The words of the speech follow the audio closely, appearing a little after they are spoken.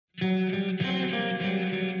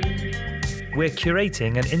We're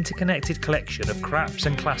curating an interconnected collection of craps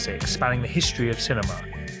and classics spanning the history of cinema.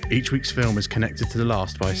 Each week's film is connected to the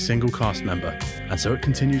last by a single cast member, and so it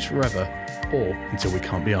continues forever, or until we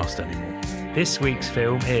can't be asked anymore. This week's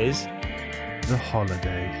film is The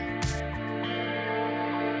Holiday.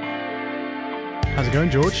 How's it going,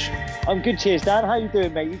 George? I'm good, cheers, Dan. How you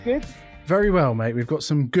doing, mate? You good? Very well, mate. We've got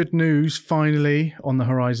some good news finally on the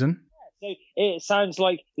horizon. So it sounds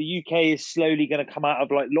like the UK is slowly going to come out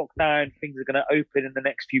of like lockdown. Things are going to open in the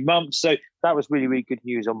next few months. So that was really, really good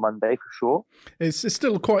news on Monday for sure. It's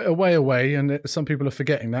still quite a way away, and some people are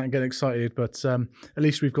forgetting that and getting excited, but at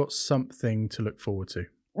least we've got something to look forward to.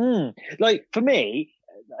 Like for me,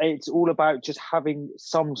 it's all about just having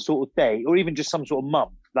some sort of day or even just some sort of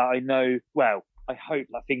month that I know, well, I hope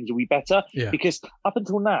that things will be better. Yeah. Because up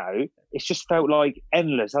until now, it's just felt like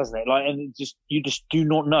endless, hasn't it? Like, and you just do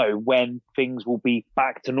not know when things will be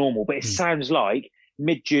back to normal. But it sounds like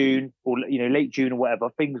mid-June or late June or whatever,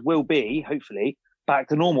 things will be hopefully back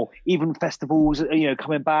to normal. Even festivals,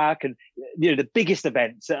 coming back, and the biggest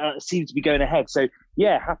events seem to be going ahead. So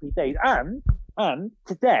yeah, happy days. And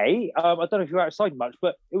today, I don't know if you're outside much,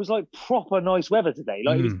 but it was like proper nice weather today.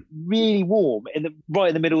 Like it was really warm right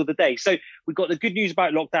in the middle of the day. So we've got the good news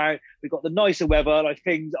about lockdown. We've got the nicer weather. Like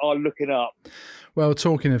things are looking up. Well,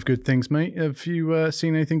 talking of good things, mate, have you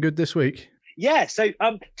seen anything good this week? Yeah, so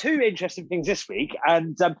two interesting things this week,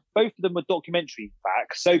 and both of them were documentaries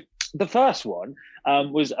back. So the first one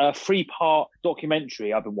was a 3-part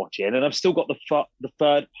documentary I've been watching, and I've still got the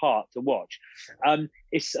third part to watch.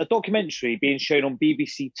 It's a documentary being shown on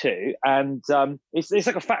BBC Two, and it's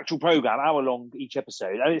like a factual program, hour long each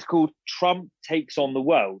episode, and it's called Trump Takes on the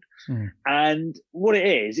World. And what it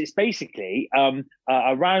is, it's basically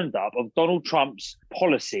a roundup of Donald Trump's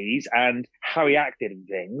policies and how he acted and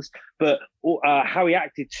things, but how he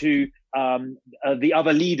acted to the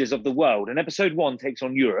other leaders of the world. And episode 1 takes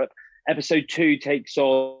on Europe. Episode 2 takes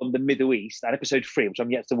on the Middle East, and episode 3, which I'm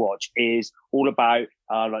yet to watch, is all about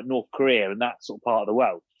like North Korea and that sort of part of the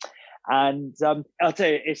world. And I'll tell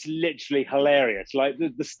you, it's literally hilarious. Like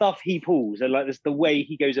the stuff he pulls and like the way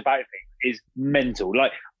he goes about things is mental.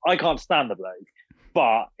 Like I can't stand the bloke,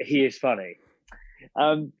 but he is funny.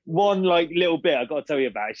 One like little bit I got to tell you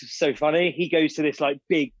about. It's just so funny. He goes to this like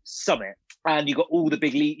big summit, and you've got all the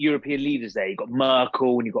big European leaders there. You've got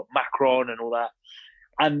Merkel and you've got Macron and all that.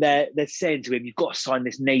 And they're saying to him, you've got to sign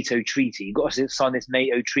this NATO treaty. You've got to sign this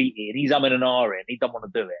NATO treaty. And he's umming and ahhing. He doesn't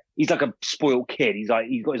want to do it. He's like a spoiled kid. He's got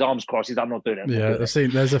his arms crossed. He's like, I'm not doing it. Yeah,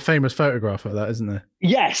 there's a famous photograph of that, isn't there?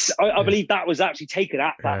 Yes, I believe that was actually taken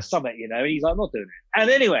at that summit, and he's like, I'm not doing it. And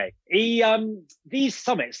anyway, these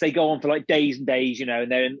summits, they go on for like days and days,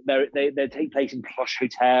 and they take place in plush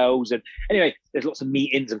hotels. And anyway, there's lots of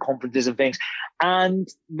meetings and conferences and things. And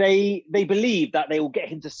they believe that they will get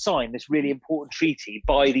him to sign this really important treaty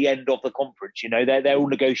by the end of the conference. They're all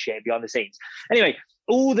negotiating behind the scenes. Anyway,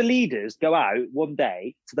 all the leaders go out one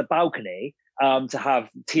day to the balcony to have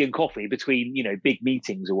tea and coffee between, big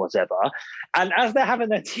meetings or whatever. And as they're having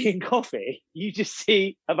their tea and coffee, you just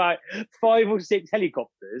see about 5 or 6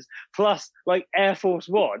 helicopters plus like Air Force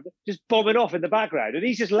One just bombing off in the background. And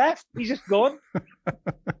he's just left. He's just gone.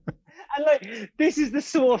 And like, this is the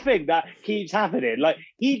sort of thing that keeps happening. Like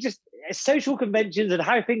social conventions and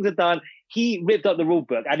how things are done, he ripped up the rule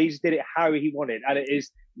book and he just did it how he wanted. And it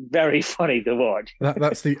is very funny to watch.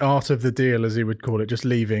 That's the art of the deal, as he would call it, just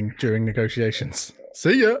leaving during negotiations.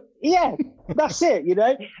 See ya. Yeah, that's it,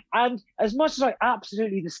 And as much as I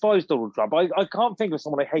absolutely despise Donald Trump, I can't think of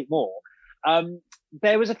someone I hate more.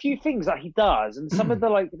 There was a few things that he does, and some of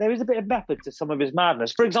there is a bit of method to some of his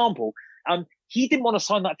madness. For example, he didn't want to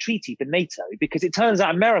sign that treaty for NATO because it turns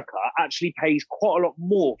out America actually pays quite a lot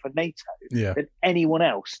more for NATO than anyone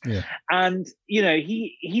else. Yeah. And,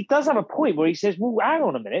 he does have a point where he says, well, hang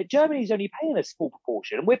on a minute, Germany's only paying a small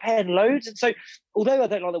proportion and we're paying loads. And so, although I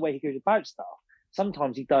don't like the way he goes about stuff,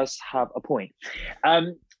 sometimes he does have a point.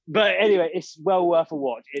 But anyway, it's well worth a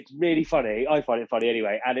watch. It's really funny. I find it funny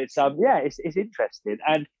anyway. And it's it's interesting.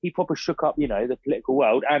 And he proper shook up, the political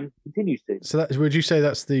world and continues to. So would you say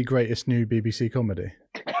that's the greatest new BBC comedy?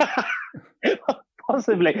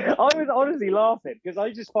 Possibly. I was honestly laughing because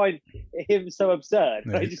I just find him so absurd.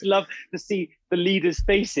 Yeah. I just love to see the leaders'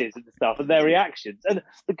 faces and stuff and their reactions. And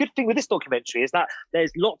the good thing with this documentary is that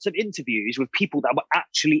there's lots of interviews with people that were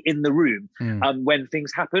actually in the room when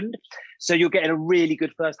things happened. So you're getting a really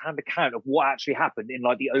good first-hand account of what actually happened in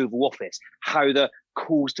like the Oval Office, how the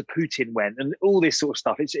calls to Putin went and all this sort of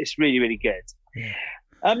stuff. It's really, really good. Yeah.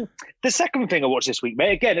 The second thing I watched this week,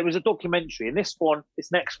 mate, again, it was a documentary, and this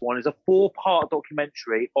next one is a 4-part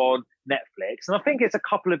documentary on Netflix, and I think it's a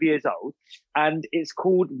couple of years old, and it's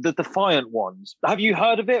called The Defiant Ones. Have you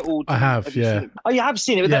heard of it? Or I have, yeah. Oh, you have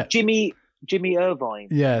seen it with that Jimmy Irvine?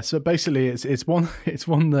 Yeah. So basically, it's one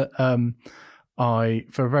that I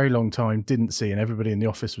for a very long time didn't see, and everybody in the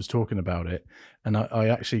office was talking about it, and I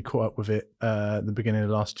actually caught up with it at the beginning of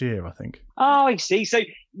last year, I think. Oh, I see. So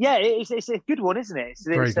yeah, it's a good one, isn't it? It's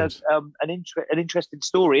an interesting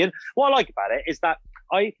story, and what I like about it is that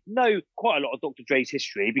I know quite a lot of Dr. Dre's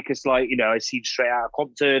history because, like, you know, I see straight out of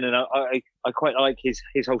Compton, and I quite like his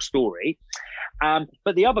whole story.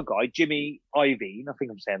 But the other guy, Jimmy Iovine, I think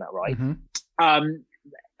I'm saying that right. Mm-hmm.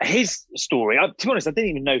 His story, to be honest, I didn't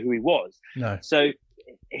even know who he was. No. So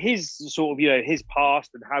his sort of, you know, his past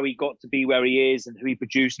and how he got to be where he is and who he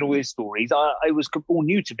produced and all his stories, it was all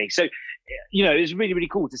new to me. So, you know, it was really, really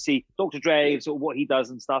cool to see Dr. Dre and sort of what he does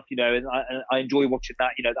and stuff, you know, and I enjoy watching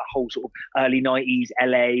that, you know, that whole sort of early 90s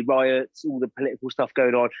LA riots, all the political stuff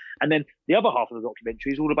going on. And then the other half of the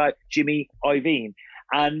documentary is all about Jimmy Iovine.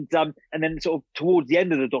 And then sort of towards the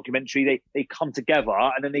end of the documentary, they come together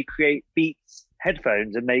and then they create Beats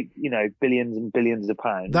headphones and make, you know, billions and billions of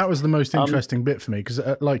pounds. That was the most interesting bit for me because,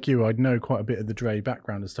 like you, I'd know quite a bit of the Dre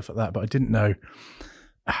background and stuff like that, but I didn't know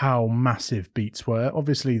how massive Beats were.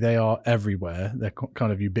 Obviously, they are everywhere; they're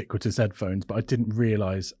kind of ubiquitous headphones, but I didn't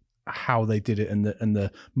realize how they did it and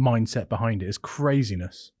the mindset behind it is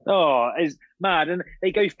craziness. Oh, it's mad. And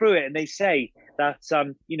they go through it and they say that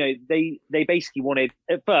you know, they basically wanted,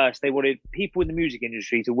 at first they wanted people in the music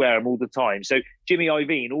industry to wear them all the time. So Jimmy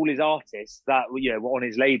Iovine, all his artists that, you know, were on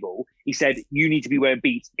his label, he said, you need to be wearing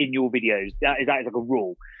Beats in your videos. That is like a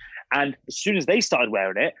rule. And as soon as they started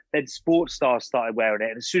wearing it, then sports stars started wearing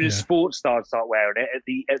it. And as soon as sports stars start wearing it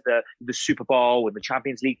at the Super Bowl and the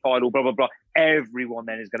Champions League final, blah, blah, blah, everyone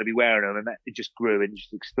then is going to be wearing them. And it just grew and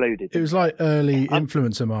just exploded. It was like early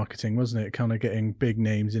influencer marketing, wasn't it? Kind of getting big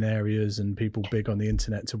names in areas and people big on the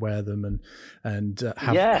internet to wear them and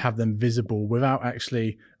have them visible without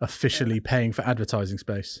actually officially paying for advertising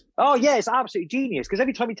space. Oh, yeah, it's absolutely genius. Because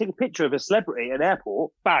every time you take a picture of a celebrity at an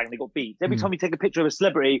airport, bang, they got Beats. Every time you take a picture of a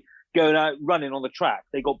celebrity going out running on the track,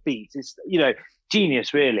 they got Beats. It's, you know,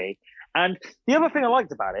 genius, really. And the other thing I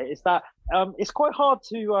liked about it is that it's quite hard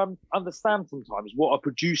to understand sometimes what a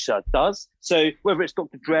producer does. So whether it's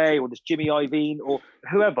Dr. Dre or this Jimmy Iovine or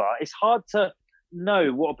whoever, it's hard to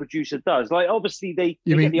know what a producer does. Like, obviously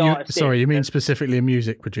you mean specifically a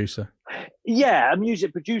music producer? Yeah, a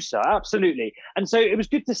music producer, absolutely. And so it was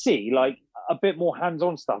good to see, like, a bit more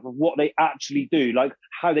hands-on stuff of what they actually do, like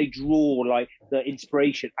how they draw like the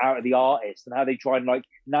inspiration out of the artist and how they try and like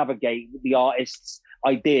navigate the artist's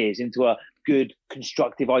ideas into a good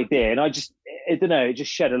constructive idea. And I don't know, it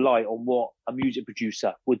just shed a light on what a music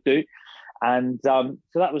producer would do. And so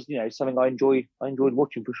that was, you know, something I enjoyed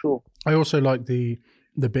watching for sure. I also like the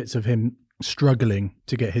bits of him struggling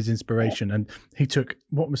to get his inspiration, and he took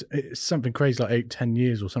something crazy like 8-10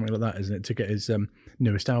 years or something like that, isn't it, to get his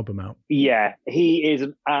newest album out? Yeah, he is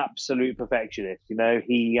an absolute perfectionist. You know,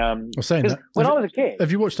 he I was saying that when I was a kid. Have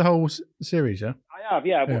you watched the whole series? Yeah, I have.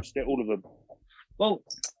 Yeah, I've watched it, all of them. Well,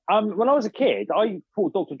 when I was a kid, I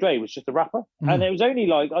thought Dr. Dre was just a rapper, and it was only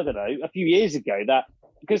like, I don't know, a few years ago that,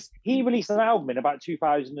 because he released an album in about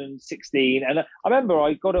 2016, and I remember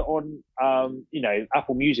I got it on, you know,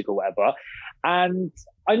 Apple Music or whatever, and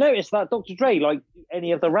I noticed that Dr. Dre liked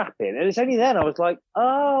any of the rapping, and it's only then I was like,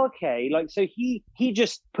 oh, okay, like, so he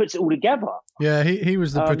just puts it all together. Yeah, he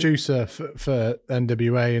was the producer for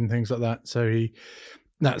NWA and things like that, so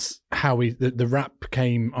that's how the rap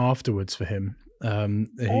came afterwards for him.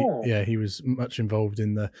 He was much involved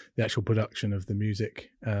in the actual production of the music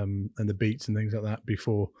and the beats and things like that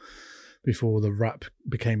before the rap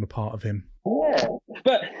became a part of him. Yeah,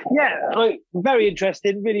 but yeah, like, very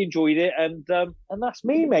interesting. Really enjoyed it, and that's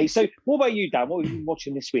me, mate. So, what about you, Dan? What have you been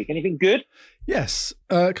watching this week? Anything good? Yes,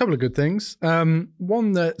 a couple of good things.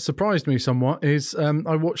 One that surprised me somewhat is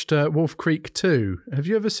I watched Wolf Creek 2. Have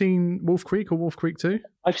you ever seen Wolf Creek or Wolf Creek 2?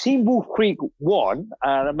 I've seen Wolf Creek 1, and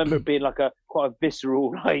I remember it being like quite a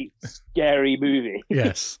visceral, like, scary movie.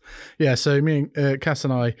 Yes. Yeah, so me and Cass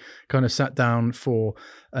and I kind of sat down for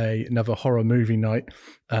another horror movie night,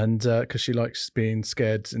 and because she likes being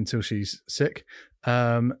scared until she's sick.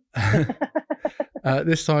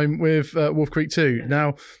 This time with Wolf Creek 2.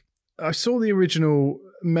 Now, I saw the original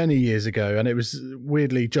many years ago, and it was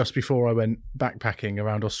weirdly just before I went backpacking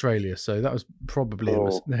around Australia. So that was probably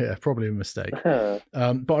probably a mistake. But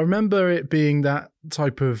I remember it being that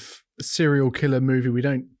type of serial killer movie we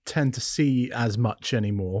don't tend to see as much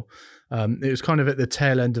anymore. It was kind of at the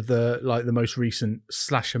tail end of the most recent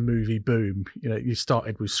slasher movie boom. You know, you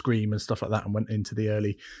started with Scream and stuff like that and went into the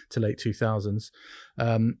early to late 2000s.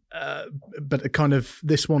 But kind of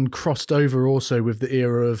this one crossed over also with the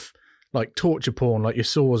era of like torture porn, like your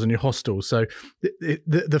Saws and your Hostels. So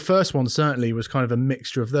the first one certainly was kind of a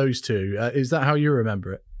mixture of those two. Is that how you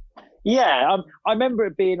remember it? Yeah, I remember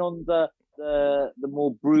it being on the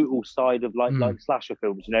more brutal side of like slasher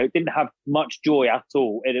films. You know, it didn't have much joy at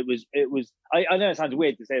all, and it was. I know it sounds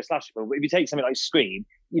weird to say a slasher film, but if you take something like Scream,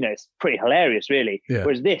 you know, it's pretty hilarious, really. Yeah.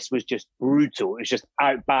 Whereas this was just brutal. It's just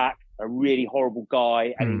out back, a really horrible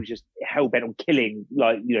guy, and he was just hell bent on killing,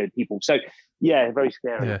 like, you know, people. So yeah, very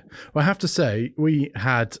scary. Yeah, well, I have to say we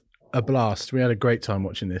had a blast. We had a great time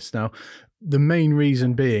watching this. Now, the main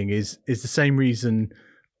reason being is the same reason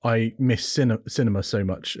I miss cinema so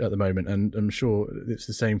much at the moment, and I'm sure it's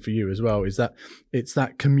the same for you as well, is that it's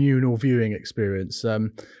that communal viewing experience.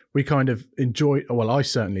 We kind of I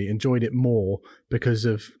certainly enjoyed it more because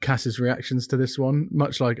of Cass's reactions to this one,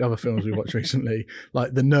 much like other films we watched recently,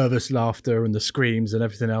 like the nervous laughter and the screams and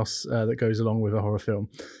everything else that goes along with a horror film.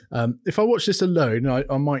 If I watched this alone,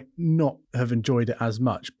 I might not have enjoyed it as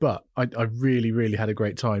much, but I really, really had a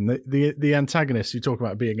great time. The antagonist, you talk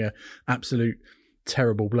about being an absolute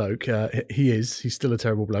terrible bloke. He's still a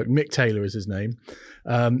terrible bloke. Mick Taylor is his name.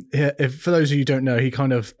 For those of you who don't know, he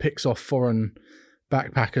kind of picks off foreign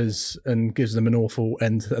backpackers and gives them an awful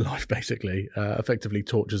end to their life, basically. Effectively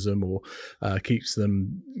tortures them or keeps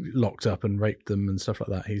them locked up and raped them and stuff like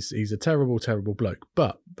that. He's a terrible, terrible bloke.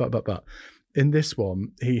 But in this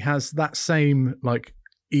one, he has that same like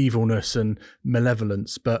evilness and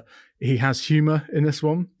malevolence, but he has humor in this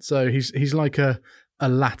one. So he's like a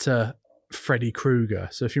latter Freddy Krueger.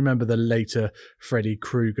 So if you remember the later Freddy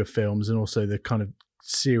Krueger films and also the kind of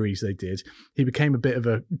series they did, he became a bit of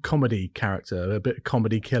a comedy character, a bit of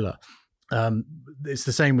comedy killer. It's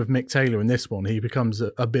the same with Mick Taylor in this one. He becomes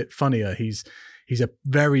a bit funnier. He's a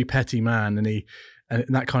very petty man, and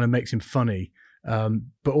that kind of makes him funny.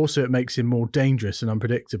 But also it makes him more dangerous and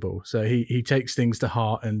unpredictable. So he takes things to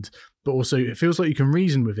heart, but also it feels like you can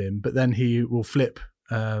reason with him, but then he will flip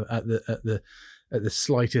at the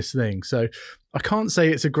slightest thing. So I can't say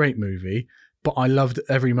it's a great movie, but I loved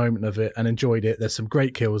every moment of it and enjoyed it. There's some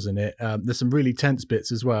great kills in it. There's some really tense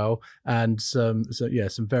bits as well, and some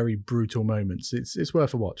very brutal moments. It's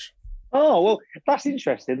worth a watch. Oh, well, that's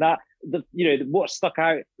interesting. That what stuck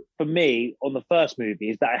out for me on the first movie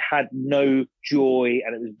is that it had no joy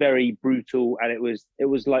and it was very brutal, and it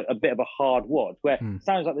was like a bit of a hard watch. Where it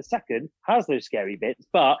sounds like the second has those scary bits,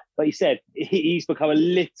 but like you said, he's become a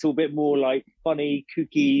little bit more like funny,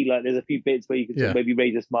 kooky. Like there's a few bits where you can maybe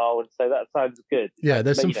raise a smile, and so that sounds good. Yeah,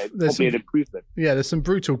 there's probably an improvement. Yeah, there's some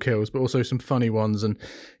brutal kills, but also some funny ones, and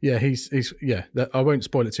I won't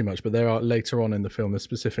spoil it too much, but there are later on in the film,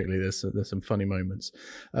 specifically there's some funny moments.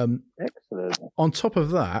 Excellent. On top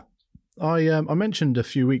of that, I mentioned a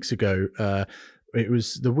few weeks ago, it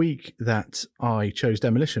was the week that I chose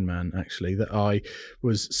Demolition Man, actually, that I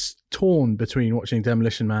was torn between watching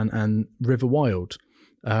Demolition Man and River Wild.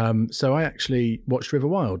 So I actually watched River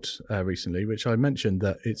Wild recently, which I mentioned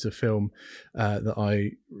that it's a film that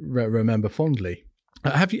I remember fondly.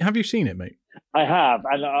 Have you seen it, mate? I have,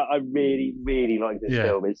 and I really, really like this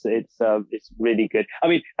film. It's really good. I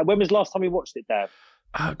mean, when was the last time you watched it, Dave?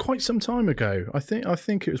 Quite some time ago. I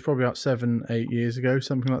think it was probably about 7-8 years ago,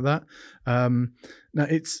 something like that. Now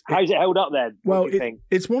how's it held up then? Well,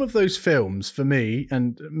 it's one of those films for me,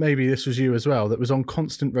 and maybe this was you as well, that was on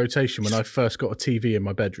constant rotation when I first got a TV in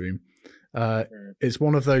my bedroom. It's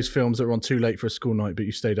one of those films that were on too late for a school night, but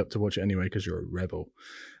you stayed up to watch it anyway because you're a rebel.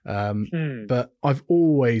 But I've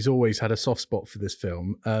always had a soft spot for this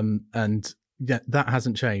film, and yeah, that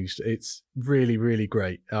hasn't changed. It's really, really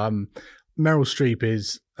great. Meryl Streep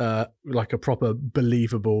is like a proper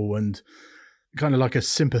believable and kind of like a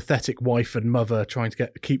sympathetic wife and mother trying to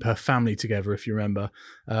keep her family together, if you remember,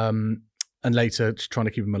 and later trying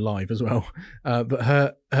to keep them alive as well. But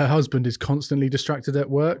her husband is constantly distracted at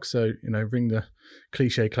work, so ring the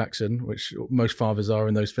cliche klaxon, which most fathers are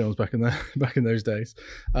in those films back in those days.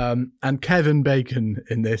 And Kevin Bacon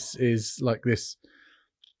in this is like this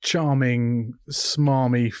charming,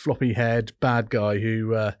 smarmy, floppy-haired bad guy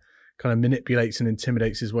who kind of manipulates and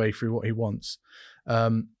intimidates his way through what he wants.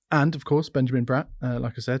 And of course, Benjamin Bratt,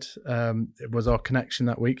 like I said, it was our connection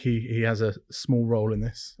that week. He has a small role in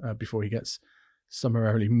this before he gets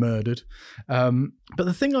summarily murdered. But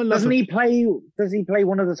the thing I love, does he play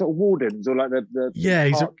one of the sort of wardens or like the yeah,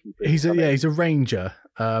 he's a ranger,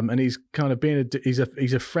 and he's kind of he's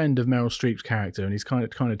a friend of Meryl Streep's character, and he's kind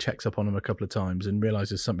of checks up on him a couple of times and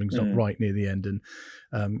realizes something's not right near the end,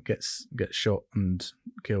 and gets shot and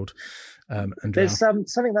killed. And there's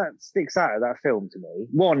something that sticks out of that film to me.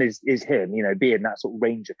 One is him, being that sort of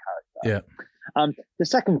ranger character. Yeah. The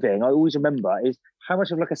second thing I always remember is how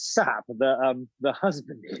much of like a sap the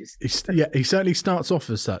husband is. He certainly starts off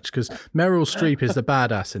as such, because Meryl Streep is the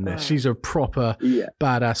badass in this. She's a proper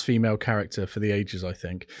badass female character for the ages, I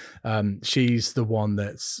think. She's the one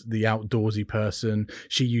that's the outdoorsy person.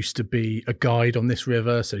 She used to be a guide on this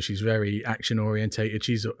river, so she's very action orientated.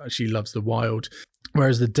 She loves the wild,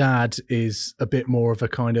 whereas the dad is a bit more of a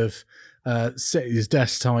kind of sit at his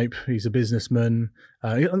desk type. He's a businessman.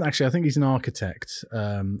 Actually, I think he's an architect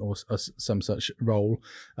or some such role.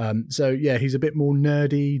 So yeah, he's a bit more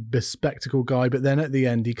nerdy, bespectacled guy. But then at the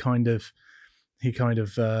end, he kind of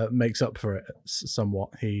makes up for it somewhat.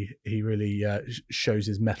 He really shows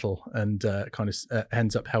his mettle and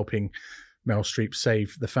ends up helping Meryl Streep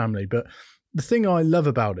save the family. But the thing I love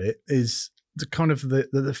about it is the kind of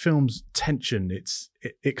the film's tension.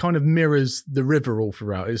 It kind of mirrors the river all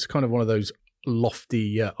throughout. It's kind of one of those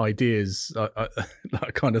lofty ideas I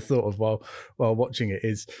kind of thought of while watching it.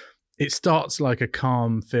 Is it starts like a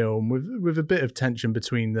calm film with a bit of tension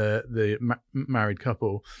between the married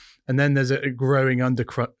couple, and then there's a growing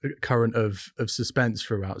undercurrent of suspense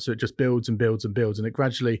throughout. So it just builds and builds and builds, and it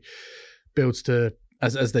gradually builds to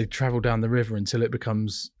as they travel down the river until it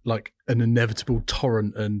becomes like an inevitable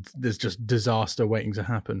torrent, and there's just disaster waiting to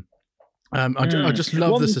happen. I just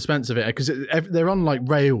love the suspense of it, because they're on like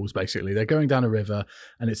rails, basically. They're going down a river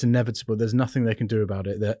and it's inevitable. There's nothing they can do about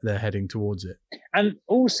it. They're heading towards it. And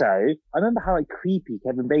also, I remember how like creepy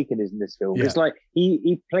Kevin Bacon is in this film. Yeah. It's like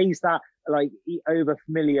he plays that like over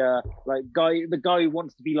familiar like guy, the guy who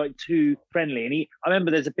wants to be like too friendly. And I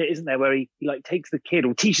remember there's a bit, isn't there, where he like takes the kid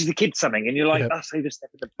or teaches the kid something, and you're like, that's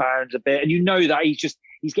overstepping the bounds a bit. And you know that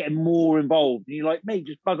he's getting more involved. And you're like, mate,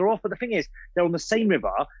 just bugger off. But the thing is, they're on the same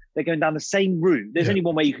river. They're going down the same route. There's only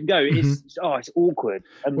one way you can go. It's awkward.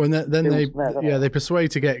 And well, they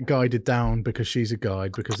persuade to get guided down because she's a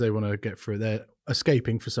guide, because they want to get through. They're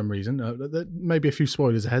escaping for some reason. There may be a few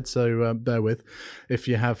spoilers ahead, so bear with. If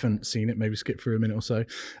you haven't seen it, maybe skip through a minute or so.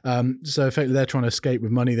 So effectively, they're trying to escape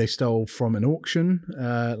with money they stole from an auction,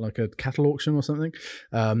 like a cattle auction or something.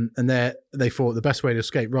 And they thought the best way to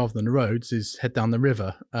escape, rather than the roads, is head down the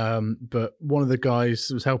river. But one of the guys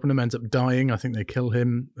who was helping them ends up dying. I think they kill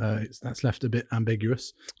him. That's left a bit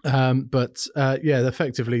ambiguous. But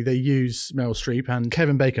effectively they use Meryl Streep and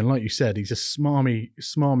Kevin Bacon. Like you said, he's a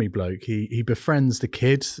smarmy bloke. He befriends the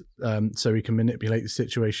kid so he can manipulate the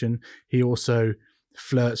situation. He also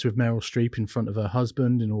flirts with Meryl Streep in front of her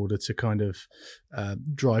husband in order to kind of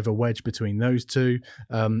drive a wedge between those two.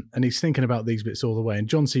 And he's thinking about these bits all the way. And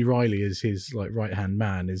John C. Reilly is his like right hand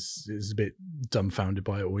man. Is a bit dumbfounded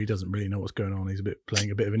by it, or he doesn't really know what's going on. He's playing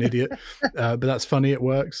a bit of an idiot, but that's funny. It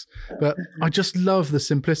works. But I just love the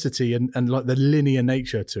simplicity and like the linear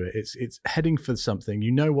nature to it. It's heading for something.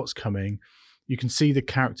 You know what's coming. You can see the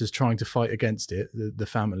characters trying to fight against it, the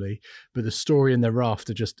family, but the story and the raft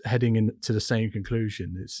are just heading into the same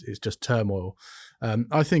conclusion. It's just turmoil.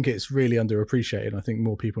 I think it's really underappreciated. I think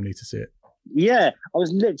more people need to see it. Yeah, I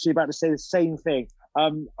was literally about to say the same thing.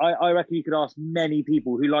 I reckon you could ask many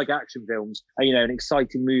people who like action films, and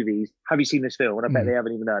exciting movies, have you seen this film? And I bet they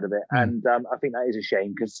haven't even heard of it. And I think that is a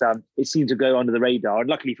shame, because it seemed to go under the radar. And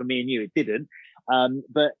luckily for me and you, it didn't.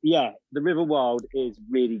 But yeah, The River Wild is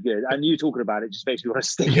really good. And you talking about it just makes me want to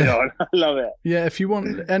stick it on. I love it. Yeah, if you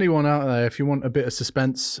want anyone out there, if you want a bit of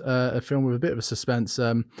suspense, a film with a bit of a suspense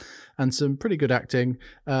and some pretty good acting,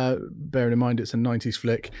 bearing in mind it's a 90s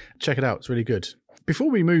flick, check it out. It's really good. Before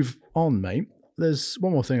we move on, mate, there's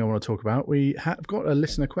one more thing I want to talk about. We have got a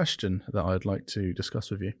listener question that I'd like to discuss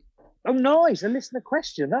with you. Oh, nice. A listener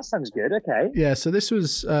question. That sounds good. Okay. Yeah, so this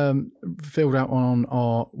was filled out on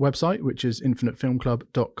our website, which is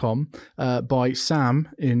infinitefilmclub.com, by Sam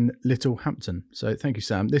in Littlehampton. So thank you,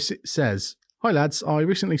 Sam. This says, "Hi lads, I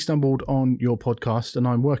recently stumbled on your podcast and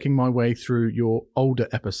I'm working my way through your older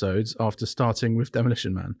episodes after starting with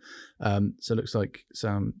Demolition Man." So it looks like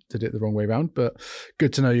Sam did it the wrong way around, but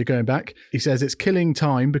good to know you're going back. He says, "It's killing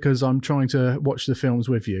time because I'm trying to watch the films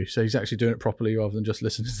with you." So he's actually doing it properly rather than just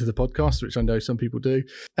listening to the podcast, which I know some people do.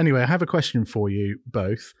 Anyway, I have a question for you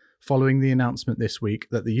both following the announcement this week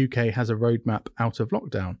that the UK has a roadmap out of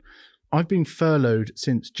lockdown. I've been furloughed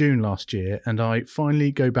since June last year and I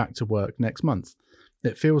finally go back to work next month.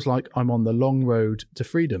 It feels like I'm on the long road to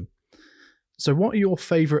freedom. So what are your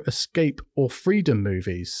favourite escape or freedom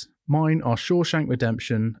movies? Mine are Shawshank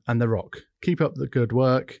Redemption and The Rock. Keep up the good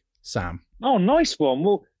work, Sam. Oh, nice one.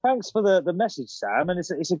 Well, thanks for the message, Sam. And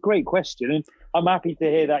it's a great question. And I'm happy to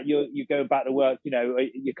hear that you're going back to work,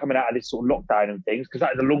 you're coming out of this sort of lockdown and things, because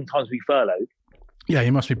that is a long time to be furloughed. Yeah,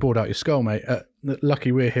 you must be bored out your skull, mate.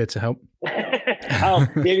 Lucky we're here to help.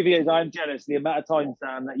 The only thing is I'm jealous the amount of time,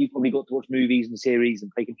 Sam, that you've probably got to watch movies and series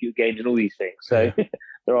and play computer games and all these things. So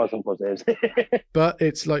there are some positives. But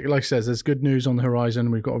it's like I says, there's good news on the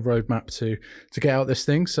horizon. We've got a roadmap to get out this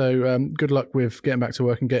thing. So good luck with getting back to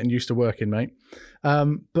work and getting used to working, mate.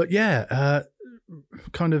 But yeah,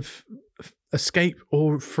 kind of escape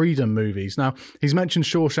or freedom movies. Now, he's mentioned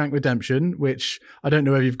Shawshank Redemption, which I don't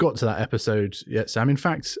know if you've got to that episode yet, Sam. In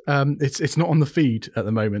fact, it's not on the feed at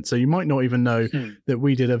the moment, so you might not even know that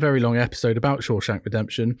we did a very long episode about Shawshank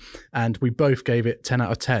Redemption, and we both gave it 10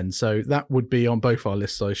 out of 10. So that would be on both our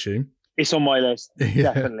lists, I assume. It's on my list,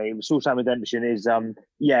 definitely. Shawshank Redemption is, I mean,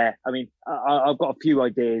 I've got a few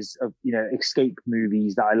ideas of, escape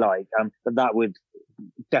movies that I like, but that would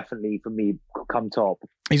definitely, for me, come top.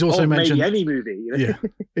 He's also mentioned maybe any movie. Yeah,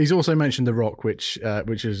 he's also mentioned The Rock, which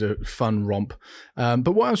is a fun romp.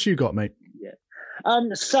 But what else you got, mate? Yeah.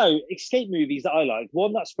 So escape movies that I like.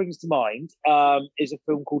 One that springs to mind is a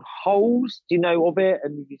film called Holes. Do you know of it?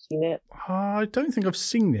 And have you seen it? I don't think I've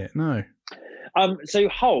seen it. No. So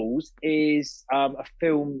Holes is a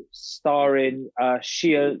film starring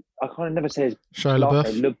Shia. I can't never say his Shia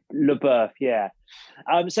LaBeouf. LaBeouf, yeah.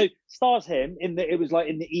 So stars him it was like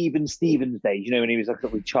in the Even Stevens days, when he was like a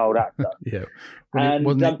sort of child actor. Yeah.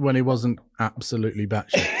 When he wasn't absolutely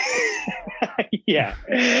batshit. Yeah,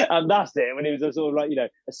 and that's it. When he was a sort of like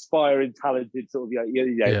aspiring, talented sort of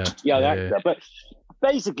young actor, but.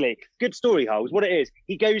 Basically, good story, Holes. What it is,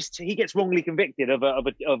 he gets wrongly convicted of a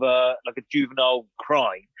juvenile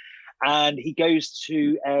crime, and he goes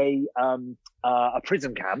to a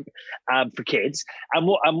prison camp for kids. And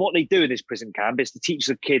what they do in this prison camp is to teach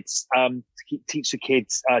the kids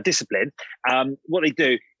discipline. What they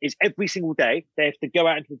do is every single day they have to go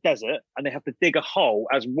out into the desert and they have to dig a hole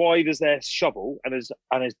as wide as their shovel and as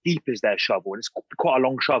deep as their shovel. And it's quite a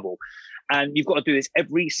long shovel. And you've got to do this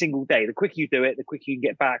every single day. The quicker you do it, the quicker you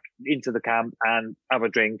can get back into the camp and have a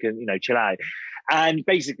drink and, chill out. And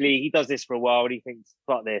basically, he does this for a while and he thinks,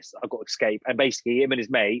 fuck this, I've got to escape. And basically, him and his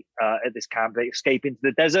mate at this camp, they escape into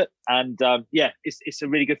the desert. And it's a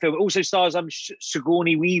really good film. It also stars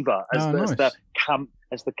Sigourney Weaver as the camp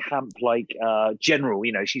general.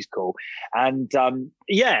 She's cool. And and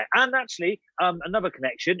actually, another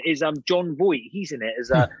connection is John Voight. He's in it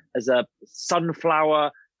as a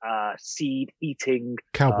sunflower seed eating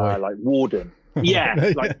cowboy, like warden.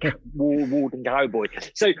 Warden cowboy.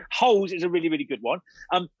 So Holes is a really, really good one.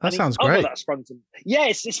 That sounds great. It's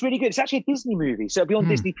really good. It's actually a Disney movie, so it'll be on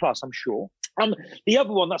Disney Plus, I'm sure. The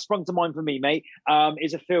other one that sprung to mind for me, mate,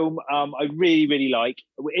 is a film I really, really like.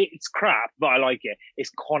 It's crap, but I like it. It's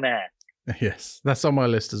Con Air. Yes, that's on my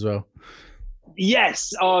list as well.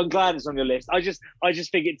 Yes, I'm glad it's on your list. I just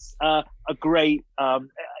think it's a great.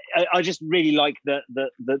 I just really like the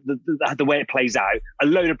way it plays out. A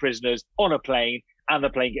load of prisoners on a plane, and the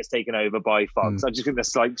plane gets taken over by thugs. I just think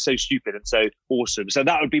that's like so stupid and so awesome. So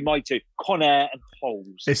that would be my two: Con Air and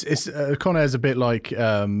Holes. It's Con Air is a bit like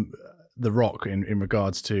The Rock in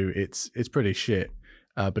regards to it's pretty shit.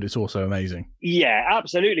 But it's also amazing. Yeah,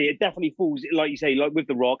 absolutely. It definitely falls, like you say, like with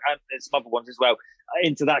The Rock and there's some other ones as well,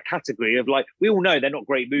 into that category of like, we all know they're not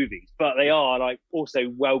great movies, but they are like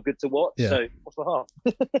also well good to watch. Yeah. So what's the harm?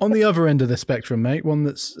 On the other end of the spectrum, mate, one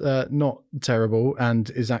that's not terrible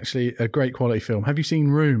and is actually a great quality film. Have you seen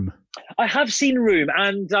Room? I have seen Room,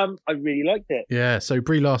 and I really liked it. Yeah, so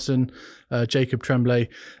Brie Larson, Jacob Tremblay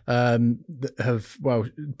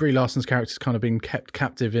Brie Larson's character's kind of been kept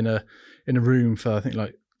captive in a room for I think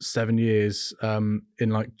like 7 years, in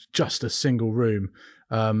like just a single room.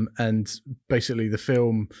 And basically the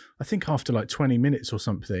film, I think after like 20 minutes or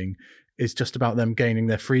something, is just about them gaining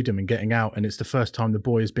their freedom and getting out. And it's the first time the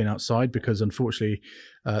boy has been outside because unfortunately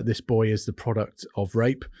this boy is the product of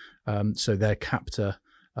rape. So their captor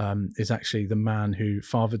is actually the man who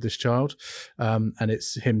fathered this child, and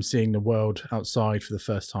it's him seeing the world outside for the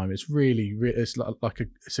first time. It's really it's like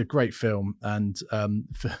it's a great film, and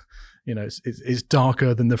it's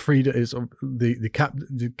darker than the freedom is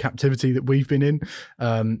the captivity that we've been in,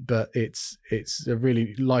 but it's a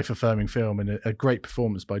really life affirming film and a great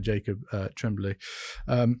performance by Jacob Tremblay.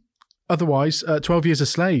 Otherwise, 12 Years a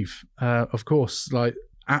Slave, of course, like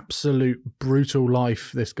absolute brutal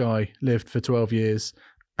life this guy lived for 12 years.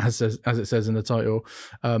 as it says in the title.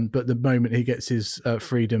 But the moment he gets his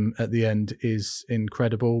freedom at the end is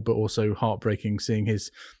incredible, but also heartbreaking, seeing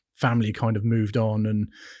his family kind of moved on and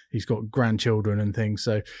he's got grandchildren and things.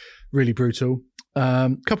 So really brutal.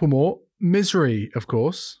 Couple more. Misery, of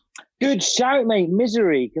course. Good shout, mate.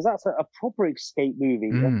 Misery, because that's a proper escape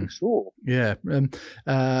movie, for sure. Yeah.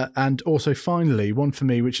 And also, finally, one for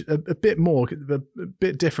me, which a bit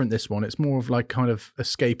different, this one. It's more of like kind of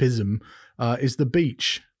escapism, is The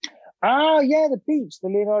Beach. Ah, yeah, The Beach, the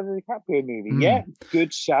Leonardo DiCaprio movie. Yeah,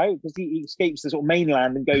 good shout, because he escapes the sort of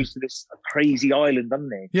mainland and goes to this crazy island,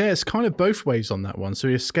 doesn't he? Yeah, it's kind of both ways on that one. So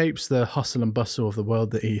he escapes the hustle and bustle of the world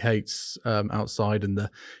that he hates outside, and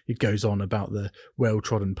he goes on about the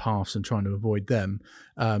well-trodden paths and trying to avoid them.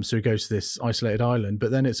 So he goes to this isolated island, but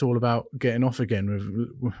then it's all about getting off again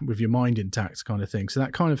with your mind intact kind of thing. So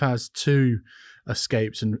that kind of has two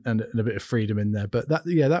escapes and a bit of freedom in there, but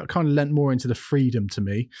that kind of lent more into the freedom to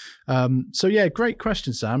me. So yeah, great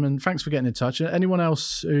question, Sam, and thanks for getting in touch. Anyone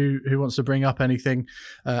else who wants to bring up anything,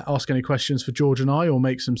 ask any questions for George and I, or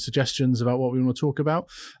make some suggestions about what we want to talk about,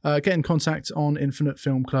 get in contact on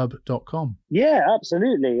infinitefilmclub.com. Yeah,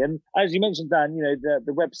 absolutely. And as you mentioned, Dan,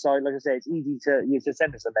 the website, like I say, it's easy to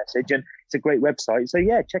send us a message, and it's a great website, so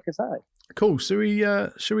yeah, check us out. Cool. So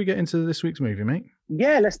should we get into this week's movie, mate?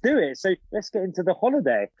 Yeah, let's do it. So let's get into The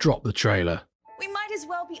Holiday. Drop the trailer. We might as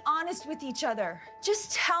well be honest with each other.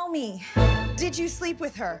 Just tell me, did you sleep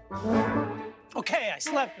with her? Okay, I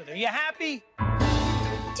slept with her. You happy?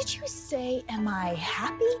 Did you say, am I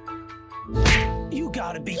happy? You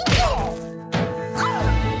gotta be.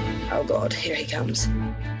 Oh God, here he comes.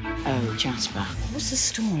 Oh, Jasper, what's the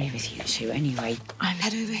story with you two anyway? I'm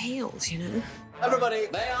head over heels, Everybody,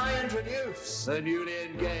 may I introduce the newly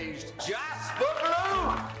engaged Jasper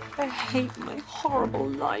Bloom? I hate my horrible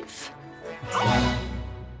life.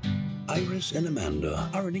 Iris and Amanda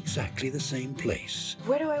are in exactly the same place.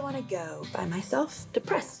 Where do I want to go? By myself?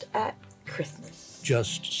 Depressed at Christmas.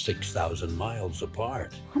 Just 6,000 miles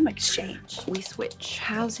apart. Home exchange. We switch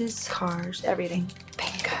houses, cars, everything.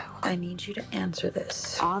 Bingo. I need you to answer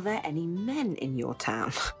this. Are there any men in your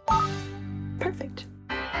town? Perfect.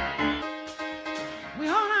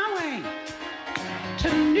 We're on our way to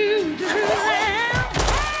New Zealand.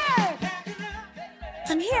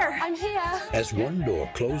 I'm here. As one door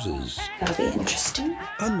closes, That'll be interesting.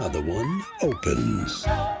 another one opens.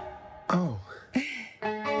 Oh.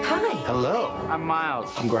 Hi. Hello. I'm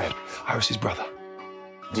Miles. I'm Graham, Iris' brother.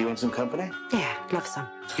 Do you want some company? Yeah, love some.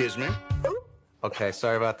 Excuse me? Okay,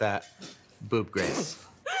 sorry about that. Boob Grace.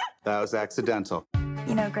 That was accidental.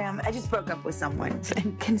 Graham, I just broke up with someone.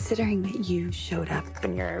 And considering that you showed up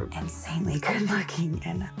and you're insanely good looking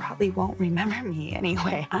and probably won't remember me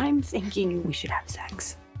anyway, I'm thinking we should have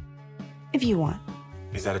sex. If you want.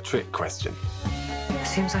 Is that a trick question?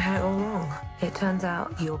 Seems I had it all wrong. It turns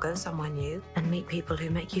out you'll go somewhere new and meet people who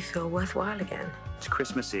make you feel worthwhile again. It's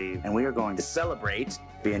Christmas Eve, and we are going to celebrate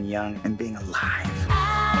being young and being alive.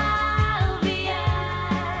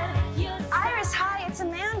 Iris, hi, it's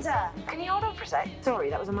Amanda. Can you hold on for a sec? Sorry,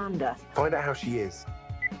 that was Amanda. Find out how she is.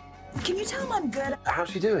 Can you tell him I'm good? How's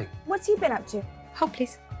she doing? What's he been up to? Hold,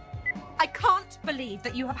 please. I can't believe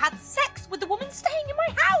that you have had sex with the woman staying in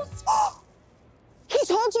my house. He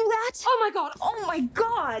told you that? Oh my God. Oh my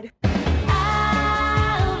God.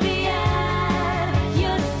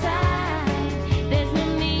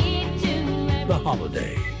 The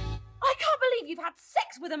Holiday. I can't believe you've had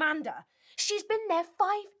sex with Amanda. She's been there 5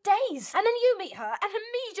 days. And then you meet her and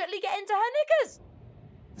immediately get into her knickers.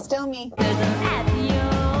 Still me.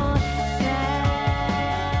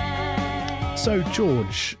 So,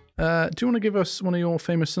 George, do you want to give us one of your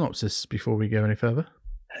famous synopses before we go any further?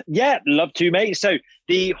 Yeah, love to, mate. So,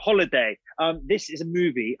 The Holiday. This is a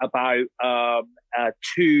movie about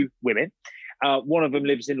two women. One of them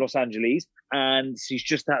lives in Los Angeles, and she's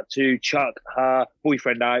just had to chuck her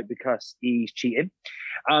boyfriend out because he's cheating.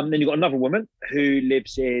 Then you've got another woman who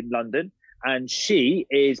lives in London, and she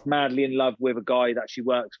is madly in love with a guy that she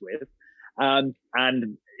works with. And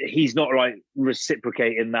he's not like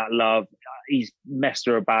reciprocating that love. He's messed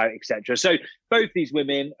her about, etc. So both these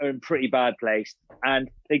women are in pretty bad place, and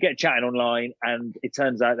they get chatting online, and it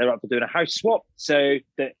turns out they're up for doing a house swap. So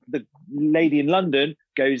the lady in London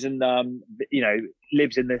goes and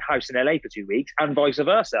lives in the house in LA for 2 weeks, and vice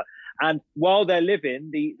versa. And while they're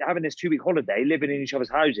having this 2-week holiday, living in each other's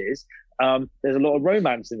houses, there's a lot of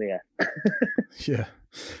romance in the air. Yeah.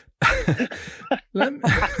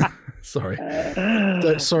 Sorry.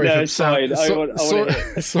 Sorry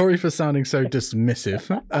for sounding so dismissive.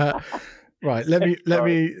 Right, let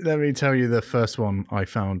me tell you the first one I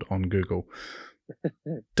found on Google.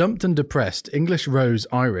 Dumped and depressed, English Rose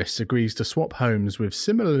Iris agrees to swap homes with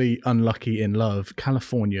similarly unlucky in love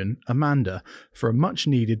Californian Amanda for a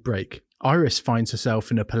much-needed break. Iris finds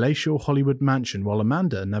herself in a palatial Hollywood mansion while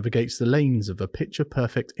Amanda navigates the lanes of a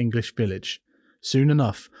picture-perfect English village. Soon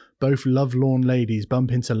enough, both lovelorn ladies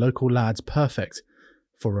bump into local lads perfect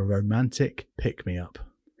for a romantic pick-me-up.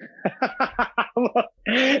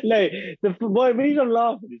 No, the reason I'm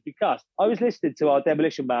laughing is because I was listening to our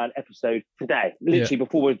Demolition Man episode today, literally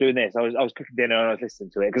before we were doing this. I was cooking dinner and I was listening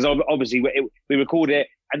to it because obviously we record it,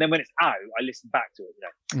 and then when it's out, I listen back to it. You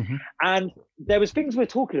know? Mm-hmm. And there was things we were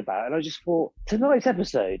talking about, and I just thought tonight's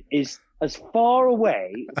episode is as far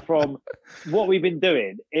away from what we've been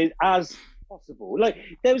doing as possible. Like,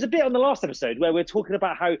 there was a bit on the last episode where we're talking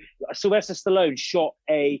about how Sylvester Stallone shot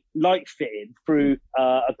a light fitting through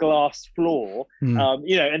a glass floor, you know,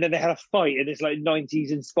 and then they had a fight in this like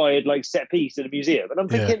 90s inspired like set piece in a museum. And I'm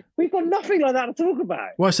thinking, we've got nothing like that to talk about.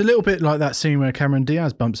 Well, it's a little bit like that scene where Cameron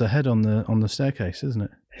Diaz bumps her head on the staircase, isn't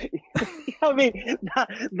it? I mean,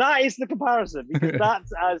 that is the comparison, because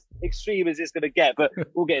that's as extreme as it's going to get, but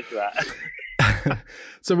we'll get into that.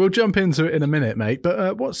 So we'll jump into it in a minute, mate.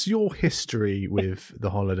 But what's your history with The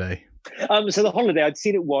Holiday? So The Holiday, I'd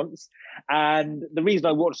seen it once, and the reason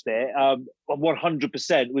I watched it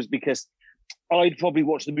 100% was because I'd probably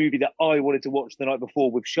watched the movie that I wanted to watch the night before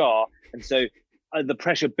with Shah, and so the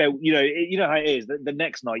pressure built. You know how it is. The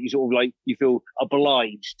next night, you sort of like, you feel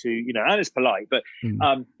obliged to, you know, and it's polite, but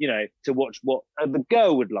you know, to watch what the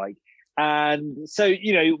girl would like. And so,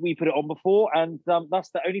 you know, we put it on before, and that's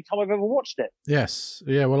the only time I've ever watched it. Yes.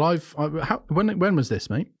 Yeah. Well, when was this,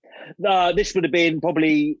 mate? This would have been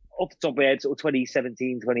probably off the top of my head, sort of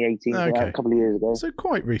 2017, 2018, a couple of years ago. So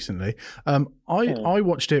quite recently. I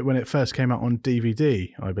watched it when it first came out on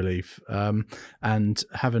DVD, I believe, and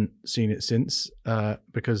haven't seen it since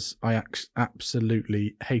because I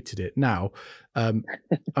absolutely hated it. Now, I'm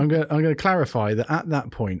going to clarify that at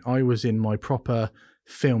that point, I was in my proper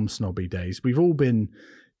film snobby days. We've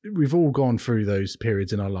all gone through those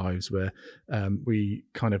periods in our lives where we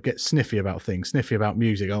kind of get sniffy about things, sniffy about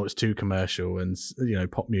music. Oh, it's too commercial, and, you know,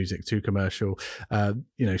 pop music too commercial.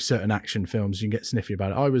 You know, certain action films, you can get sniffy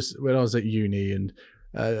about it. When I was at uni, and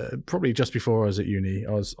probably just before I was at uni,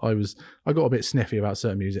 I got a bit sniffy about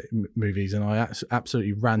certain movies, and I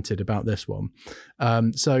absolutely ranted about this one.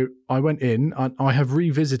 So I went in. I have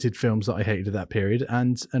revisited films that I hated at that period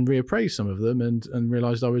and reappraised some of them, and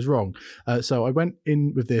realised I was wrong. So I went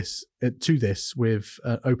in with this with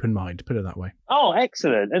an open mind. Put it that way. Oh,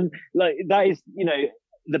 excellent! And like, that is, you know,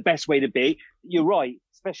 the best way to be. You're right.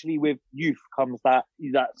 Especially with youth comes that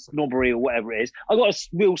snobbery or whatever it is. I got a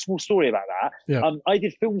real small story about that. Yeah. I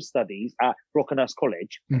did film studies at Brockenhurst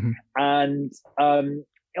College, and on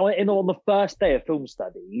the first day of film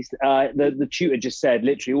studies, the tutor just said,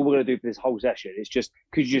 literally, all we're going to do for this whole session is just,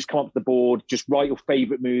 could you just come up to the board, just write your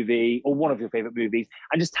favourite movie or one of your favourite movies,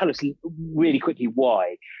 and just tell us really quickly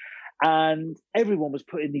why. And everyone was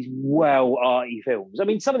putting these arty films. I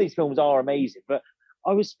mean, some of these films are amazing, but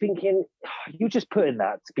I was thinking, you're just putting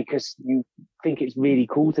that because you think it's really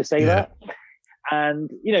cool to say that. And,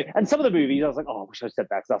 you know, and some of the movies, I was like, oh, I wish I said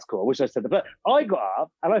that, 'cause that's cool. I wish I said that. But I got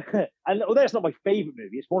up, and although it's not my favourite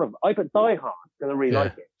movie, it's one of them. I put Die Hard because I really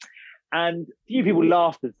like it. And a few people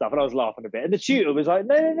laughed and stuff, and I was laughing a bit. And the tutor was like,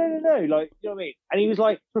 no, like, you know what I mean? And he was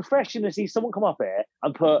like, refreshing to see someone come up here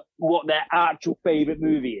and put what their actual favourite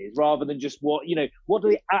movie is, rather than just what do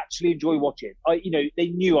they actually enjoy watching. They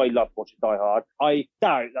knew I loved watching Die Hard. I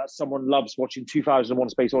doubt that someone loves watching 2001: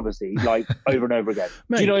 Space Odyssey like over and over again.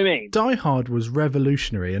 Mate, do you know what I mean? Die Hard was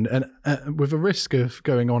revolutionary, and with a risk of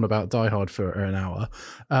going on about Die Hard for an hour,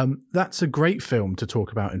 that's a great film to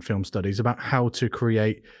talk about in film studies, about how to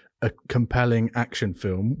create a compelling action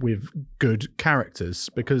film with good characters,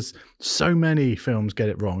 because so many films get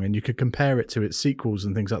it wrong, and you could compare it to its sequels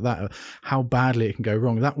and things like that, how badly it can go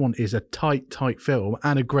wrong. That one is a tight film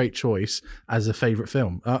and a great choice as a favourite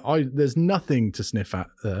film. There's nothing to sniff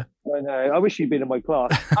at there. I know. I wish you'd been in my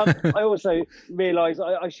class. I also realised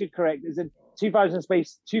I should correct. There's a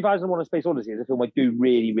 2001: A Space Odyssey is a film I do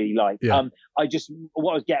really, really like. Yeah.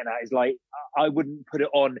 What I was getting at is, like, I wouldn't put it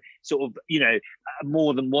on sort of, you know,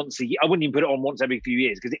 more than once a year. I wouldn't even put it on once every few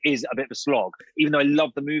years, because it is a bit of a slog, even though I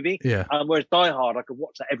love the movie. Yeah. Whereas Die Hard, I could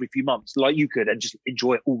watch that every few months, like you could, and just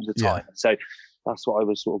enjoy it all the time. Yeah. So that's what I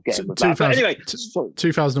was sort of getting with that. But anyway,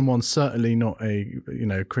 2001, certainly not a, you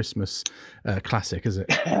know, Christmas classic, is it?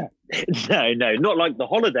 No, not like The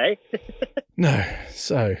Holiday. No.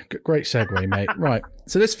 So, great segue, mate. Right.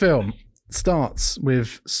 So this film starts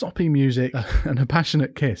with soppy music and a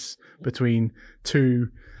passionate kiss between two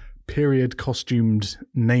period costumed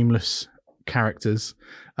nameless characters,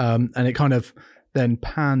 and it kind of then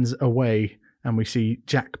pans away, and we see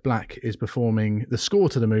Jack Black is performing the score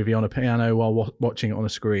to the movie on a piano while watching it on a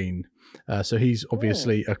screen. So he's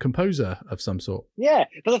obviously a composer of some sort. Yeah,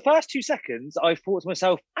 for the first 2 seconds, I thought to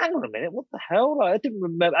myself, hang on a minute, what the hell? Like, I didn't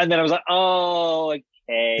remember. And then I was like, oh, okay.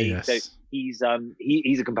 Yes. So he's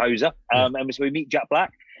a composer. And so we meet Jack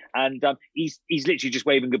Black. And he's literally just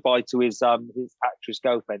waving goodbye to his actress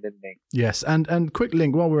girlfriend, isn't he? Yes, and quick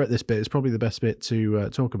link while we're at this bit, it's probably the best bit to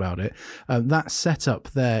talk about it. That setup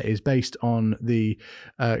there is based on the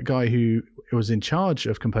guy who was in charge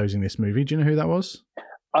of composing this movie. Do you know who that was?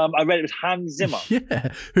 I read it was Hans Zimmer.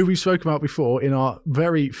 Yeah, who we spoke about before in our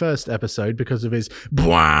very first episode because of his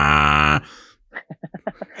bwah.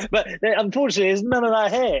 But unfortunately, there's none of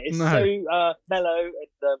that here. It's so mellow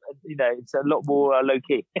and it's a lot more low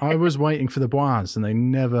key. I was waiting for the bwahs and they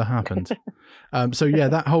never happened. So yeah,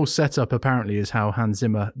 that whole setup apparently is how Hans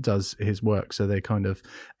Zimmer does his work. So they kind of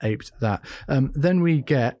aped that. Then we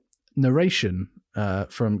get narration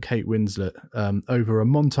from Kate Winslet over a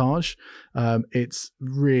montage. It's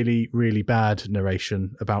really, really bad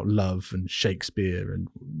narration about love and Shakespeare and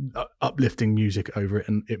uplifting music over it,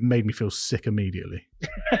 and it made me feel sick immediately.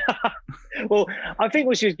 Well, I think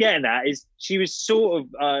what she was getting at is she was sort of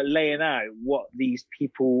laying out what these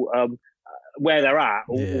people, where they're at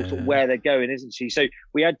or sort of where they're going, isn't she? So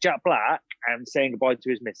we had Jack Black and saying goodbye to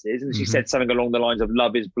his missus, and she said something along the lines of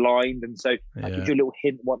love is blind, and so I give you a little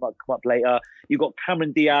hint what might come up later. You've got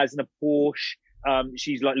Cameron Diaz in a Porsche.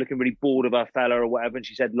 She's like looking really bored of her fella or whatever, and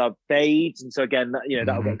she said love fades, and so again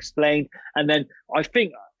that'll get explained. And then I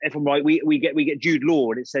think, if I'm right, we get Jude Law,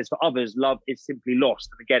 and it says for others love is simply lost,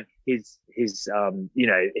 and again his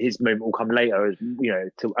moment will come later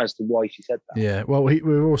as to why she said that. Yeah, well,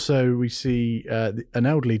 we see an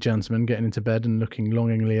elderly gentleman getting into bed and looking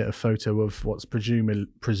longingly at a photo of what's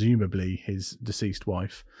presumably his deceased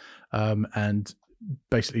wife, and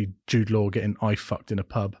basically Jude Law getting eye fucked in a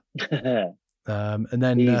pub. And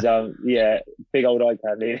then he's big old eye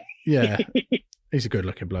candy. Yeah, he's a good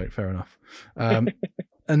looking bloke, fair enough.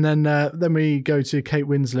 And then we go to Kate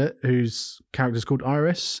Winslet, whose character is called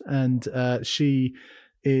Iris, and she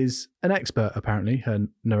is an expert, apparently, her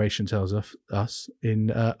narration tells us,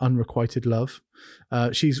 in unrequited love.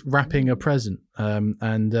 She's wrapping a present and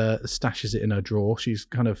stashes it in her drawer. She's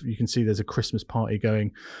you can see there's a Christmas party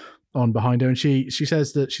going on behind her, and she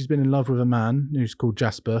says that she's been in love with a man who's called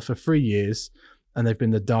Jasper for 3 years, and they've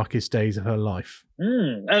been the darkest days of her life.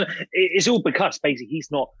 And it's all because basically he's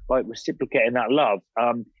not like reciprocating that love.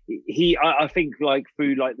 I think like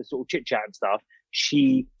through like the sort of chit chat and stuff,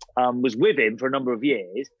 she was with him for a number of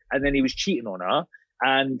years, and then he was cheating on her,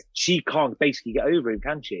 and she can't basically get over him,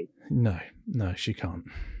 can she? No, she can't.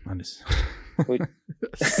 And it's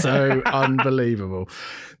so unbelievable.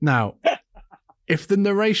 Now, if the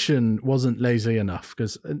narration wasn't lazy enough,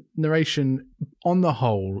 because narration on the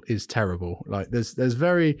whole is terrible. Like there's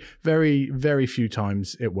very, very, very few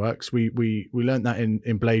times it works. We learned that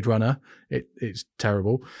in Blade Runner. It's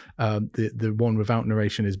terrible. The one without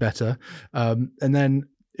narration is better. And then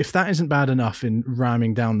if that isn't bad enough in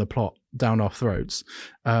ramming down the plot down our throats,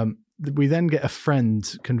 we then get a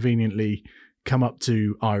friend conveniently come up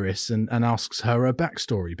to Iris and asks her a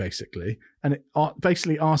backstory, basically. And it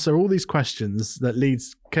basically asks her all these questions that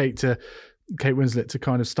leads Kate Winslet to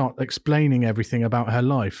kind of start explaining everything about her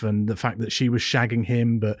life and the fact that she was shagging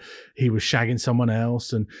him, but he was shagging someone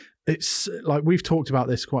else. And it's like, we've talked about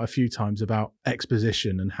this quite a few times about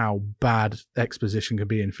exposition and how bad exposition can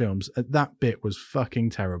be in films. That bit was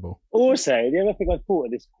fucking terrible. Also, the other thing I thought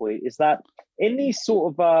at this point is that in these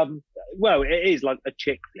sort of, it is like a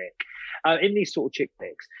chick flick. In these sort of chick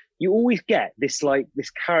flicks, you always get this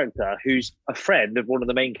character who's a friend of one of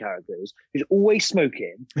the main characters, who's always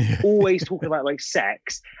smoking, always talking about like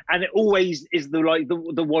sex, and it always is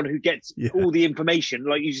the one who gets all the information,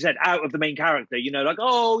 like you said, out of the main character.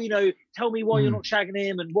 Tell me why you're not shagging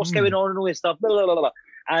him and what's going on and all this stuff. Blah, blah, blah, blah.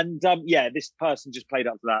 And this person just played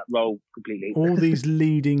up to that role completely. All these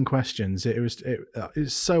leading questions,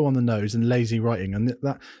 it's so on the nose and lazy writing, and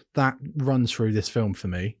that runs through this film for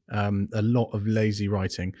me. A lot of lazy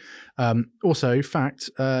writing. Also,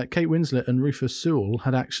 fact: Kate Winslet and Rufus Sewell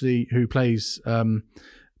had actually, who plays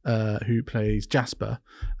Jasper,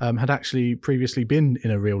 had actually previously been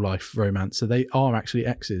in a real life romance, so they are actually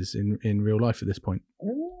exes in real life at this point.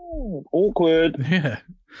 Awkward. Yeah.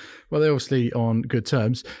 Well, they're obviously on good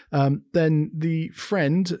terms. Then the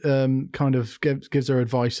friend kind of gives her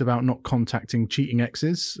advice about not contacting cheating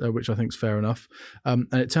exes, which I think is fair enough. And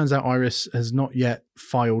it turns out Iris has not yet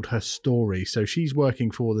filed her story. So she's working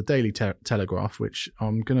for the Daily Telegraph, which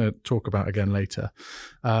I'm going to talk about again later.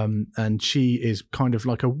 And she is kind of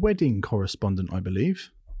like a wedding correspondent, I believe.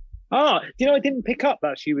 Do you know, I didn't pick up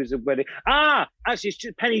that she was a wedding. Actually,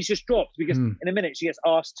 Penny's just dropped because in a minute she gets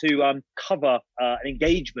asked to cover an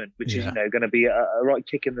engagement, which is, going to be a right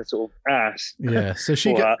kick in the sort of ass. Yeah, so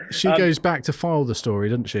she goes back to file the story,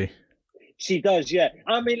 doesn't she? She does, yeah.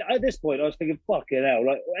 I mean, at this point, I was thinking, fucking hell,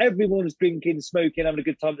 like everyone's drinking, smoking, having a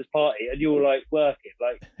good time at this party, and you're like working.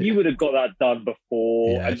 Like you would have got that done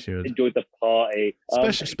before and enjoyed the party.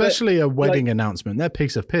 Especially a wedding announcement. They're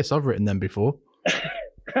pigs of piss. I've written them before.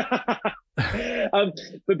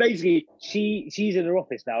 But basically, she's in her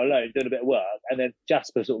office now alone doing a bit of work, and then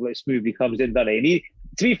Jasper sort of like smoothly comes in, doesn't he? And he,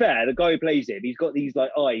 to be fair, the guy who plays him, he's got these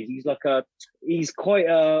like eyes. He's quite I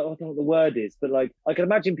don't know what the word is, but like I can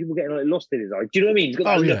imagine people getting like lost in his eyes. Do you know what I mean? He's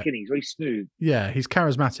got that look in. He's very smooth. Yeah, he's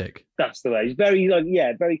charismatic. That's the way. He's very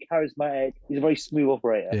very charismatic. He's a very smooth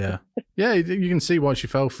operator. Yeah. You can see why she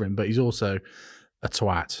fell for him, but he's also a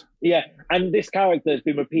twat. Yeah, and this character has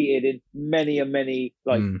been repeated in many and many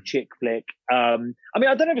like chick flick. I mean,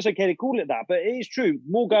 I don't know if it's okay to call it that, but it is true.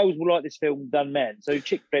 More girls will like this film than men. So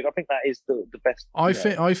chick flick, I think that is the best. I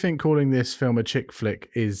think calling this film a chick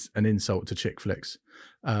flick is an insult to chick flicks.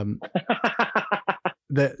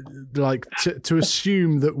 That like to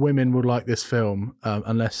assume that women would like this film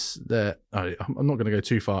unless they're I'm not going to go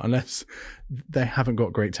too far, unless they haven't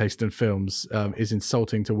got great taste in films, is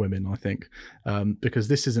insulting to women, I think, because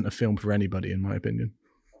this isn't a film for anybody, in my opinion.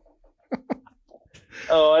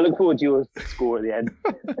 I look forward to your score at the end.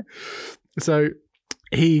 So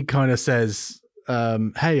he kind of says,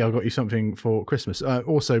 hey, I got you something for Christmas.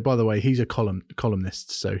 Also, by the way, he's a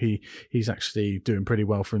columnist, so he's actually doing pretty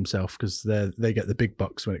well for himself because they get the big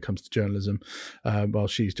bucks when it comes to journalism, while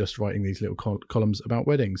she's just writing these little columns about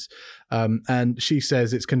weddings. And she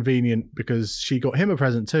says it's convenient because she got him a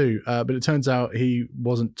present too, but it turns out he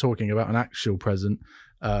wasn't talking about an actual present,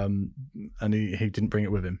 and he didn't bring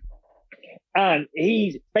it with him. And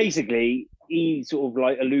he sort of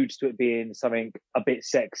like alludes to it being something a bit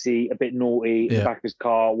sexy, a bit naughty, in the back of his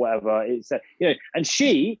car, whatever. It's and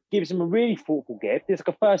she gives him a really thoughtful gift. It's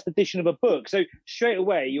like a first edition of a book. So straight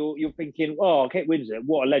away you're thinking, oh, Kate Winslet,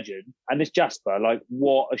 what a legend. And this Jasper, like,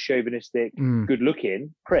 what a chauvinistic,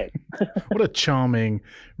 good-looking prick. What a charming,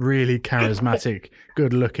 really charismatic,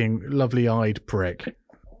 good-looking, lovely-eyed prick.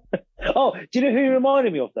 Oh, do you know who he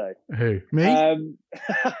reminded me of, though? Who? Me?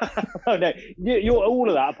 Oh, no. You're all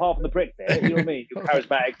of that, apart from the prick bit. You know what I mean? You're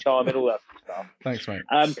charismatic, charming, all that sort of stuff. Thanks, mate.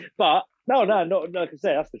 But, not like I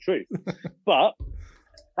say, that's the truth. But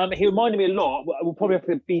he reminded me a lot, we'll probably have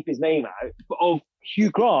to beep his name out, of Hugh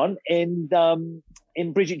Grant in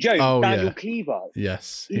Bridget Jones, Daniel Cleaver.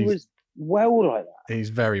 Yes. He was well like that. He's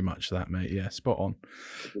very much that, mate. Yeah, spot on.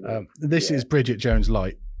 This is Bridget Jones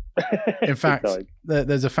light. In fact,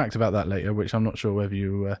 there's a fact about that later, which I'm not sure whether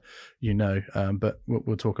you know, but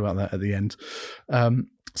we'll talk about that at the end.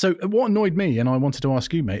 So what annoyed me, and I wanted to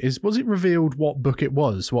ask you, mate, was it revealed what book it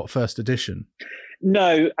was, what first edition?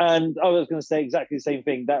 No, and I was going to say exactly the same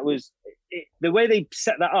thing. That was the way they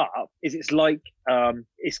set that up. Is it's like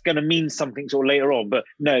it's going to mean something sort of later on, but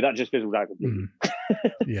no, that just fizzled out completely.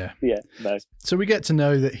 Yeah. No. So we get to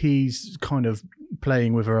know that he's kind of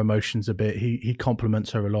playing with her emotions a bit. He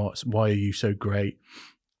compliments her a lot. Why are you so great?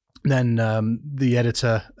 Then the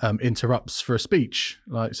editor interrupts for a speech.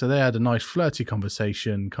 So they had a nice flirty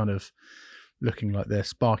conversation, kind of looking like they're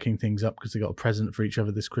sparking things up because they got a present for each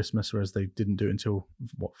other this Christmas, whereas they didn't do it until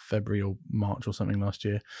February or March or something last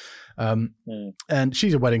year. And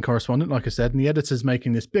she's a wedding correspondent, like I said, and the editor's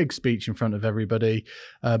making this big speech in front of everybody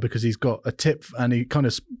because he's got a tip, and he kind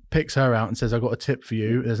of picks her out and says, I've got a tip for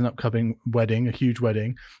you. There's an upcoming wedding, a huge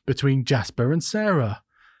wedding between Jasper and Sarah.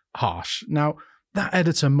 Harsh. Now, that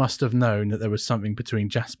editor must have known that there was something between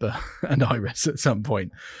Jasper and Iris at some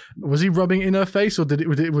point. Was he rubbing it in her face, or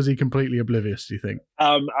was he completely oblivious, do you think?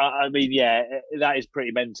 I mean, yeah, that is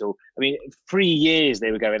pretty mental. I mean, 3 years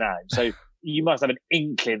they were going out, so you must have an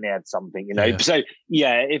inkling they had something, you know. Yeah. So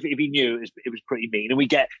yeah, if he knew, it was pretty mean. And we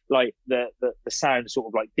get like the sound sort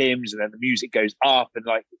of like dims, and then the music goes up, and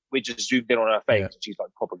like we just zoomed in on her face, and she's like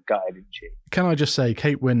proper gutted, isn't she? Can I just say,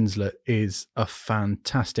 Kate Winslet is a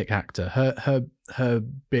fantastic actor. Her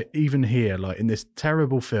bit, even here, like in this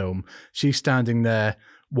terrible film, she's standing there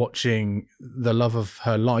watching the love of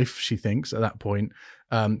her life, she thinks at that point,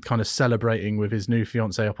 kind of celebrating with his new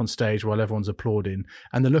fiance up on stage while everyone's applauding,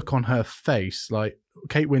 and the look on her face, like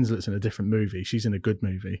Kate Winslet's in a different movie, she's in a good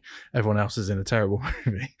movie, everyone else is in a terrible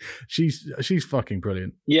movie. She's fucking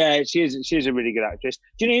brilliant. Yeah, she is a really good actress.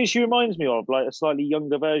 Do you know who she reminds me of, like a slightly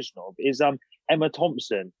younger version of, is Emma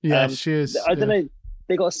Thompson. Yeah, she is. I don't know,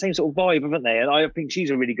 they got the same sort of vibe, haven't they? And I think she's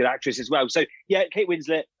a really good actress as well. So yeah, Kate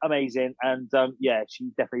Winslet, amazing. And yeah,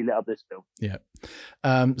 she definitely lit up this film. Yeah.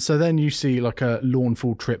 So then you see like a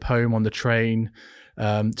lawnful trip home on the train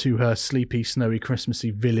to her sleepy, snowy,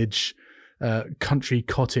 Christmassy village country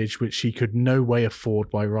cottage, which she could no way afford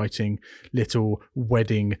by writing little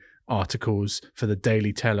wedding articles for the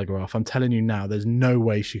Daily Telegraph. I'm telling you now, there's no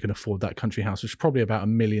way she can afford that country house, which is probably about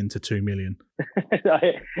 $1 million to $2 million.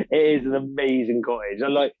 It is an amazing cottage. I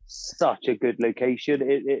like such a good location.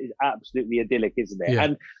 It is absolutely idyllic, isn't it? Yeah.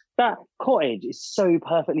 And that cottage is so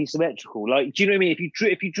perfectly symmetrical. Like, do you know what I mean?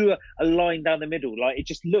 If you drew a line down the middle, like it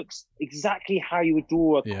just looks exactly how you would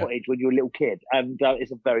draw a cottage when you're a little kid. And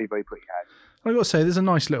it's a very, very pretty house. I've got to say, there's a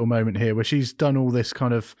nice little moment here where she's done all this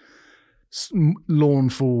kind of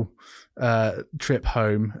lawnful trip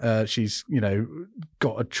home. She's,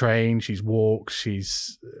 got a train, she's walked,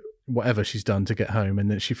 she's whatever she's done to get home, and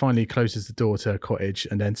then she finally closes the door to her cottage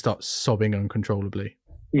and then starts sobbing uncontrollably.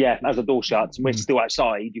 Yeah, as the door shuts and we're still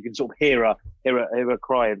outside, you can sort of hear her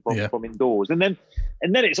crying from indoors, and then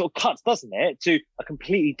it sort of cuts, doesn't it, to a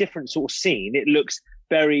completely different sort of scene. It looks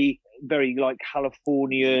very, very like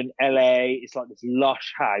Californian, LA. It's like this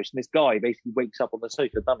lush house, and this guy basically wakes up on the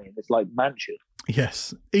sofa, doesn't he, in this like mansion.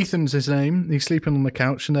 Yes, Ethan's his name. He's sleeping on the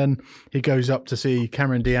couch, and then he goes up to see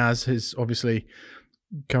Cameron Diaz, his obviously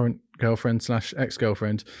current girlfriend /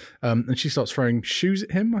 ex-girlfriend, and she starts throwing shoes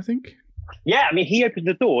at him, I think. Yeah, I mean, he opens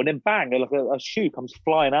the door and then bang, like a shoe comes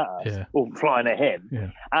flying at us, or flying at him. Yeah.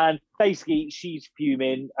 And basically, she's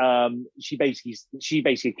fuming. She basically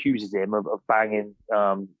accuses him of banging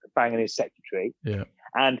his secretary. Yeah.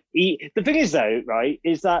 And the thing is, though, right,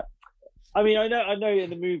 is that, I mean, I know in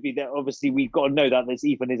the movie that obviously we've got to know that this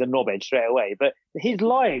Ethan is a knobhead straight away, but his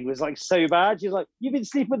line was like so bad. She's like, "You've been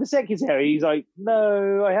sleeping with the secretary." He's like,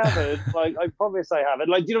 "No, I haven't." Like, I promise I haven't.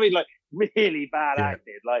 Like, do you know what I mean? Like, really bad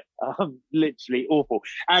acting, like literally awful.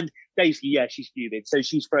 And basically, yeah, she's fuming, so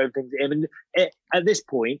she's throwing things at him. And at this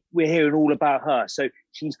point, we're hearing all about her. So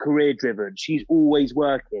she's career driven. She's always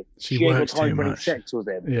working. She ain't got time for any sex with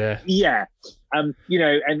him. Yeah. And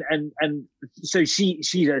so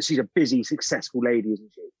she's a busy, successful lady,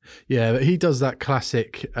 isn't she? Yeah, but he does that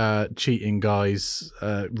classic cheating guy's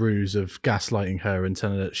ruse of gaslighting her and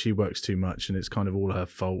telling her that she works too much and it's kind of all her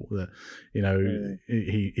fault, that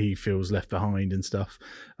he feels left behind and stuff,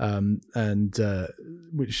 and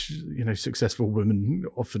which successful women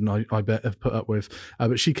often I bet have put up with,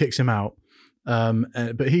 but she kicks him out.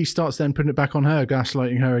 But he starts then putting it back on her,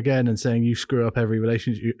 gaslighting her again and saying you screw up every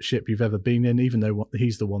relationship you've ever been in, even though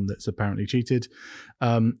he's the one that's apparently cheated.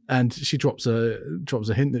 And she drops a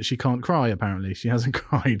hint that she can't cry. Apparently, she hasn't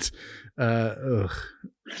cried.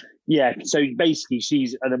 Yeah, so basically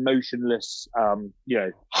she's an emotionless,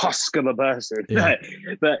 husk of a person. Yeah.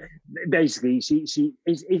 But basically she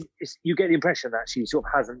is you get the impression that she sort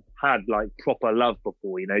of hasn't had like proper love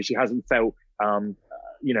before. She hasn't felt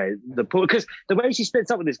because the way she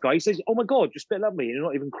splits up with this guy, he says, "Oh my God, you split up with me," and you're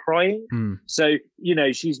not even crying. So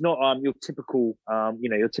she's not your typical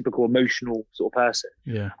emotional sort of person.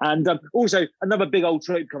 Yeah. And also another big old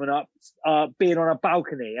trope coming up, being on a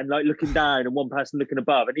balcony and like looking down and one person looking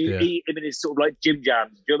above, and him in his sort of like gym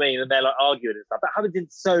jams. Do you know what I mean? And they're like arguing and stuff. That happens in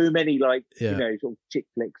so many sort of chick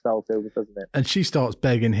flick style films, doesn't it? And she starts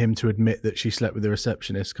begging him to admit that she slept with the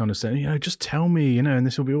receptionist, kind of saying, just tell me, and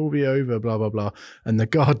this will all be over, blah blah blah. And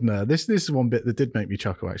the gardener, this is one bit that did make me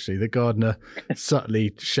chuckle actually. The gardener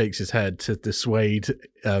subtly shakes his head to dissuade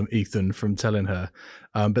Ethan from telling her,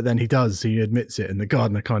 but then he admits it, and the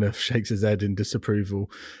gardener kind of shakes his head in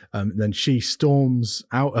disapproval. Then she storms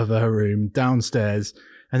out of her room downstairs,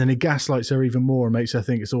 and then he gaslights her even more and makes her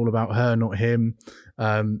think it's all about her, not him.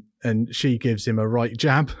 And she gives him a right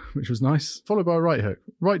jab, which was nice, followed by a right hook.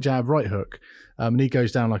 Right jab, right hook. And he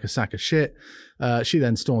goes down like a sack of shit. She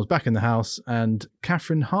then storms back in the house, and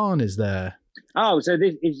Kathryn Hahn is there. Oh, so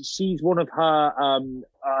she's one of her,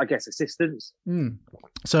 I guess, assistants.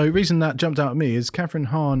 So the reason that jumped out at me is Kathryn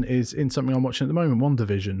Hahn is in something I'm watching at the moment,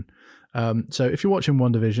 WandaVision. So if you're watching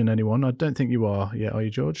WandaVision, anyone, I don't think you are yet, are you,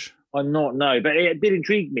 George? I'm not, no, but it did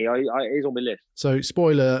intrigue me. It is on my list. So,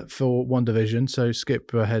 spoiler for WandaVision, so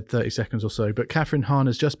skip ahead 30 seconds or so. But Catherine Hahn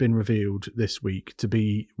has just been revealed this week to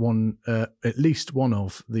be at least one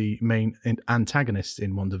of the main antagonists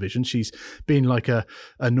in WandaVision. She's been like a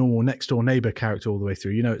normal next door neighbor character all the way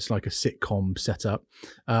through. You know, it's like a sitcom setup.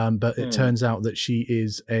 But it turns out that she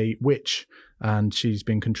is a witch, and she's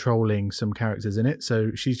been controlling some characters in it.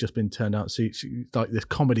 So she's just been turned out. So she's like this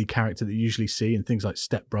comedy character that you usually see in things like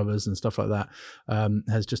Step Brothers and stuff like that,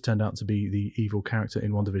 has just turned out to be the evil character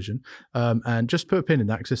in WandaVision. And just put a pin in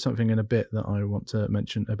that because there's something in a bit that I want to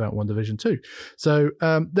mention about WandaVision too. So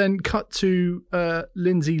then cut to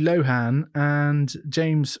Lindsay Lohan and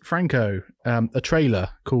James Franco, a trailer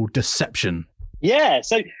called Deception. Yeah,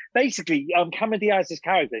 so basically, Cameron Diaz's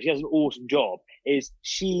character, she has an awesome job. Is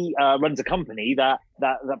she runs a company that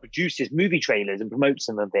produces movie trailers and promotes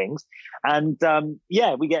them and things. And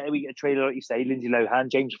we get a trailer, like you say, Lindsay Lohan,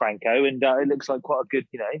 James Franco, and it looks like quite a good,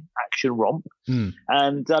 action romp.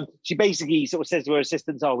 And she basically sort of says to her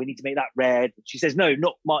assistants, "Oh, we need to make that red." She says, "No,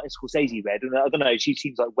 not Martin Scorsese red." And I don't know, she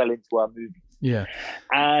seems like well into her movie. Yeah.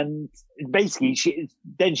 And basically, she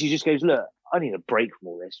just goes, "Look, I need a break from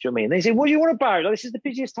all this." Do you know what I mean? They say, "What do you want about? Like, this is the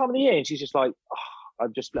busiest time of the year." And she's just like,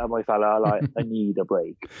 "I've just let my fella, I need a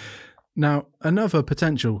break." Now, another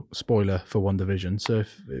potential spoiler for WandaVision. So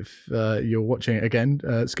if you're watching it again,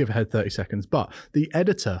 skip ahead 30 seconds. But the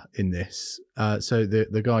editor in this, so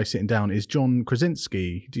the guy sitting down is John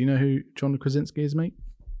Krasinski. Do you know who John Krasinski is, mate?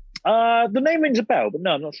 The name rings a bell, but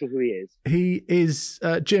no, I'm not sure who he is. He is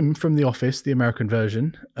Jim from The Office, the American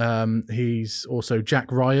version. He's also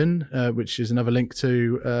Jack Ryan, which is another link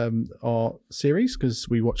to our series because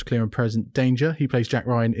we watch Clear and Present Danger. He plays Jack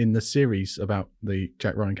Ryan in the series about the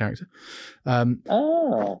Jack Ryan character.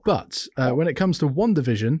 But when it comes to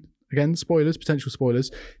WandaVision, again, spoilers, potential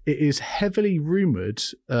spoilers, it is heavily rumoured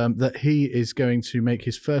that he is going to make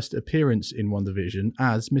his first appearance in WandaVision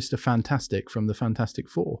as Mr. Fantastic from the Fantastic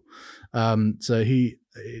Four. So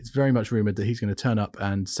it's very much rumoured that he's going to turn up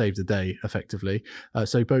and save the day, effectively.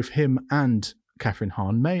 So both him and Catherine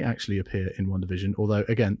Hahn may actually appear in WandaVision, although,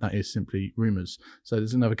 again, that is simply rumours. So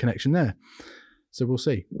there's another connection there. So we'll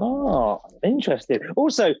see. Oh, interesting.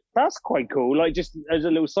 Also, that's quite cool. Like, just as a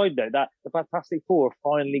little side note, that the Fantastic Four are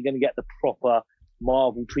finally going to get the proper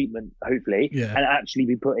Marvel treatment, hopefully, and actually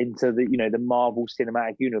be put into the Marvel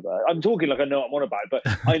Cinematic Universe. I'm talking like I know what I'm on about, but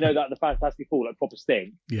I know that the Fantastic Four like proper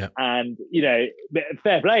sting. Yeah. And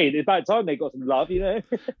fair play. It's about time they got some love.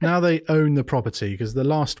 Now they own the property because the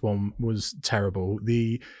last one was terrible.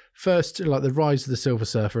 The first, like the Rise of the Silver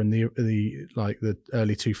Surfer and the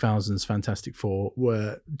early 2000s Fantastic Four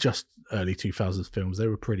were just early 2000s films. They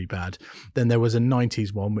were pretty bad. Then there was a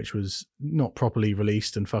 90s one which was not properly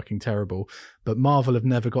released and fucking terrible. But Marvel have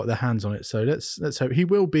never got their hands on it, so let's hope he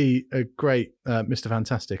will be a great Mr.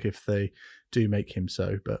 Fantastic if they do make him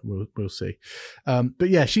so. But we'll see. But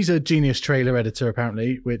yeah, she's a genius trailer editor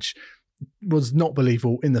apparently, which was not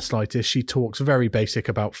believable in the slightest. She talks very basic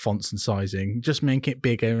about fonts and sizing. Just make it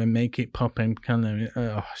bigger and make it pop and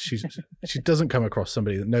color. She doesn't come across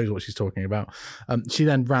somebody that knows what she's talking about. She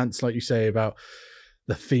then rants, like you say, about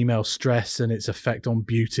the female stress and its effect on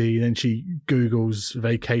beauty. Then she Googles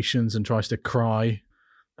vacations and tries to cry.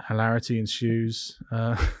 Hilarity ensues.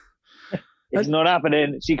 It's not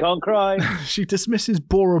happening. She can't cry. She dismisses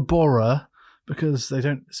Bora Bora because they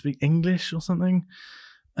don't speak English or something.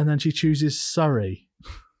 And then she chooses Surrey.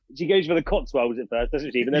 She goes for the Cotswolds at first,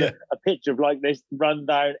 doesn't she? But then a picture of like this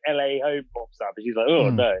rundown LA home pops up, and she's like, "Oh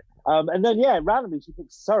no!" And then randomly she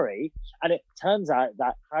picks Surrey, and it turns out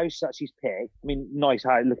that house that she's picked, I mean, nice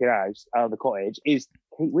looking house, the cottage, is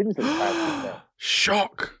Kate Winslet's house. Isn't it?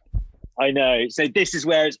 Shock! I know. So this is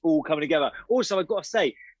where it's all coming together. Also, I've got to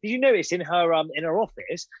say, did you notice in her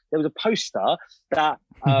office there was a poster that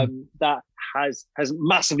that has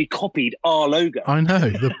massively copied our logo? I know,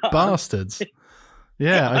 the bastards.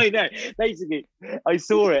 Yeah, I know. Basically, I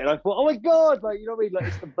saw it and I thought, oh my god, like, you know what I mean? Like,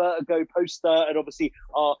 it's the Vertigo poster and obviously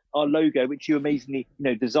our logo, which you amazingly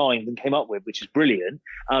designed and came up with, which is brilliant.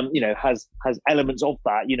 Has elements of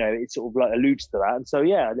that. It sort of like alludes to that, and so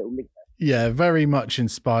a little link there. Yeah, very much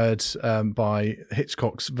inspired by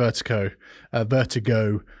Hitchcock's Vertigo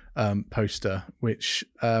poster, which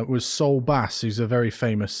was Saul Bass, who's a very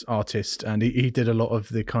famous artist, and he did a lot of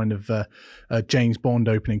the kind of James Bond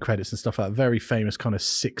opening credits and stuff like that. Very famous kind of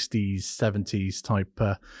 60s, 70s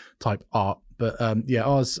type art. But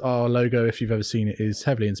our logo, if you've ever seen it, is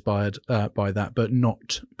heavily inspired by that, but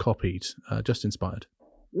not copied, just inspired.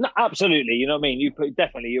 No, absolutely. You know what I mean? You put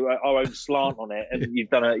definitely our own slant on it, and you've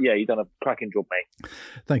done a cracking job, mate.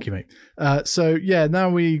 Thank you, mate. So now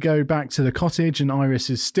we go back to the cottage, and Iris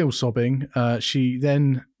is still sobbing. She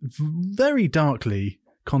then very darkly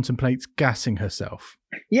contemplates gassing herself.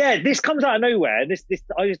 Yeah, this comes out of nowhere. This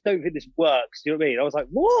I just don't think this works. You know what I mean? I was like,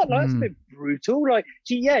 what? Like, that's a bit brutal. Like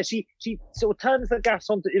she sort of turns the gas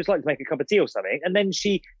on. It was like to make a cup of tea or something, and then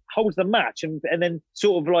she holds the match and then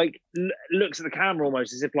sort of like looks at the camera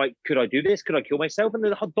almost as if like, could I do this? Could I kill myself? And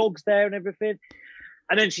the hot dog's there and everything.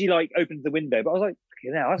 And then she like opens the window. But I was like,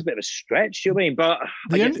 that's a bit of a stretch. Do you know what I mean? But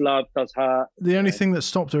I guess love does hurt. The only thing that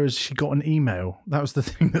stopped her is she got an email. That was the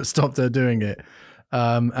thing that stopped her doing it.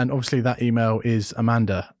 And obviously that email is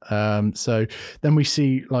Amanda. So then we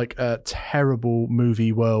see like a terrible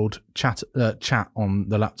movie world chat on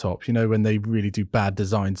the laptop, you know, when they really do bad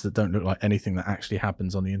designs that don't look like anything that actually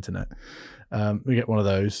happens on the internet. We get one of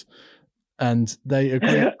those and they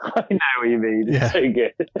agree. I know what you mean. It's so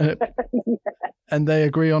good. And they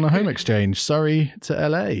agree on a home exchange. Surrey to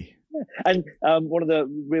LA. And one of the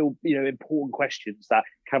real, important questions that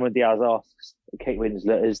Cameron Diaz asks Kate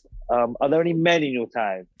Winslet is, are there any men in your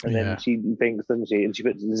town? And then she thinks, doesn't she? And she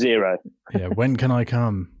puts 0. Yeah, when can I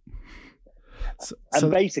come? So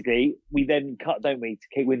basically, we then cut, don't we, to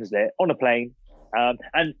Kate Winslet on a plane.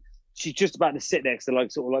 And she's just about to sit next to like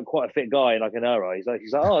sort of like quite a fit guy like in her eyes. Like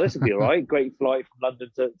she's like, oh, this will be all right. Great flight from London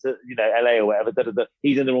to LA or whatever.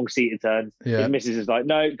 He's in the wrong seat. It turns. His missus is like,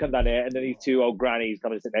 no, come down here. And then these 2 old grannies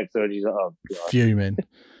come and sit next to her, and she's like, oh, God. Fuming.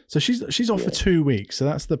 So she's off for 2 weeks. So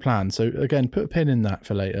that's the plan. So again, put a pin in that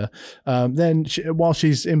for later. Then while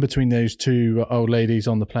she's in between those 2 old ladies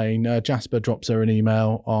on the plane, Jasper drops her an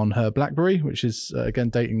email on her BlackBerry, which is again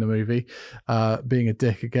dating the movie, being a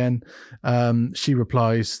dick again. She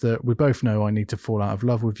replies that we both know I need to fall out of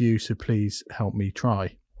love with you, so please help me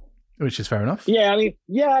try. Which is fair enough. Yeah, I mean,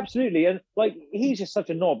 yeah, absolutely. And like, he's just such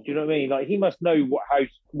a knob. Do you know what I mean? Like, he must know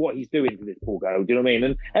what he's doing to this poor girl. Do you know what I mean?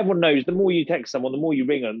 And everyone knows the more you text someone, the more you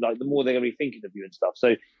ring them, like the more they're going to be thinking of you and stuff.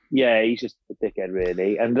 So yeah, he's just a dickhead,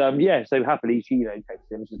 really. And so happily she texts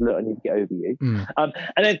him, says, "Look, I need to get over you." And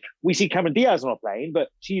then we see Cameron Diaz on a plane, but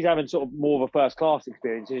she's having sort of more of a first class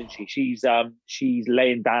experience, isn't she? She's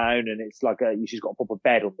laying down, and it's like she's got a proper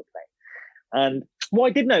bed on the plane. And what I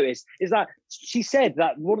did notice is that she said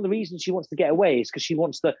that one of the reasons she wants to get away is because she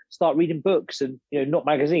wants to start reading books and not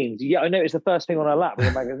magazines. Yeah, I noticed the first thing on her lap was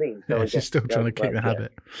a magazine. So she's still trying to kick the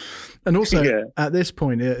habit. And also at this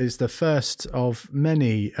point, it is the first of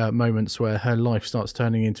many moments where her life starts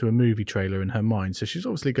turning into a movie trailer in her mind. So she's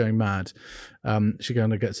obviously going mad. She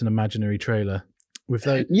kind of gets an imaginary trailer with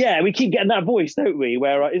those. Yeah, we keep getting that voice, don't we?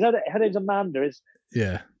 Where is that? Her name's Amanda.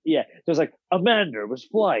 Yeah, so it's like Amanda was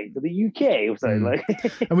flying to the UK or something like.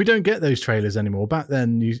 And we don't get those trailers anymore. Back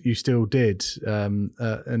then, you still did,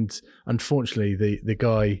 and unfortunately, the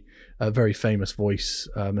guy, a very famous voice,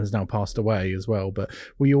 has now passed away as well. But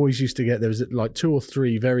we always used to get, there was like 2 or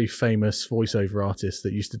 3 very famous voiceover artists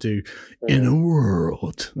that used to do "In a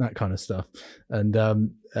World," that kind of stuff. And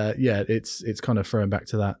it's kind of throwing back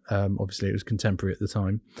to that. Obviously, it was contemporary at the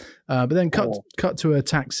time. But then cut to a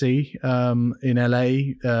taxi in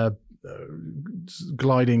LA.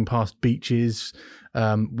 Gliding past beaches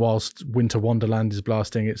whilst Winter Wonderland is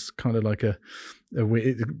blasting. It's kind of like a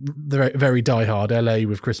very, very diehard LA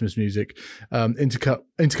with Christmas music.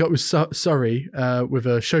 Intercut with Surrey with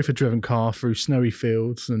a chauffeur-driven car through snowy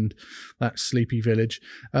fields and that sleepy village.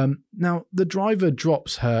 Now, the driver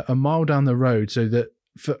drops her a mile down the road so that,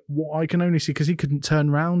 for what I can only see, because he couldn't turn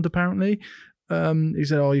round apparently, he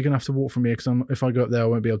said, "Oh, you're gonna have to walk from here because if I go up there, I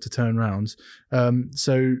won't be able to turn round."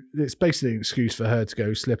 So it's basically an excuse for her to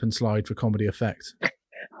go slip and slide for comedy effect.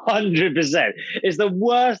 100%. It's the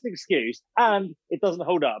worst excuse, and it doesn't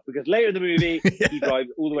hold up because later in the movie he drives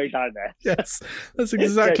all the way down there. Yes, that's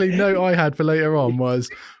exactly note I had for later on was,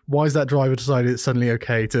 why is that driver decided it's suddenly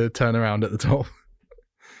okay to turn around at the top?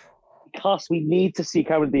 Because we need to see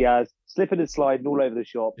Cameron Diaz slipping and sliding all over the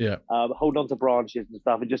shop, holding on to branches and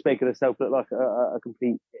stuff, and just making herself look like a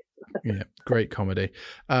complete. Yeah, great comedy.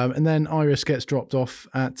 And then Iris gets dropped off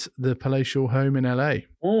at the palatial home in LA.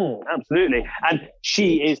 Absolutely, and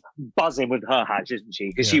she is buzzing with her hatch, isn't she?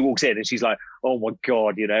 Because she walks in and she's like, "Oh my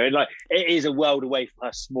God," and like it is a world away from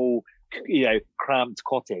her small, cramped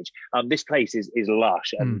cottage. This place is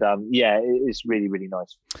lush, and it's really, really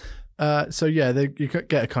nice. You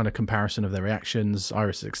get a kind of comparison of their reactions.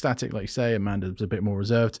 Iris is ecstatic, like you say. Amanda's a bit more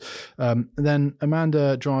reserved. Then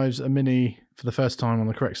Amanda drives a Mini for the first time on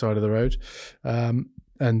the correct side of the road. And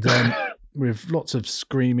then with lots of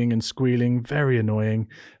screaming and squealing, very annoying.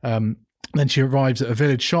 Then she arrives at a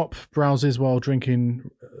village shop, browses while drinking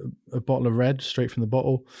a bottle of red straight from the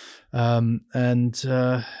bottle.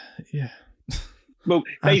 Well,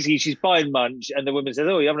 basically, she's buying lunch, and the woman says,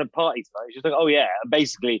 "Oh, you're having a party tonight?" She's like, "Oh yeah." And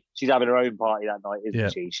basically, she's having her own party that night,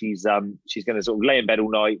 isn't she? She's going to sort of lay in bed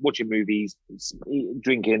all night, watching movies,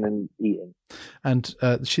 drinking and eating. And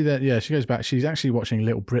she goes back. She's actually watching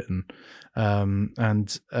Little Britain,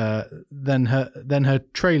 and then her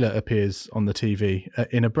trailer appears on the TV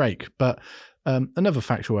in a break, but. Another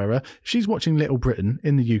factual error. She's watching Little Britain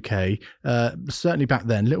in the UK. Certainly back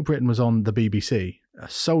then, Little Britain was on the BBC,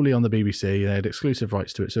 solely on the BBC. They had exclusive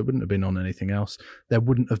rights to it, so it wouldn't have been on anything else. There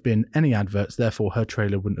wouldn't have been any adverts, therefore her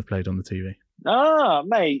trailer wouldn't have played on the TV. Ah,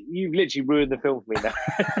 mate, you've literally ruined the film for me now.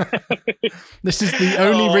 This is the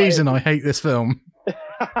only reason I hate this film.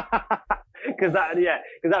 Because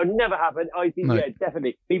that would never happen. I think,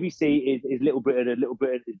 definitely. BBC is Little Britain, and Little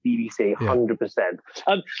Britain is BBC,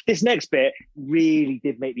 100%. This next bit really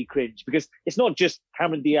did make me cringe because it's not just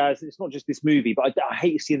Cameron Diaz, it's not just this movie, but I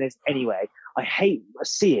hate seeing this anyway. I hate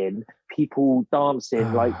seeing people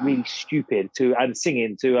dancing like really stupid and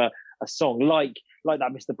singing to a song like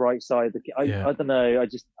that Mr. Brightside. I don't know.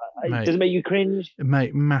 Mate, does it make you cringe?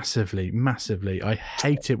 Mate, massively. I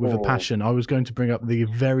hate it with a passion. I was going to bring up the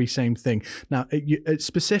very same thing. Now, it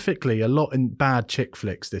specifically, a lot in bad chick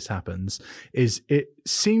flicks this happens, is it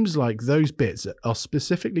seems like those bits are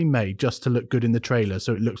specifically made just to look good in the trailer,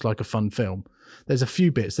 so it looks like a fun film. There's a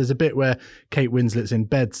few bits. There's a bit where Kate Winslet's in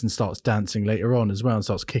bed and starts dancing later on as well and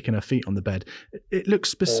starts kicking her feet on the bed. It looks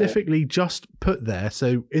specifically just put there.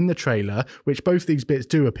 So in the trailer, which both these bits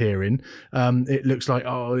do appear in, it looks like,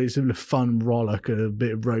 it's a fun rollick and a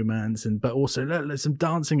bit of romance, but also there's some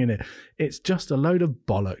dancing in it. It's just a load of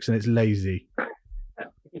bollocks and it's lazy.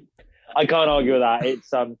 I can't argue with that.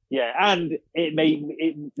 It's and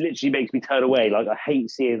it literally makes me turn away. Like I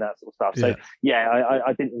hate seeing that sort of stuff. So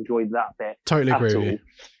I didn't enjoy that bit. Totally agree with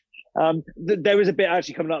you. There was a bit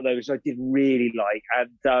actually coming up though, which I did really like, and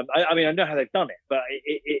I mean I know how they've done it, but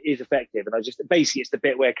it is effective. And basically it's the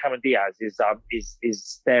bit where Cameron Diaz is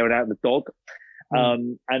staring at the dog,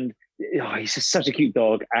 and he's just such a cute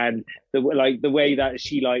dog, and the way that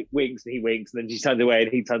she winks and he winks, and then she turns away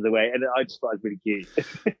and he turns away, and I just thought it was really cute.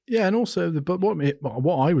 Yeah, and also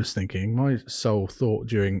what I was thinking, my sole thought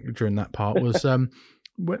during that part was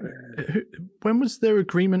when was their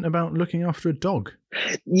agreement about looking after a dog?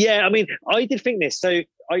 Yeah, I mean, I did think this. So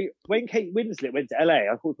when Kate Winslet went to LA,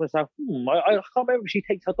 I thought to myself, I can't remember if she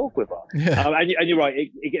takes her dog with her. Yeah. And you're right,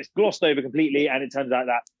 it gets glossed over completely, and it turns out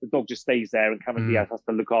that the dog just stays there, and Cameron Diaz has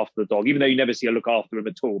to look after the dog, even though you never see her look after him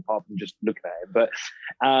at all, apart from just looking at him. But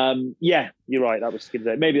you're right, that was skipped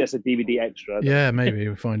there. Maybe that's a DVD extra. Yeah, maybe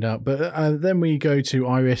we'll find out. But then we go to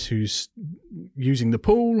Iris, who's using the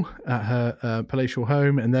pool at her palatial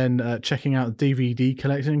home, and then checking out the DVD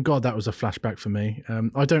collection. God, that was a flashback for me.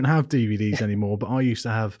 I don't have DVDs anymore, but I used to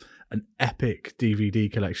have an epic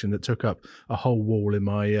DVD collection that took up a whole wall in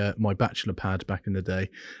my my bachelor pad back in the day.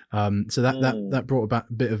 So that brought about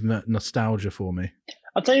a bit of nostalgia for me.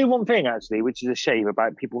 I'll tell you one thing actually, which is a shame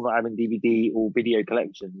about people not having DVD or video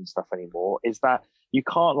collections and stuff anymore, is that you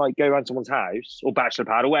can't go around someone's house or bachelor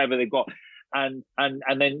pad or whatever they've got and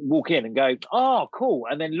then walk in and go, oh, cool,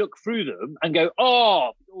 and then look through them and go,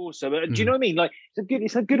 oh, awesome. Do you know what I mean?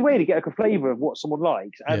 It's a good way to get a flavour of what someone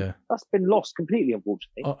likes, and that's been lost completely,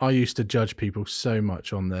 unfortunately. I used to judge people so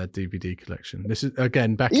much on their DVD collection. This is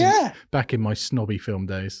again back in my snobby film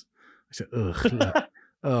days. I said,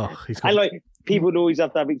 ugh, he's got... And people would always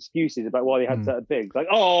have to have excuses about why they had certain things. That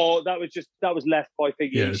was left by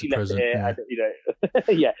Figgy. She left it here.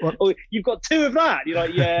 And, Well, you've got two of that. You're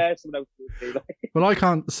like, someone else will do. Well, I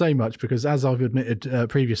can't say much because, as I've admitted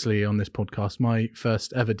previously on this podcast, my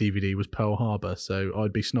first ever DVD was Pearl Harbor, so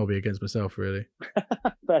I'd be snobby against myself, really.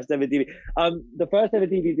 First ever DVD. The first ever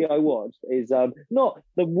DVD I watched is not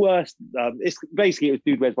the worst. It's basically it was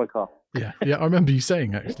Dude, Where's My Car? Yeah, I remember you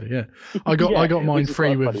saying actually. Yeah, I got mine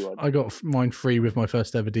free with my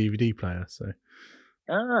first ever DVD player. So.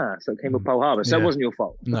 So it came with Pearl Harbor. So it wasn't your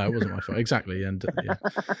fault. No, it wasn't my fault. Exactly. And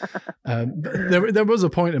there was a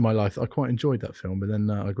point in my life that I quite enjoyed that film, but then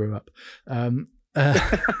I grew up. Then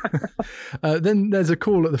there's a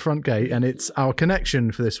call at the front gate, and it's our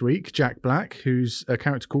connection for this week, Jack Black, who's a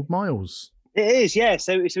character called Miles. It is, yeah.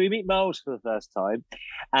 So we meet Miles for the first time,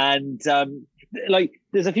 and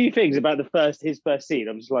there's a few things about his first scene.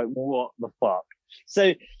 I'm just like, what the fuck?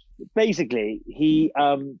 So basically, he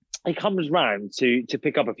comes round to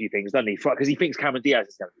pick up a few things, doesn't he? Because he thinks Cameron Diaz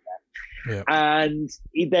is going to be there. Yeah. And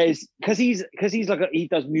he does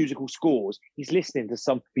musical scores. He's listening to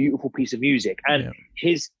some beautiful piece of music, and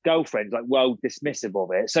his girlfriend's like well dismissive of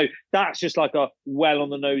it. So that's just like a well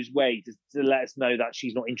on the nose way to let us know that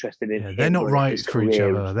she's not interested in. Yeah, they're not right for each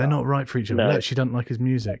other. They're not right for each other. No, she doesn't like his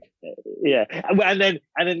music. Yeah, and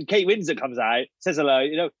then Kate Winslet comes out, says hello.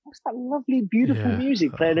 You know, what's that lovely, beautiful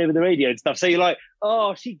music playing over the radio and stuff? So you're like,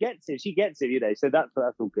 oh, she gets it. You know, so that's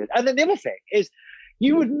all good. And then the other thing is,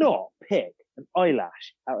 you would not pick an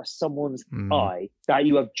eyelash out of someone's eye that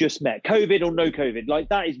you have just met, COVID or no COVID. Like,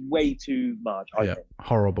 that is way too much, I think.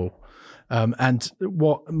 Horrible. And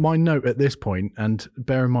what my note at this point, and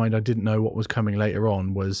bear in mind I didn't know what was coming later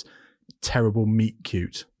on, was terrible meet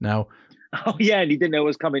cute. Now, oh yeah, and he didn't know what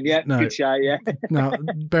was coming. Yeah, no, good shout. Yeah. Now,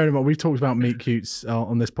 bear in mind, we've talked about meet cutes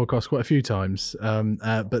on this podcast quite a few times,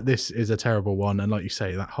 but this is a terrible one. And like you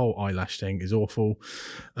say, that whole eyelash thing is awful.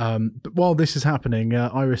 But while this is happening,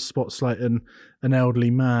 Iris spots like an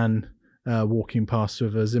elderly man walking past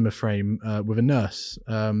with a Zimmer frame with a nurse.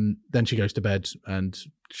 Then she goes to bed and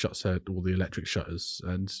shuts all the electric shutters.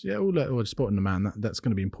 And we're spotting the man. That's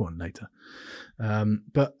going to be important later.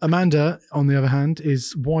 But Amanda, on the other hand,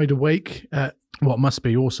 is wide awake at what must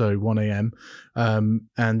be also 1 a.m.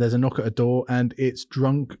 And there's a knock at a door, and it's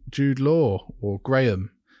drunk Jude Law, or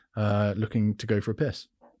Graham, looking to go for a piss.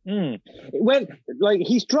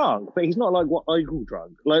 He's drunk, but he's not like what I call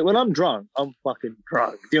drunk. Like, when I'm drunk, I'm fucking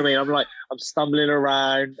drunk. Do you know what I mean? I'm stumbling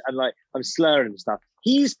around and like I'm slurring and stuff.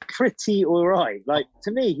 He's pretty all right. Like,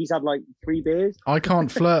 to me, he's had like 3 beers. I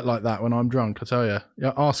can't flirt like that when I'm drunk, I tell you.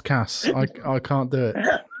 Yeah, ask Cass. I can't do it.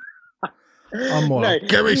 I'm more like,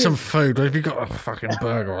 give me some food. Have you got a fucking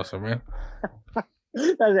burger or something?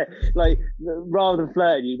 That's it. Like, rather than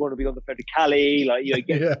flirting, you want to be on the phone to Callie, like, you know,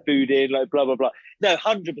 get food in, like, blah blah blah. No,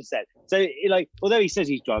 100%. So, like, although he says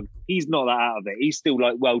he's drunk, he's not that out of it. He's still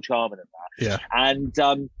like well charming and that. Yeah.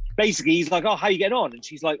 And basically, he's like, "Oh, how you getting on?" And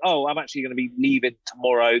she's like, "Oh, I'm actually going to be leaving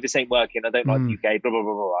tomorrow. This ain't working. I don't like the UK. Blah blah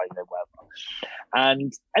blah blah. You know, whatever."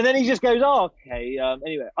 And then he just goes, "Oh, okay.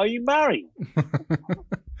 Anyway, are you married?"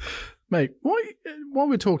 Mate, while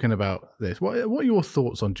we're talking about this, what are your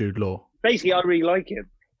thoughts on Jude Law? Basically, I really like him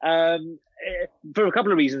for a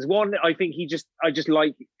couple of reasons. One, I think I just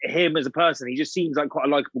like him as a person. He just seems like quite a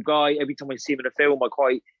likable guy. Every time I see him in a film, I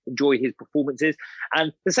quite enjoy his performances.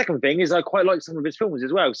 And the second thing is I quite like some of his films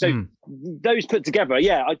as well. So those put together,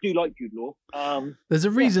 yeah, I do like Jude Law. There's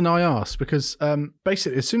a reason I asked, because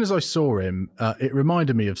basically as soon as I saw him, it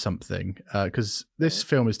reminded me of something, because this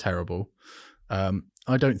film is terrible.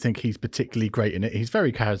 I don't think he's particularly great in it. He's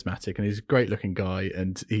very charismatic and he's a great looking guy,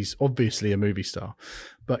 and he's obviously a movie star.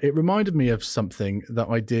 But it reminded me of something that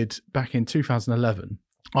I did back in 2011.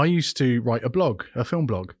 I used to write a film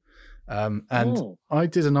blog. And I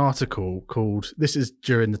did an article called, this is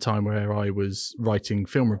during the time where I was writing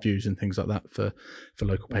film reviews and things like that for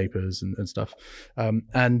local papers and stuff.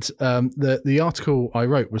 The article I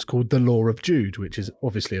wrote was called The Law of Jude, which is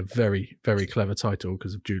obviously a very, very clever title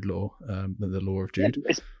because of Jude Law, The Law of Jude.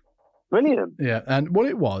 It's brilliant. Yeah, and what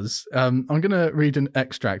it was, I'm going to read an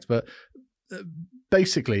extract, but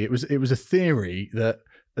basically it was a theory that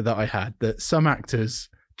I had, that some actors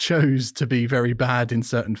chose to be very bad in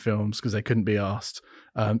certain films because they couldn't be asked,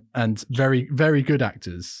 and very, very good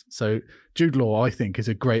actors. So Jude Law, I think, is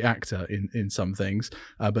a great actor in some things,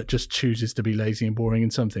 but just chooses to be lazy and boring in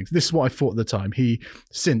some things. This is what I thought at the time. He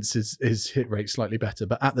since his hit rate slightly better,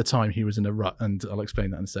 but at the time he was in a rut, and I'll explain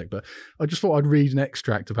that in a sec. But I just thought I'd read an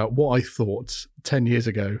extract about what I thought 10 years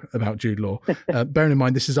ago about Jude Law. Bearing in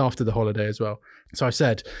mind this is after The Holiday as well. So I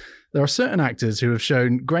said, there are certain actors who have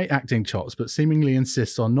shown great acting chops but seemingly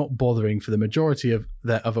insist on not bothering for the majority of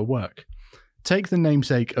their other work. Take the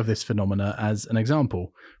namesake of this phenomena as an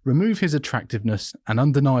example. Remove his attractiveness and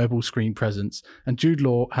undeniable screen presence, and Jude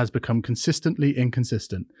Law has become consistently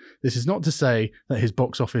inconsistent. This is not to say that his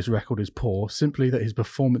box office record is poor, simply that his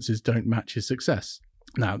performances don't match his success.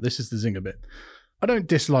 Now, this is the zinger bit. I don't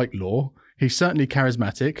dislike Law. He's certainly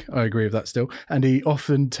charismatic, I agree with that still, and he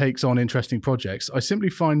often takes on interesting projects. I simply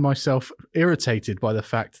find myself irritated by the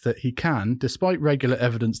fact that he can, despite regular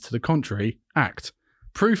evidence to the contrary, act.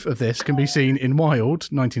 Proof of this can be seen in Wild,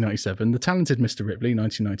 1997, The Talented Mr. Ripley,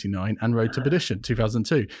 1999, and Road to Perdition,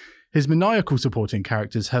 2002. His maniacal supporting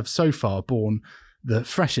characters have so far borne the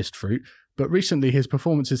freshest fruit, but recently his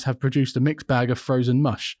performances have produced a mixed bag of frozen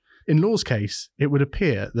mush. In Law's case, it would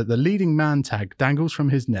appear that the leading man tag dangles from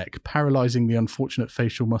his neck, paralysing the unfortunate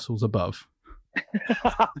facial muscles above.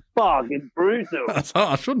 Fucking brutal. That's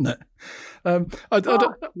harsh, wouldn't it?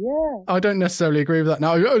 I don't necessarily agree with that.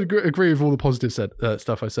 Now, I agree with all the positive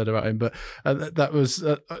stuff I said about him, but that was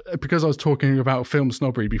because I was talking about film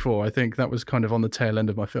snobbery before. I think that was kind of on the tail end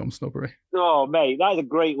of my film snobbery. Oh, mate, that's a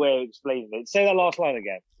great way of explaining it. Say that last line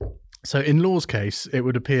again. So in Law's case, it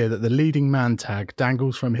would appear that the leading man tag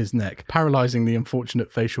dangles from his neck, paralysing the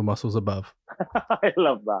unfortunate facial muscles above. I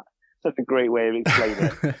love that. Such a great way of explaining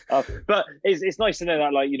it. But it's nice to know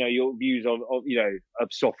that, like, you know, your views have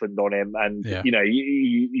softened on him, and you know,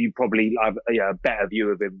 you probably have a better view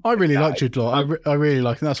of him. I really like Jude Law. I really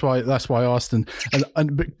like him. That's why I asked, and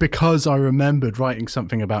because I remembered writing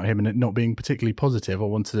something about him and it not being particularly positive, I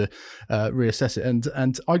wanted to reassess it.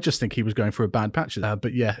 And I just think he was going for a bad patch.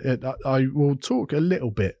 But yeah, I will talk a little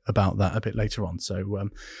bit about that a bit later on. So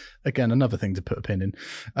again, another thing to put a pin in.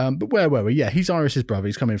 But where were we? Yeah, he's Iris's brother.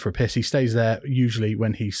 He's come in for a piss. He stays there usually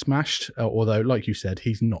when he's smashed, although, like you said,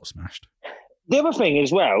 he's not smashed. The other thing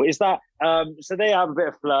as well is that, so they have a bit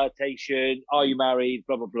of flirtation. Are you married?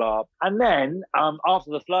 Blah, blah, blah. And then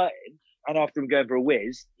after the flirting and after him going for a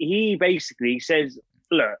whiz, he basically says,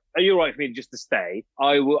 look, are you all right for me just to stay?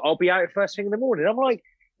 I'll be out first thing in the morning. I'm like,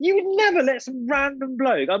 you would never let some random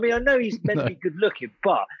bloke. I mean, I know he's meant to be good looking,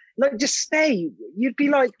 but like, just stay. You'd be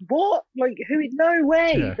like, what? Like, who? No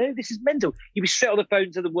way. Yeah. No, this is mental. You'd be straight on the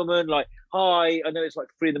phone to the woman, like, hi, I know it's like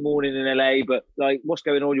 3 a.m. in LA, but like, what's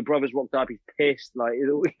going on? Your brother's rocked up. He's pissed. Like, you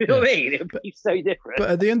know what I mean? It'd be so different. But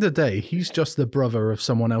at the end of the day, he's just the brother of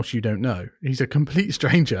someone else you don't know. He's a complete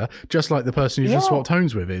stranger, just like the person you just swapped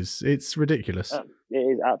homes with is. It's ridiculous. It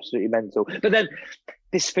is absolutely mental. But then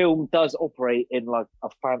this film does operate in like a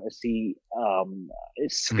fantasy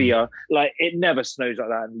sphere. Like, it never snows like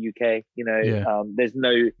that in the UK. You know,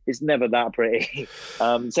 it's never that pretty.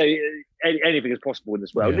 So anything is possible in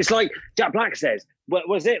this world. It's like Jack Black says, what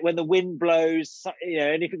was it? When the wind blows, you know,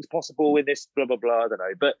 anything's possible in this blah, blah, blah. I don't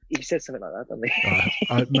know. But he said something like that,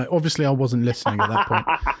 doesn't he? Obviously, I wasn't listening at that point.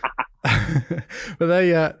 But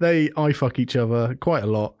they eye fuck each other quite a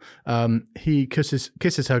lot. He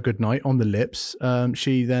kisses her goodnight on the lips.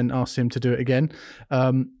 She then asks him to do it again.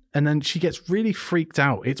 And then she gets really freaked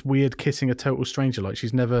out. It's weird kissing a total stranger, like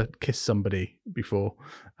she's never kissed somebody before.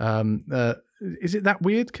 Is it that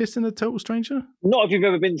weird kissing a total stranger? Not if you've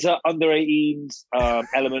ever been to under 18s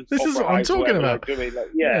Elements. This is what I'm talking about.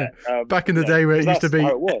 Like, back in the day where it used to be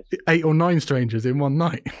 8 or 9 strangers in one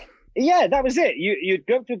night. Yeah, that was it. You'd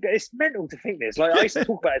go to. It's mental to think this. Like, I used to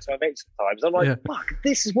talk about it to my mates sometimes. I'm like, fuck,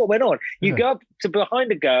 this is what went on. You go up to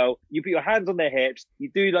behind a girl, you put your hands on their hips, you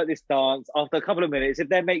do like this dance. After a couple of minutes, if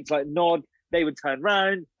their mates like nod, they would turn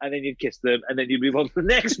round and then you'd kiss them and then you'd move on to the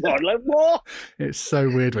next one. Like, what? It's so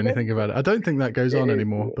weird when you think about it. I don't think that goes on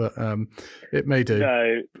anymore, but it may do.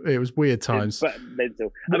 No. It was weird times. But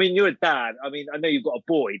mental. I mean, you're a dad. I mean, I know you've got a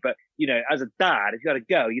boy, but, you know, as a dad, if you had a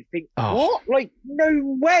girl, you'd think, what? Like,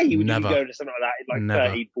 no way would you go to something like that in like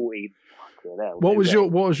 13, 14. What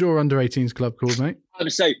was your under 18s club called, mate?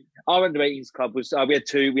 So our under 18s club was we had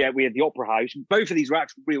 2. We had the Opera House. Both of these were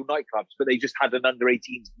actual real nightclubs, but they just had an under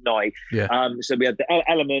 18s night. Yeah. So we had the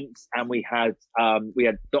Elements and we had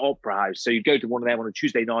the Opera House. So you'd go to one of them on a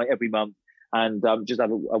Tuesday night every month and just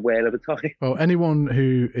have a whale of a time. Well, anyone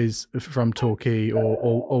who is from Torquay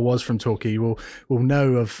or was from Torquay will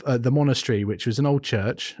know of the monastery, which was an old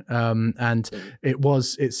church, and it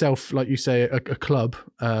was itself, like you say, a club,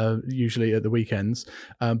 usually at the weekends.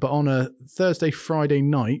 But on a Thursday, Friday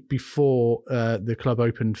night before the club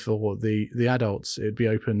opened for the adults, it'd be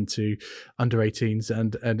open to under 18s,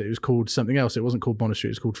 and it was called something else. It wasn't called monastery.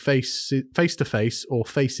 It was called face to face, or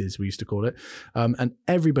faces, we used to call it. And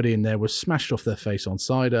everybody in there was smashed off their face on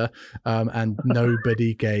cider, and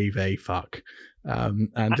nobody gave a fuck.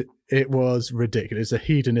 And it was ridiculous. A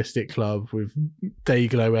hedonistic club with day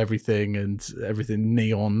glow everything and everything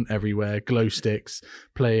neon everywhere, glow sticks,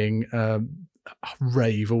 playing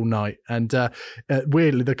rave all night. And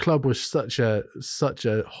weirdly, the club was such a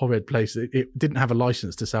horrid place. It didn't have a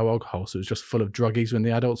license to sell alcohol, so it was just full of druggies when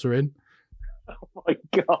the adults were in. Oh my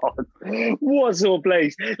God, what sort of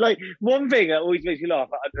place? Like, one thing that always makes me laugh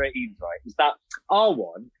at under 18s, right, is that our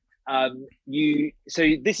one, so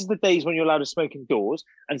this is the days when you're allowed to smoke indoors,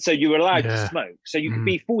 and so you were allowed to smoke. So you could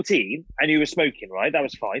be 14 and you were smoking, right? That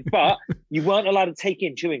was fine, but you weren't allowed to take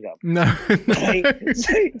in chewing gum. No.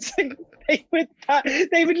 So they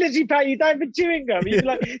would literally pat you down for chewing gum. You'd be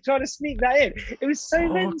like trying to sneak that in. It was so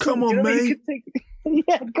mental. Come on, mate.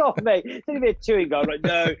 Yeah, go on, mate. Take a bit of chewing gum. Like,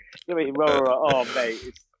 no, oh,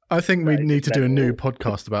 mate. I think we need to do a new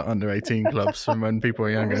podcast about under 18 clubs from when people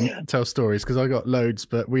were younger and tell stories, because I got loads,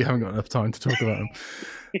 but we haven't got enough time to talk about them.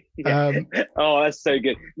 Oh, that's so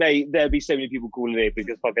good, mate. There'd be so many people calling in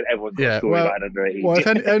because fucking everyone's got a story about under 18. Well, if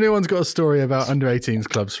anyone's got a story about under 18s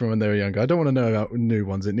clubs from when they were younger, I don't want to know about new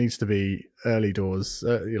ones. It needs to be early doors,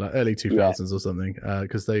 like early 2000s or something,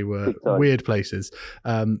 because they were weird places.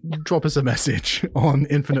 Drop us a message on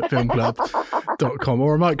infinitefilmclub.com,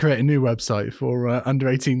 or I might create a new website for under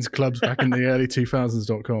 18s clubs back in the early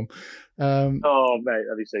 2000s.com. Oh, mate,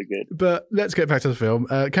 that'd be so good. But let's get back to the film.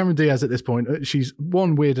 Cameron Diaz at this point, she's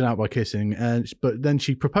weirded out by kissing, but then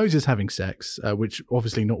she proposes having sex, which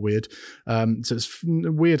obviously not weird. So it's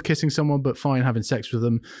weird kissing someone, but fine having sex with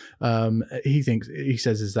them. He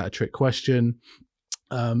says, is that a trick question?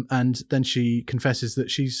 And then she confesses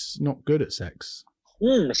that she's not good at sex.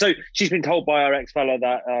 So she's been told by her ex-fella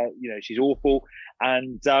that she's awful,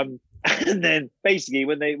 and then basically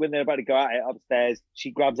when they're about to go at it upstairs, she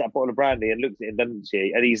grabs that bottle of brandy and looks at him, doesn't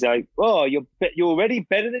she? And he's like, "Oh, you're already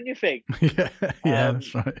better than you think." yeah,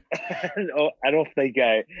 that's right. And off they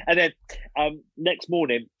go. And then next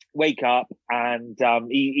morning, wake up, and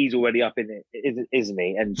he's already up in it, isn't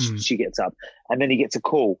he? And she gets up, and then he gets a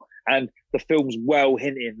call. And the film's well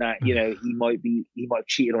hinting that he might have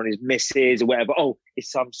cheated on his missus or whatever. Oh,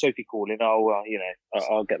 it's Sophie calling. Oh,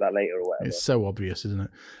 I'll get that later or whatever. It's so obvious, isn't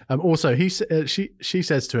it? Also, she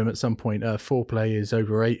says to him at some point, foreplay is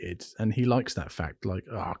overrated, and he likes that fact. Like,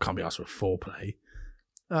 I can't be asked for foreplay.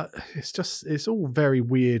 It's all very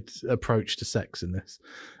weird approach to sex in this.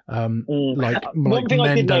 Like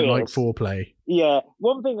men don't like foreplay. Yeah,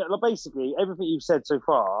 one thing that basically everything you've said so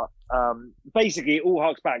far, basically it all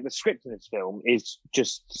harks back. The script in this film is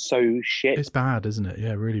just so shit. It's bad, isn't it?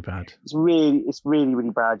 Yeah, really bad. It's really,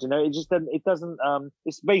 really bad. It doesn't.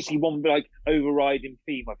 It's basically one like overriding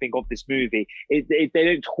theme, I think, of this movie. They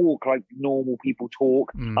don't talk like normal people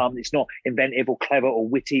talk. It's not inventive or clever or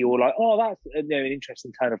witty or like, oh, that's an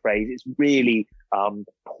interesting turn of phrase. It's really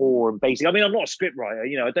poor and basic. I mean, I'm not a script writer.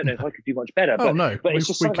 I don't know if I could do much better. But, but it's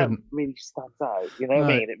just something that really stands out. You know what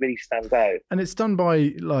I mean? It really stands out. And it's done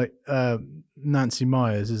by like Nancy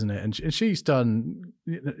Myers, isn't it? And she's done.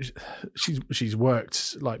 She's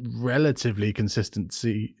worked like relatively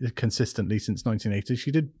consistently since 1980.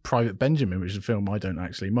 She did Private Benjamin, which is a film I don't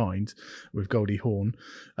actually mind, with Goldie Hawn.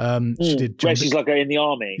 She did. Where she's like in the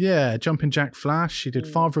army. Yeah, Jumpin' Jack Flash. She did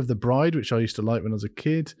Father of the Bride, which I used to like when I was a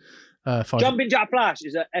kid. Jumpin' Jack Flash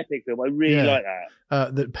is an epic film. I really like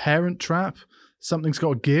that. The Parent Trap, Something's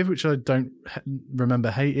Got to Give, which I don't remember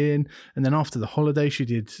hating. And then After the Holiday, she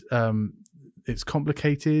did It's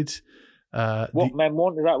Complicated. What Men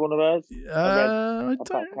Want, is that one of hers? I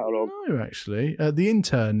don't know, actually. The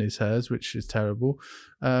Intern is hers, which is terrible.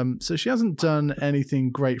 So she hasn't done anything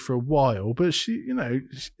great for a while, but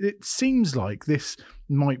it seems like this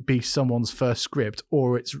might be someone's first script,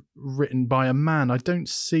 or it's written by a man. I don't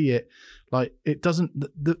see it like it doesn't.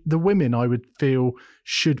 The women, I would feel,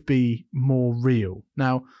 should be more real.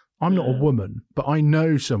 Now, I'm not a woman, but I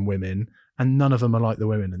know some women, and none of them are like the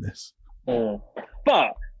women in this.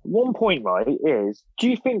 But one point, right, is, do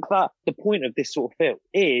you think that the point of this sort of film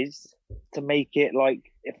is to make it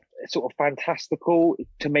like sort of fantastical,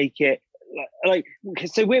 to make it like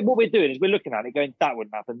so what we're doing is we're looking at it going, that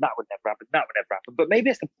wouldn't happen, that would never happen, that would never happen. But maybe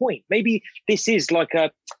that's the point. Maybe this is like a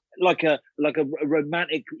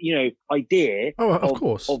romantic, idea of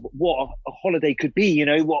course, of what a holiday could be,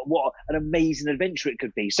 what an amazing adventure it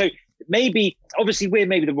could be. So maybe, obviously, we're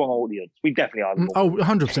maybe the wrong audience. We definitely are.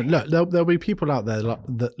 100%. Look, there'll be people out there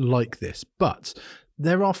that like this, but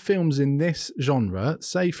there are films in this genre,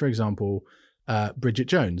 say, for example, Bridget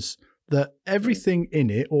Jones, that everything in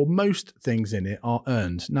it, or most things in it, are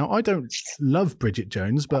earned. Now, I don't love Bridget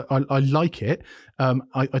Jones, but I like it.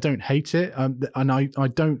 I don't hate it, and I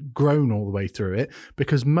don't groan all the way through it,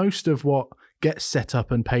 because most of what gets set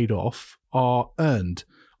up and paid off are earned.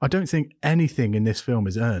 I don't think anything in this film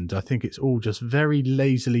is earned. I think it's all just very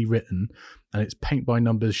lazily written, and it's paint by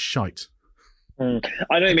numbers shite. I know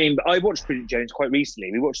what I mean, but I watched Bridget Jones quite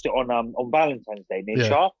recently. We watched it on Valentine's Day, me and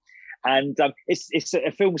Shah. And it's a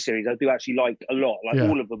film series I do actually like a lot.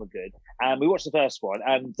 All of them are good. And we watched the first one,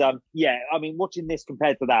 and I mean, watching this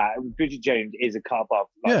compared to that, Bridget Jones is a cut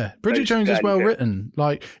above. Bridget Jones is well written.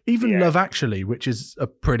 Like even Love Actually, which is a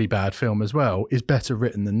pretty bad film as well, is better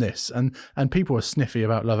written than this. And people are sniffy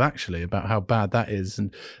about Love Actually, about how bad that is,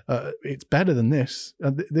 and it's better than this.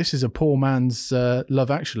 This is a poor man's Love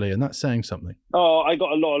Actually, and that's saying something. Oh, I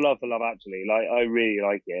got a lot of love for Love Actually. Like I really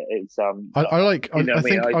like it. It's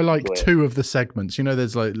I like enjoy it. 2 of the segments. You know,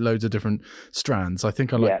 there's like loads of different strands. I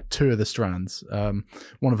think I like 2 of the strands.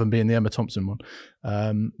 One of them being the Emma Thompson one.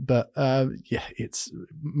 But it's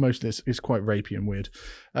mostly it's quite rapey and weird.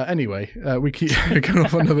 Anyway, we keep going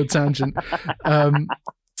off another tangent.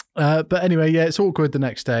 But anyway, it's awkward the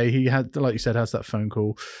next day. He had, like you said, has that phone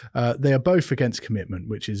call. They are both against commitment,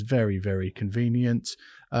 which is very, very convenient.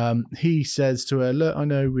 He says to her, look, I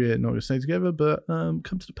know we're not going to stay together, but come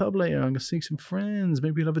to the pub later. I'm going to see some friends.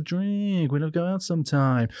 Maybe we'll have a drink. We'll go out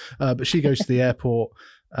sometime. But she goes to the airport,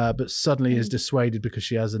 but suddenly is dissuaded because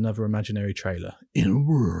she has another imaginary trailer in a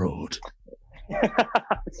world.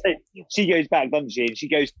 So she goes back, doesn't she? And she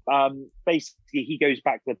goes, basically, he goes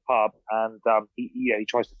back to the pub and he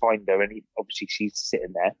tries to find her, and obviously she's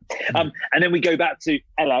sitting there. And then we go back to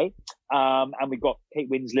LA, and we've got Kate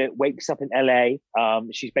Winslet wakes up in LA.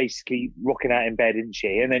 She's basically rocking out in bed, isn't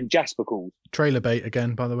she? And then Jasper calls. Trailer bait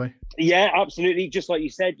again, by the way. Yeah, absolutely. Just like you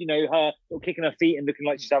said, her kicking her feet and looking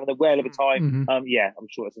like she's having a whale of a time. Mm-hmm. I'm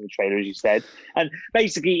sure it's in the trailer, as you said. And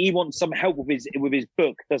basically, he wants some help with his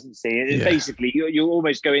book, doesn't he? And basically, you're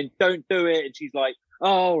almost going, "Don't do it," and she's like, "Oh,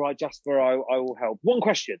 all right, Jasper, I will help." One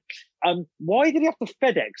question: why did he have to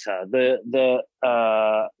FedEx her the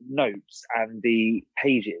notes and the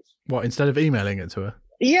pages? What, instead of emailing it to her?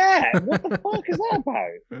 Yeah, what the fuck is that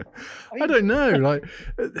about? I don't know. Like,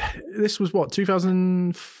 this was what,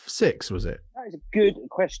 2006, was it? That is a good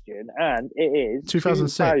question, and it is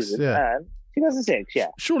 2006. Yeah, 2006. Yeah.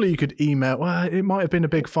 Surely you could email. Well, it might have been a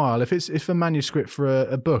big file if it's a manuscript for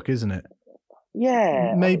a book, isn't it?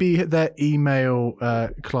 Yeah. Maybe their email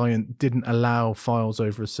client didn't allow files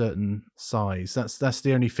over a certain size. That's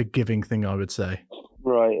the only forgiving thing I would say.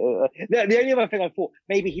 Right. The only other thing I thought,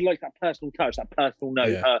 maybe he likes that personal touch, that personal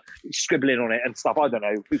note, scribbling on it and stuff. I don't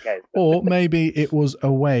know. Who cares? Or maybe it was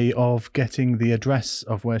a way of getting the address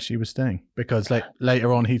of where she was staying, because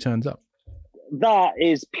later on he turns up. That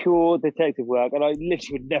is pure detective work, and I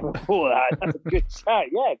literally would never thought that. That's a good shout.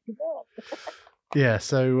 Yeah, good work. Yeah,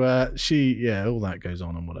 so all that goes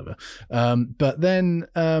on and whatever. But then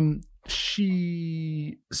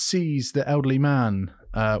she sees the elderly man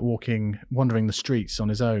wandering the streets on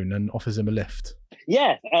his own and offers him a lift.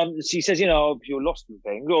 Yeah, she says, you're lost and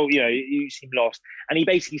things, or, you seem lost. And he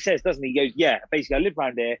basically says, doesn't he? He goes, yeah, basically, I live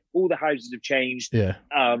around here. All the houses have changed. Yeah.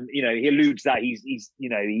 He alludes that he's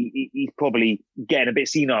probably getting a bit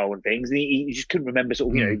senile and things. And he just couldn't remember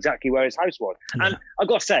sort of, exactly where his house was. Yeah. And I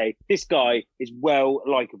got to say, this guy is well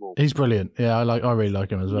likable. He's brilliant. Yeah, I really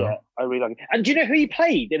like him as well. Yeah, I really like him. And do you know who he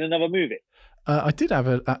played in another movie? I did have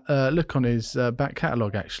a look on his back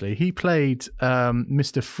catalogue, actually. He played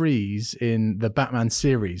Mr. Freeze in the Batman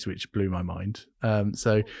series, which blew my mind.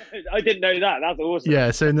 So I didn't know that. That's awesome.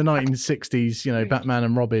 Yeah, so in the 1960s, Batman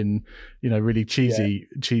and Robin, really cheesy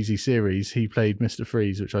series, he played Mr.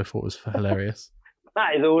 Freeze, which I thought was hilarious.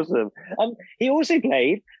 That is awesome. He also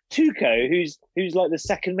played Tuco, who's like the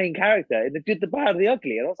second main character in The Good, the Bad, and the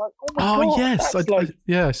Ugly, and I was like, oh my god!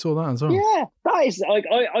 Yes, I saw that as well. Yeah, that is like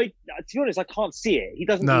I to be honest, I can't see it. He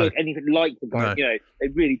doesn't look anything like the guy. No. They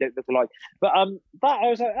really don't look alike. But that I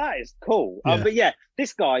was like, that is cool. But yeah,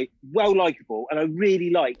 this guy well likable, and I really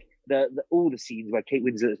like all the scenes where Kate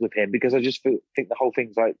Winslet is with him, because I just think the whole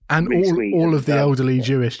thing's like and really sweet. all of the elderly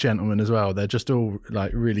Jewish gentlemen as well. They're just all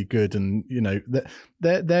like really good, and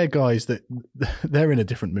they're guys that they're in a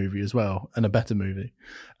different movie as well, and a better movie.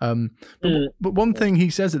 But one thing he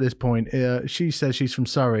says at this point, she says she's from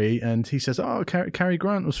Surrey, and he says, "Oh, Cary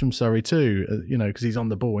Grant was from Surrey too," because he's on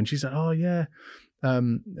the ball, and she's like, "Oh yeah."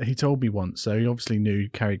 He told me once, so he obviously knew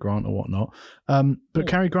Cary Grant or whatnot. But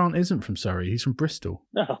Cary Grant isn't from Surrey; he's from Bristol.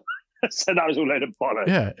 No, so that was all load of bollocks.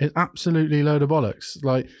 Yeah, it's absolutely load of bollocks.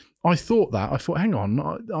 Like I thought, hang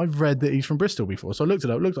on, I've read that he's from Bristol before, so I looked it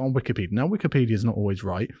up. Looked on Wikipedia. Now Wikipedia is not always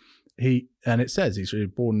right. And it says he's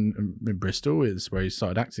born in Bristol. It's where he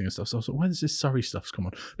started acting and stuff. So I was like, where does this Surrey stuff's come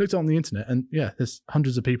on? Looked on the internet, and yeah, there's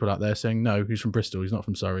hundreds of people out there saying no, he's from Bristol. He's not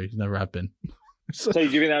from Surrey. He never have been. So do you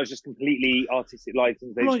think that was just completely artistic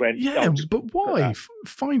license? They just went, but why?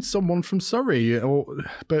 Find someone from Surrey.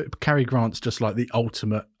 But Cary Grant's just like the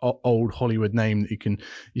ultimate old Hollywood name that you can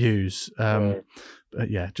use. But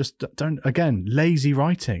yeah, just don't. Again, lazy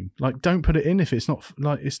writing. Like, don't put it in if it's not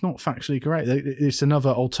factually correct. It's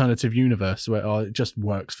another alternative universe where it just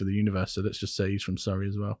works for the universe. So let's just say he's from Surrey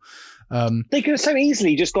as well. They could have so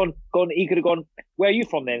easily just gone. He could have gone, where are you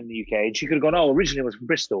from then in the UK? And she could have gone, oh, originally I was from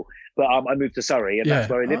Bristol, but I moved to Surrey, and that's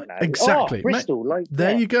where I live now. Exactly. Oh, Bristol. Mate,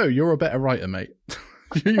 there you go. You're a better writer, mate.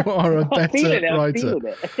 You are a better writer.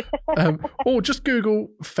 Or just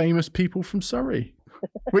Google famous people from Surrey.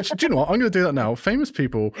 Which, do you know what? I'm going to do that now. Famous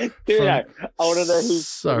people. I want to know who's.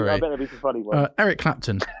 Sorry. I bet there'll be some funny ones. Eric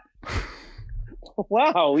Clapton.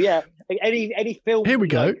 Wow, yeah. Any film? Here we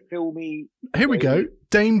go. Like, filmy. Here we go.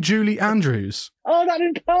 Dame Julie Andrews. Oh,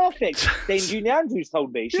 that'd be perfect. Dame Julie Andrews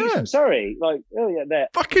told me. She's from Surrey. Like, oh yeah, there.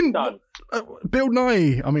 Fucking done. Bill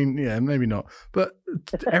Nye. I mean, yeah, maybe not. But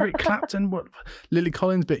Eric Clapton, Lily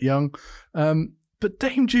Collins, bit young. But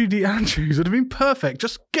Dame Julie Andrews would have been perfect.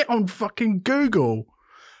 Just get on fucking Google.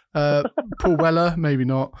 Paul Weller, maybe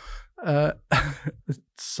not.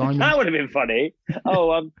 Simon. That would have been funny.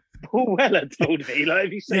 Oh, Paul Weller told me, like,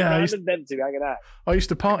 if you say them two hanging out. I used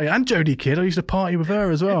to party, and Jodie Kidd. I used to party with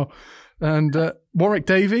her as well. And Warwick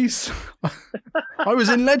Davies. I was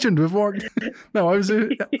in Legend with Warwick. No, I was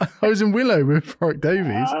in Willow with Warwick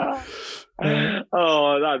Davies.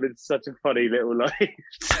 Oh, that would have been such a funny little line.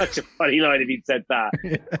 Such a funny line if he'd said that.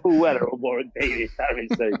 Yeah. Paul Weller or Warwick Davies. That would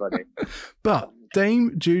have been so funny. But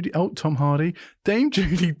Dame Judy, Tom Hardy, Dame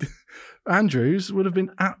Judy Andrews would have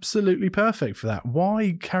been absolutely perfect for that.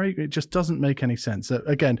 Why carry? It just doesn't make any sense.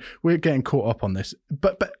 Again, we're getting caught up on this,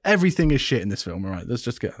 but everything is shit in this film. All right, let's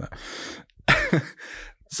just get that.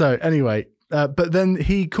 So anyway, but then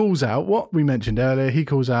he calls out what we mentioned earlier. He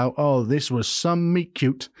calls out, "Oh, this was some meet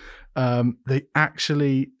cute." They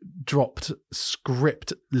actually dropped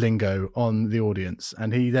script lingo on the audience,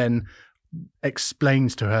 and he then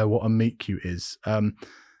explains to her what a meet cute is.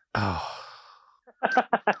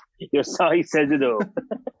 Your size says it all.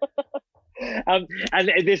 And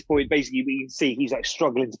at this point, basically, we can see he's like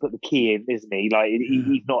struggling to put the key in, isn't he? Like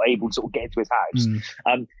he's not able to sort of get into his house.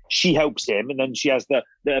 She helps him, and then she has the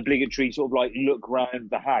obligatory sort of like look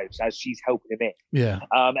around the house as she's helping him in. Yeah.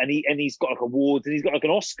 And he's got like awards, and he's got like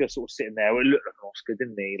an Oscar sort of sitting there. Well, it looked like an Oscar,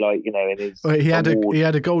 didn't he? Like, you know, in his. Well, he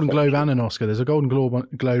had a Golden Globe and an Oscar. There's a Golden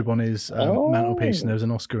Globe on his mantelpiece, and there was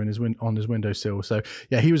an Oscar on his windowsill. So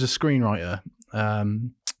yeah, he was a screenwriter.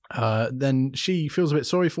 Then she feels a bit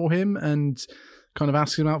sorry for him and kind of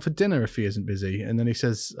asks him out for dinner if he isn't busy. And then he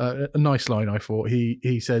says a nice line, I thought.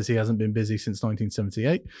 He says he hasn't been busy since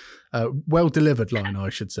 1978. Well delivered line, I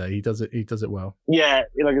should say. He does it well. Yeah,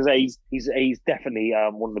 like I say, he's definitely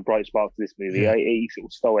one of the bright sparks of this movie. Yeah. He sort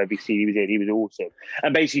of stole every scene he was in. He was awesome.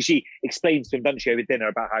 And basically, she explains to him, doesn't she, over dinner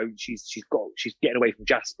about how she's getting away from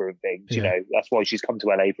Jasper and things. Yeah. You know, that's why she's come to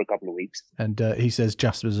LA for a couple of weeks. And he says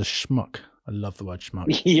Jasper's a schmuck. I love the word schmuck.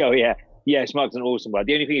 Oh, yeah. Yeah, schmuck's an awesome word.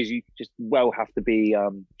 The only thing is you just have to be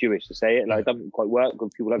Jewish to say it. Like, it doesn't quite work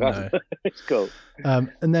with people like us. It's cool. And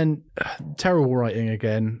then terrible writing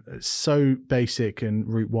again. It's so basic in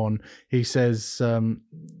Route One. He says,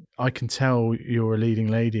 I can tell you're a leading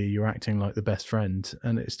lady. You're acting like the best friend.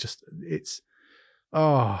 And it's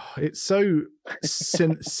so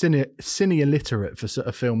cine illiterate for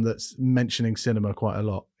a film that's mentioning cinema quite a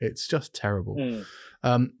lot. It's just terrible.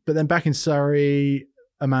 But then back in Surrey,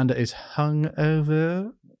 Amanda is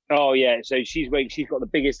hungover. Oh yeah, so she's got the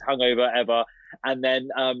biggest hungover ever, and then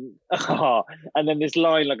this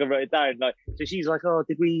line, like I wrote it down, like, so she's like, "Oh,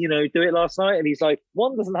 did we, do it last night?" And he's like,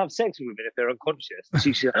 "One doesn't have sex with women if they're unconscious." And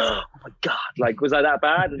she's like, "Oh my god, like, was I that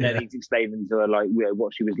bad?" And then he's explaining to her like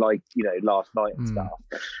what she was like, last night and stuff.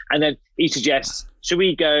 And then he suggests, should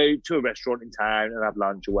we go to a restaurant in town and have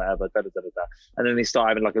lunch or whatever? Da, da, da, da, da. And then they start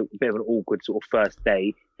having like a bit of an awkward sort of first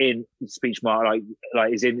date in speech mark,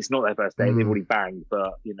 like is in, it's not their first date, they've already banged,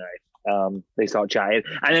 but they start chatting,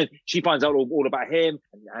 and then she finds out all about him,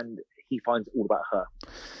 and he finds all about her.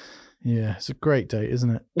 Yeah, it's a great date, isn't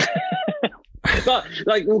it? But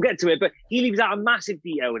like, we'll get to it, but he leaves out a massive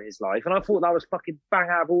detail in his life, and I thought that was fucking bang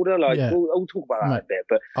out of order. Like, we'll talk about that a bit,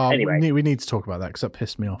 but anyway, we need to talk about that because that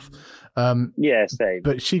pissed me off. Yeah, same.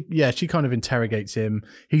 But she kind of interrogates him.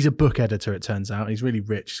 He's a book editor, it turns out. He's really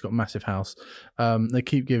rich. He's got a massive house. They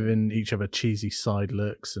keep giving each other cheesy side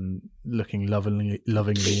looks and looking lovingly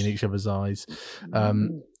in each other's eyes.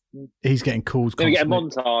 He's getting calls. We get a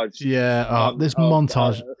montage. Yeah, this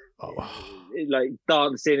montage. Like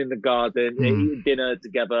dancing in the garden, eating dinner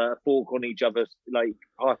together, a fork on each other's, like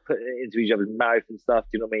put it into each other's mouth and stuff. Do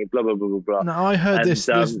you know what I mean? Blah blah blah blah blah. No, I heard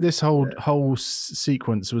this whole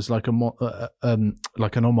sequence was like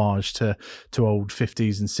like an homage to old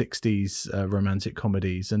 50s and 60s romantic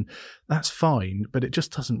comedies, and that's fine, but it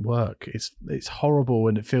just doesn't work. It's horrible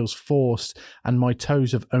and it feels forced, and my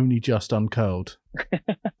toes have only just uncurled.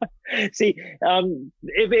 See,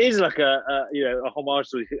 if it is like a homage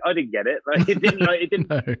to, I didn't get it. Like, it didn't. No.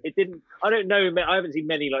 It didn't. I don't know. I haven't seen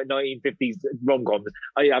many like 1950s rom-coms.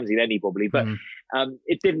 I haven't seen any probably, but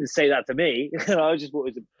it didn't say that to me. I just thought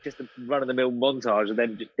it was just a run-of-the-mill montage of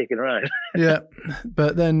them just dicking around. Yeah,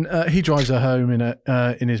 but then he drives her home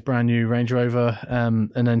in his brand new Range Rover,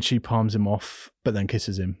 and then she palms him off, but then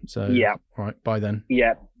kisses him. So all right, bye then.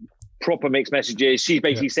 Yeah, proper mixed messages. She's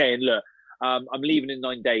basically saying, look, I'm leaving in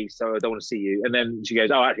 9 days, so I don't want to see you. And then she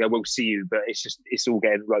goes, oh, actually, I will see you, but it's all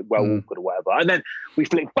getting awkward or whatever. And then we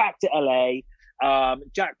flick back to LA.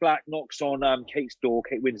 Jack Black knocks on Kate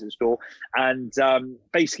Winslet's door, and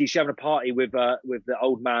basically she's having a party with the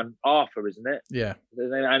old man Arthur, isn't it? Yeah.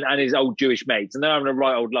 And his old Jewish mates, and they're having a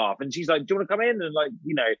right old laugh. And she's like, "Do you want to come in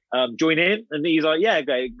and join in?" And he's like, "Yeah,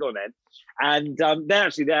 go on then." And they're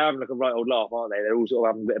having like a right old laugh, aren't they? They're all sort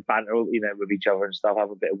of having a bit of banter, with each other and stuff,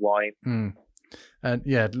 having a bit of wine. And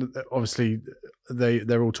yeah, obviously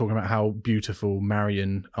they're all talking about how beautiful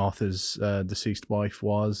Marion, Arthur's deceased wife,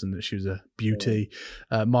 was, and that she was a beauty.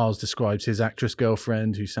 Miles describes his actress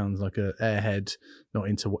girlfriend, who sounds like a airhead, not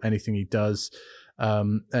into anything he does.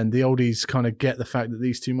 And the oldies kind of get the fact that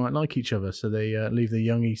these two might like each other, so they leave the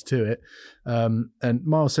youngies to it. And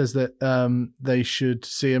Miles says that they should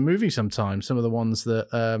see a movie sometime, some of the ones that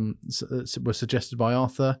were suggested by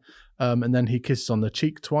Arthur. And then he kisses on the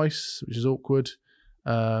cheek twice, which is awkward.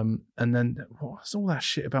 And then what's all that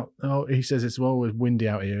shit about? Oh, he says it's always windy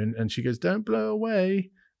out here, and she goes, "Don't blow away."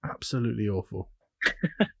 Absolutely awful.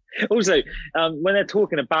 Also, when they're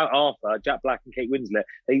talking about Arthur, Jack Black and Kate Winslet,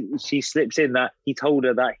 she slips in that he told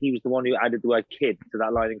her that he was the one who added the word "kid" to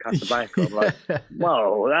that line in Casablanca. I'm like,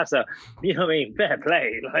 whoa, that's fair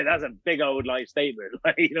play. Like, that's a big old statement.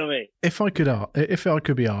 You know what I mean? If I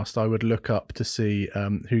could be asked, I would look up to see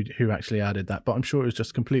who actually added that. But I'm sure it was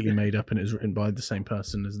just completely made up, and it was written by the same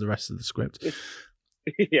person as the rest of the script.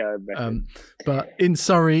 Yeah. But in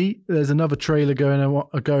Surrey, there's another trailer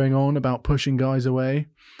going on about pushing guys away.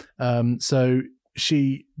 So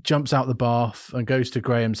she jumps out the bath and goes to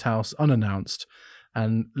Graham's house unannounced,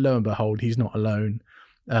 and lo and behold, he's not alone.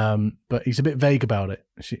 But he's a bit vague about it.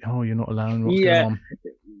 You're not alone. What's going on?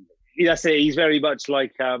 That's it. He's very much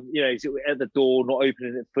like, he's at the door, not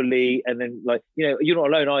opening it fully, and then you're not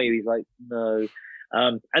alone, are you? He's like, no.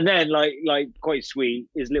 And then quite sweet,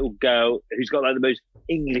 his little girl who's got the most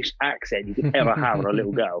English accent you could ever have on a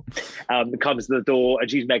little girl comes to the door, and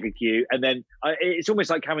she's mega cute. And then it's almost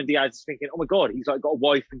like Cameron Diaz is thinking, oh my god, he's got a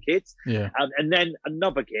wife and kids. Yeah. And then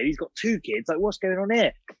another kid, he's got 2 kids. Like, what's going on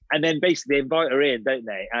here? And then basically they invite her in, don't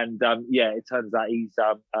they? And it turns out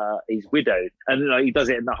he's widowed, and he does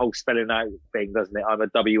it in that whole spelling out thing, doesn't it? I'm a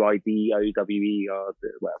WIDOWE or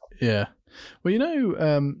whatever. Yeah.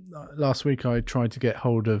 Well, last week I tried to get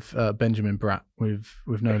hold of Benjamin Bratt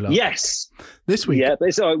with no luck. Yes. This week, yeah, but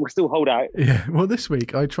it's all right, we'll still hold out. Yeah. Well, this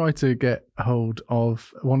week I tried to get hold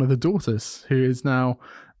of one of the daughters, who is now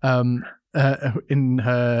in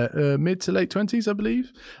her mid to late 20s, I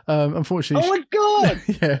believe. Unfortunately, oh my god!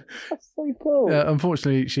 Yeah, that's so cool.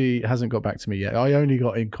 Unfortunately, she hasn't got back to me yet. I only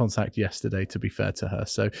got in contact yesterday, to be fair to her.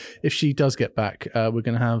 So if she does get back, we're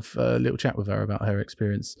going to have a little chat with her about her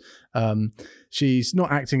experience. She's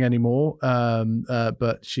not acting anymore,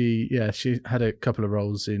 but she had a couple of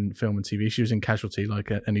roles in film and TV. She was in Casualty, like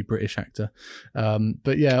any British actor.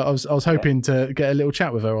 But yeah, I was hoping to get a little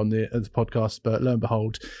chat with her on the podcast, but lo and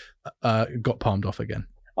behold, got palmed off again.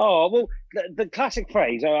 Oh, well, the classic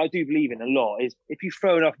phrase I do believe in a lot is, if you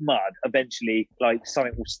throw enough mud, eventually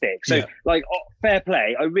something will stick. So fair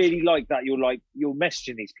play. I really like that you're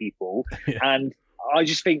messaging these people, and I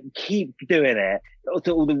just think keep doing it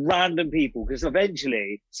to all the random people, because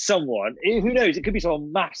eventually someone, who knows, it could be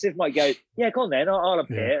someone massive, might go, yeah, go on then, I'll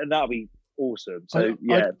appear, and that'll be awesome. So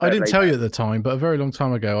I didn't tell you at the time, but a very long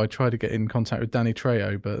time ago I tried to get in contact with Danny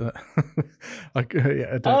Trejo, but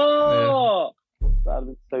that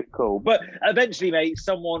was so cool. But eventually, mate,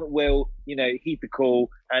 someone will heed the call,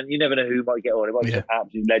 and you never know who might get on. It might be an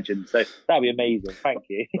absolute legend, so that'd be amazing. Thank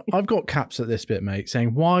you. I've got caps at this bit, mate,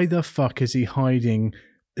 saying, why the fuck is he hiding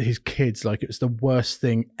his kids like it's the worst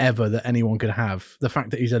thing ever that anyone could have? The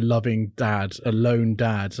fact that he's a loving dad, a lone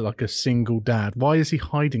dad, like a single dad, why is he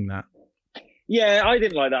hiding that? Yeah, I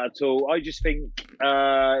didn't like that at all. I just think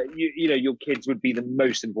your kids would be the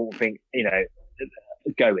most important thing,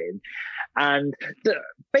 going. And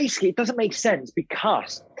basically it doesn't make sense,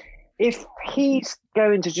 because if he's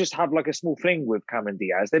going to just have a small fling with Cameron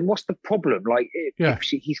Diaz, then what's the problem? If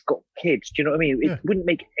he's got kids, do you know what I mean? It wouldn't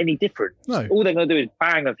make any difference. No. All they're going to do is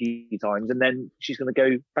bang a few times, and then she's going to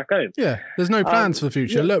go back home. Yeah, there's no plans for the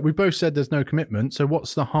future. Yeah. Look, we both said there's no commitment, so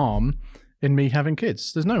what's the harm in me having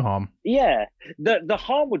kids? There's no harm. Yeah, the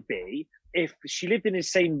harm would be if she lived in his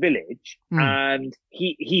same village and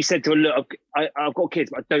he said to her, look, I've got kids,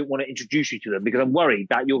 but I don't want to introduce you to them because I'm worried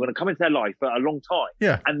that you're going to come into their life for a long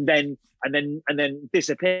time and then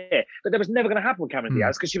disappear. But that was never going to happen with Cameron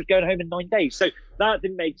Diaz, because she was going home in 9 days. So that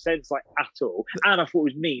didn't make sense at all. And I thought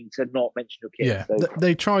it was mean to not mention your kids. Yeah, so.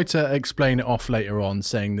 They tried to explain it off later on,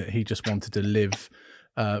 saying that he just wanted to live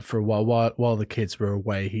for a while the kids were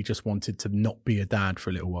away. He just wanted to not be a dad for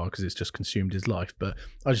a little while because it's just consumed his life. But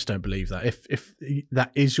I just don't believe that. If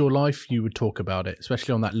that is your life, you would talk about it,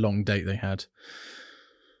 especially on that long date they had.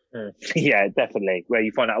 Yeah, definitely. Where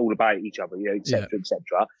you find out all about each other, et cetera, et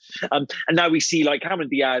cetera. And now we see like Cameron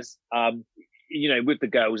Diaz, with the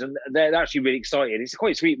girls, and they're actually really excited. It's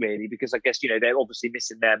quite sweet, really, because I guess they're obviously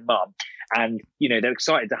missing their mum, and they're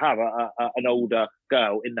excited to have an older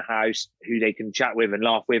girl in the house who they can chat with and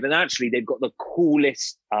laugh with. And actually, they've got the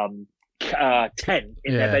coolest tent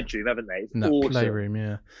in their bedroom, haven't they? It's awesome. Playroom,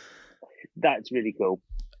 yeah. That's really cool.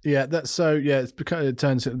 Yeah, that's so. Yeah, it's because it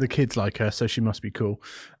turns out the kids like her, so she must be cool.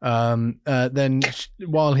 Then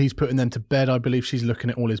while he's putting them to bed, I believe she's looking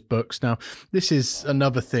at all his books. Now, this is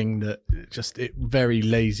another thing that very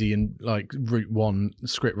lazy and like route one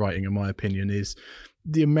script writing, in my opinion, is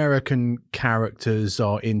the American characters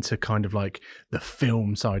are into kind of like the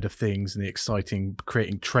film side of things and the exciting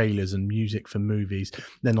creating trailers and music for movies.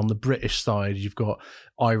 Then on the British side, you've got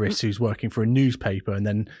Iris, who's working for a newspaper, and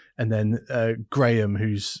then Graham,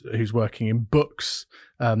 who's working in books.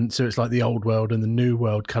 So it's like the old world and the new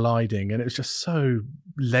world colliding, and it's just so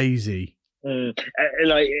lazy.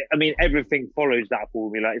 Everything follows that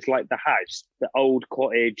formula. It's like the house, the old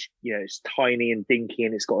cottage, it's tiny and dinky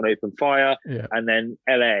and it's got an open fire. Yeah. And then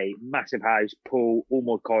LA, massive house, pool, all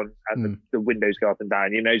mod cons, and the windows go up and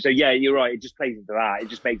down, So yeah, you're right. It just plays into that. It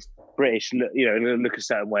just makes British look a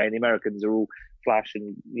certain way, and the Americans are all flash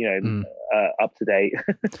and up to date.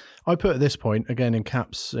 I put at this point, again in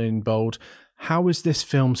caps in bold, how is this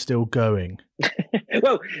film still going?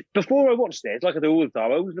 Well, before I watched this, like I do all the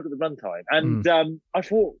time, I always look at the runtime, and I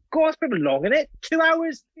thought, God, that's pretty long, isn't it? 2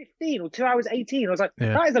 hours 15 or 2 hours 18. I was like,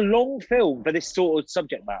 that is a long film for this sort of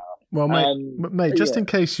subject matter. Well, mate, just in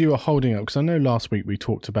case you are holding up, because I know last week we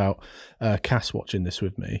talked about Cass watching this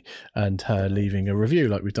with me and her leaving a review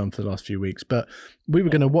like we've done for the last few weeks, but we were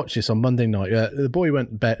going to watch this on Monday night. The boy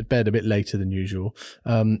went to bed a bit later than usual,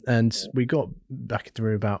 and we got back in the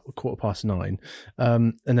room about 9:15,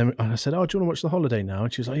 and then I said, oh, do you want to watch The Holiday now?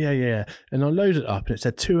 And she was like, yeah. And I loaded it up and it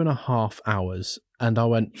said 2.5 hours. And I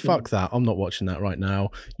went, fuck that. I'm not watching that right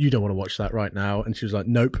now. You don't want to watch that right now. And she was like,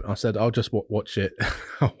 nope. I said, I'll just watch it.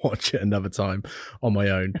 I'll watch it another time on my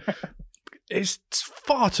own. It's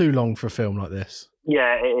far too long for a film like this.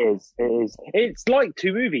 Yeah, it is. It's like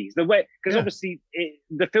two movies. The way, because obviously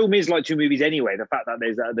the film is like two movies anyway. The fact that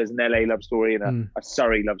there's an LA love story and a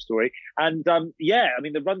Surrey love story, and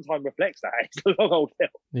the runtime reflects that. It's a long old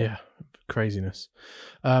film. Yeah, craziness.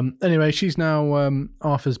 Anyway, she's now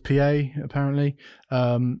Arthur's PA apparently.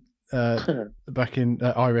 Back in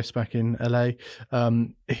Iris, back in LA.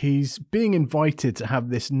 He's being invited to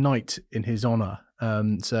have this night in his honor.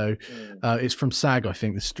 It's from SAG, I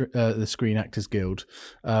think, the Screen Actors Guild.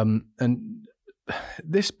 And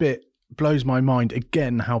this bit blows my mind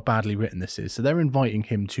again how badly written this is. So they're inviting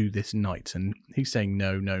him to this night and he's saying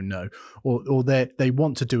no. Or they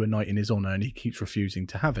want to do a night in his honor and he keeps refusing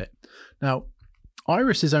to have it. Now,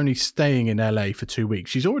 Iris is only staying in LA for 2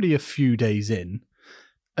 weeks. She's already a few days in.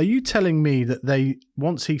 Are you telling me that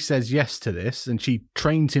once he says yes to this and she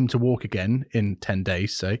trains him to walk again in 10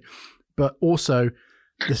 days, say, but also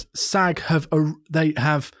the SAG have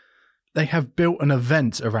built an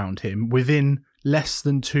event around him within less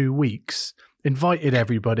than 2 weeks, invited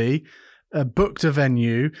everybody, booked a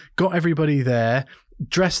venue, got everybody there,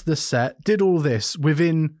 dressed the set, did all this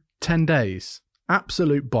within 10 days.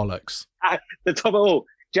 Absolute bollocks. At the top of all,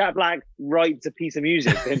 Jack Black writes a piece of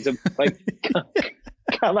music for him to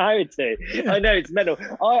come out to. Yeah. I know, it's mental.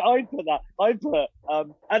 I put that.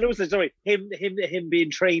 And also, sorry, him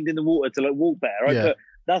being trained in the water to walk better. I put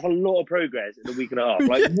that's a lot of progress in a week and a half.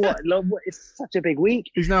 Like what? It's such a big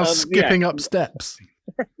week. He's now skipping up steps.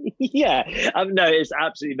 Yeah. No, it's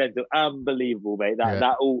absolutely mental. Unbelievable, mate.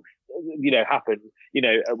 That all happened.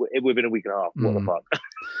 Within a week and a half. What the fuck.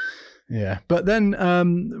 Yeah, but then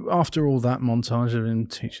after all that montage of him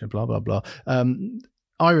teaching blah blah blah,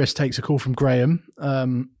 Iris takes a call from Graham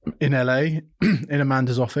in LA in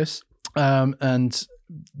Amanda's office, and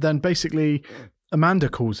then basically Amanda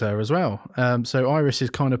calls her as well. So Iris is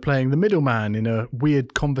kind of playing the middleman in a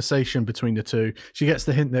weird conversation between the two. She gets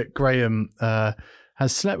the hint that Graham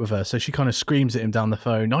has slept with her, so she kind of screams at him down the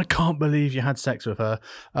phone, "I can't believe you had sex with her,"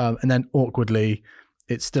 and then awkwardly,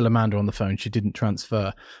 it's still Amanda on the phone. She didn't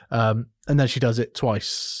transfer. And then she does it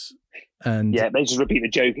twice. And they just repeat the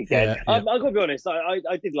joke again. Yeah. I've got to be honest, I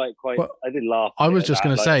did I did laugh. I was just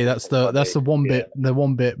going to say that's the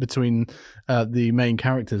one bit between the main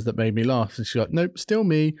characters that made me laugh. And she's like, nope, still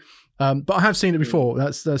me. But I have seen it before.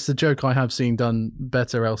 That's the joke I have seen done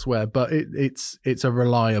better elsewhere. But it's a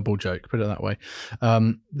reliable joke, put it that way.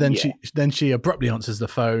 Then she abruptly answers the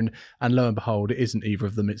phone, and lo and behold, it isn't either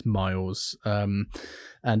of them. It's Miles,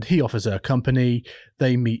 and he offers her company.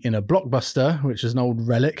 They meet in a Blockbuster, which is an old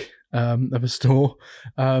relic of a store,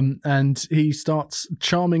 and he starts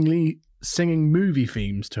charmingly singing movie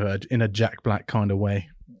themes to her in a Jack Black kind of way.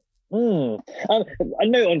 A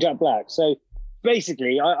note on Jack Black. So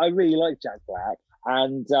basically, I really like Jack Black,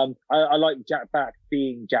 and I like Jack Black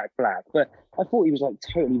being Jack Black, but I thought he was like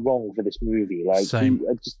totally wrong for this movie. Like, Same.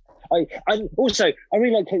 I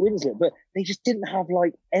really like Kate Winslet, but they just didn't have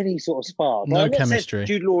like any sort of spark. No like, chemistry.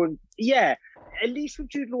 Jude Law and at least with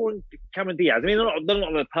Jude Law and Cameron Diaz. I mean, they're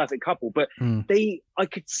not a perfect couple, but I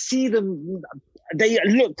could see them. They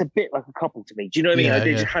looked a bit like a couple to me. Do you know what I mean? Yeah, Like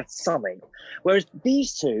they just had something. Whereas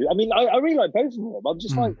these two, I mean, I really like both of them. I'm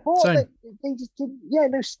just like, what? They just didn't. Yeah,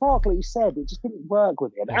 no spark, like you said. It just didn't work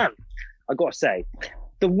with him. And I got to say,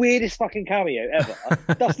 the weirdest fucking cameo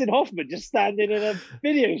ever. Dustin Hoffman just standing in a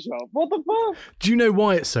video shop. What the fuck? Do you know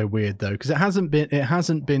why it's so weird though? Because it hasn't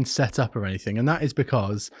been set up or anything, and that is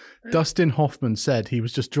because Dustin Hoffman said he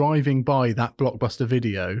was just driving by that Blockbuster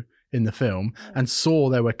video in the film and saw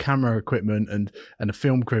there were camera equipment and a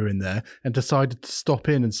film crew in there, and decided to stop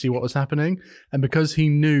in and see what was happening. And because he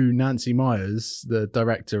knew Nancy Meyers, the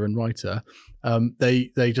director and writer,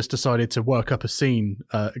 they just decided to work up a scene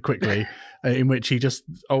quickly in which he just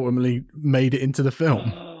ultimately made it into the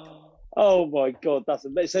film. Oh my God, that's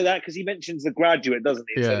amazing. So that, because he mentions The Graduate, doesn't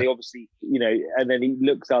he? Yeah. So they obviously, and then he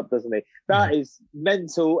looks up, doesn't he? That is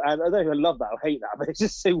mental, and I don't even love that or hate that, but it's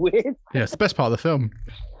just so weird. Yeah, it's the best part of the film.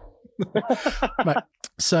 Right.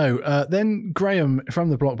 So then Graham from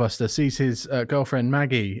the Blockbuster sees his girlfriend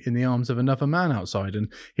Maggie in the arms of another man outside,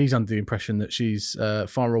 and he's under the impression that she's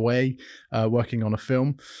far away working on a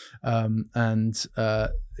film, and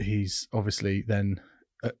he's obviously then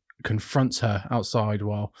confronts her outside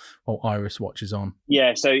while Iris watches on.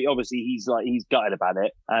 Yeah, so obviously he's gutted about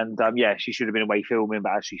it, and she should have been away filming,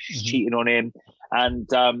 but actually she's cheating on him. And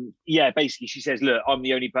basically she says, look, I'm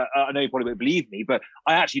the only I know you probably won't believe me, but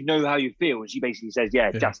I actually know how you feel. And she basically says,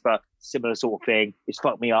 Jasper, similar sort of thing, it's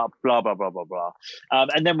fucked me up, blah blah blah blah blah.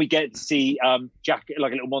 And then we get to see Jack,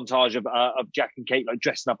 like a little montage of Jack and Kate like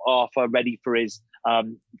dressing up Arthur, ready for his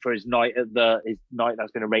night his night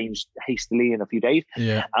that's been arranged hastily in a few days.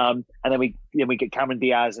 And then we get Cameron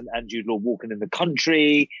Diaz and Jude Law walking in the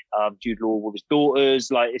country. Jude Law with his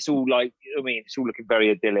daughters. Like it's all it's all looking very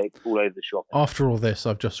idyllic all over the shop. After all this,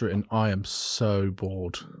 I've just written, I am so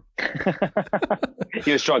bored.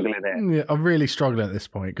 You're struggling there. Yeah, I'm really struggling at this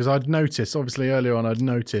point because I'd noticed, obviously earlier on, I'd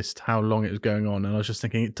noticed how long it was going on, and I was just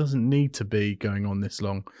thinking it doesn't need to be going on this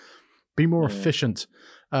long. Be more efficient.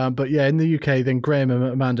 But yeah, in the UK, then Graham and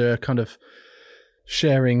Amanda are kind of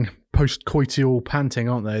sharing post-coital panting,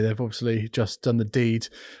 aren't they? They've obviously just done the deed,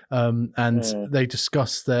 and they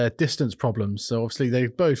discuss their distance problems. So obviously they're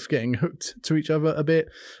both getting hooked to each other a bit,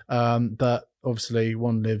 but obviously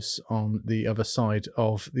one lives on the other side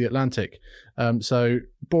of the Atlantic. So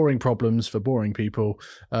boring problems for boring people.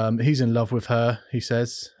 He's in love with her, he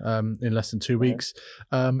says, in less than 2 weeks.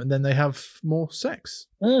 And then they have more sex.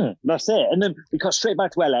 That's it. And then we cut straight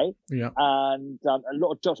back to LA. Yeah. And a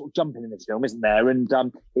lot of sort of jumping in this film, isn't there? And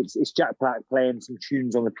it's Jack Black playing some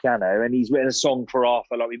tunes on the piano, and he's written a song for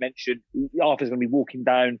Arthur, like we mentioned. Arthur's going to be walking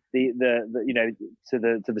down the to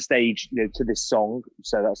the stage, to this song,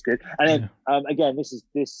 so that's good. And then again,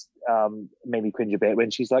 this made me cringe a bit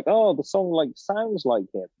when she's like, "Oh, the song like sounds like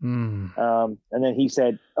him," and then he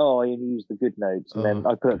said, "Oh, I only used the good notes," and then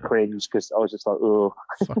I put cringe because I was just like, "Oh,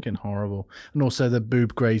 fucking horrible." And also the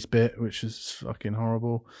boob graze bit, which is fucking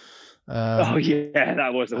horrible.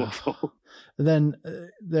 That was awful. And then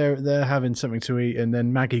they're having something to eat, and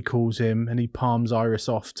then Maggie calls him, and he palms Iris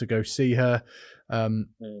off to go see her.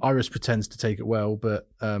 Iris pretends to take it well, but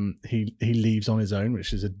he leaves on his own,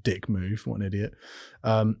 which is a dick move. What an idiot.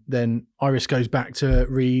 Then Iris goes back to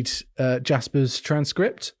read Jasper's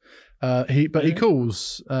transcript. He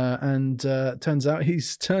calls, and turns out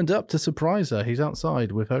he's turned up to surprise her. He's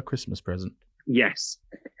outside with her Christmas present. Yes.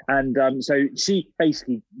 And so she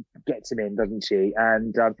basically gets him in, doesn't she?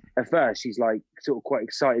 And at first she's like sort of quite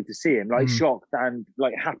excited to see him, like shocked and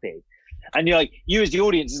like happy. And you're like, you as the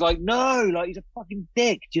audience is like, no, like he's a fucking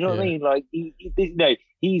dick. Do you know what I mean? Like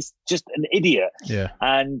he's just an idiot. Yeah.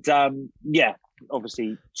 And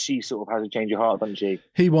obviously she sort of has a change of heart, doesn't she?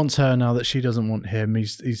 He wants her now that she doesn't want him.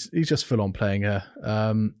 He's just full on playing her.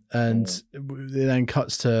 And it then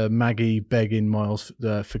cuts to Maggie begging Miles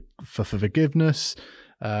for forgiveness.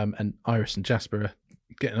 And Iris and Jasper are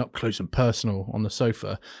getting up close and personal on the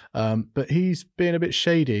sofa. But he's being a bit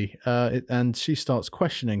shady, and she starts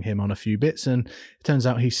questioning him on a few bits, and it turns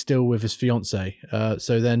out he's still with his fiancée.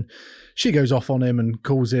 So then she goes off on him and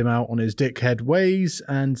calls him out on his dickhead ways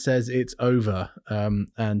and says it's over.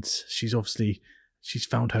 And she's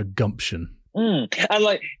found her gumption. And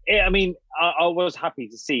like, I mean, I was happy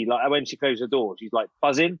to see, like, when she closed the door, she's like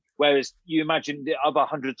buzzing. Whereas you imagine the other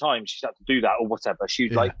 100 times she's had to do that or whatever,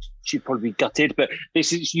 she'd probably be gutted. But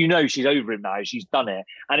this is, she's over him now. She's done it,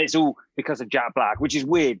 and it's all because of Jack Black, which is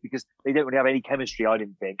weird because they don't really have any chemistry, I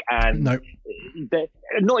didn't think, and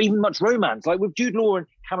not even much romance. Like with Jude Law and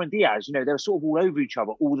Cameron Diaz, they're sort of all over each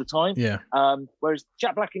other all the time. Yeah. Whereas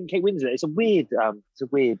Jack Black and Kate Winslet, it's a weird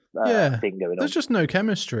thing going on. There's just no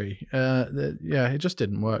chemistry. It just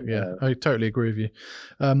didn't work. Yeah, I totally agree with you.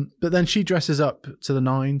 But then she dresses up to the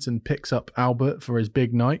nines and picks up Albert for his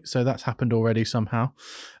big night. So that's happened already somehow.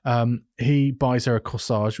 He buys her a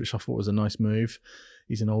corsage, which I thought was a nice move.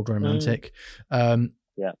 He's an old romantic.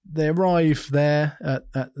 They arrive there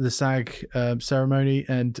at the SAG ceremony,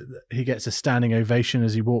 and he gets a standing ovation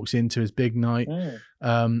as he walks into his big night.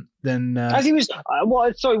 Then as he was,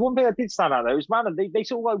 one thing I did stand out though was, man, they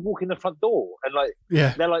sort of like walk in the front door and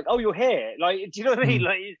they're like, oh, you're here, like, do you know what I mean?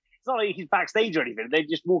 Like, it's not like he's backstage or anything. They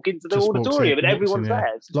just walk into the auditorium and everyone's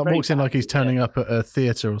there. Like walks in like he's turning up at a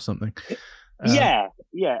theatre or something. Odd.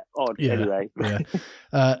 Anyway.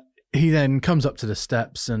 He then comes up to the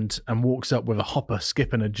steps and walks up with a hopper,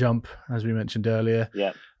 skip, and a jump, as we mentioned earlier.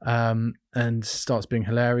 Yeah. And starts being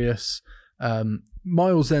hilarious.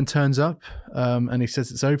 Miles then turns up and he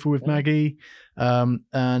says it's over with Maggie.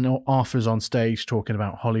 And Arthur's on stage talking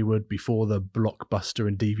about Hollywood before the Blockbuster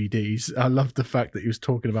and DVDs. I love the fact that he was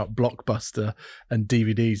talking about Blockbuster and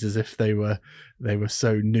DVDs as if they were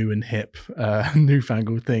so new and hip,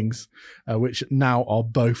 newfangled things, which now are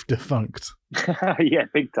both defunct. Yeah,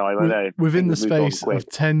 big time. I know. Within the space of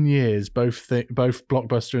 10 years, both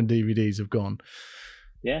Blockbuster and DVDs have gone.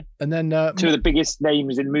 Yeah. And then two of the biggest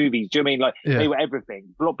names in movies. Do you know what I mean? Like they were everything.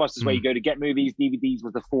 Blockbusters where you go to get movies, DVDs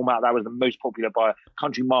was the format that was the most popular by a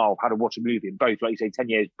country mile, how to watch a movie. And both, like you say, 10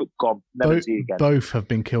 years, gone, never see it again. Both have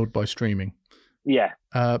been killed by streaming. Yeah.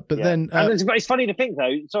 Then and it's funny to think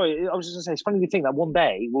though, sorry, I was just gonna say, it's funny to think that one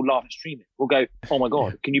day we'll laugh at streaming. We'll go, oh my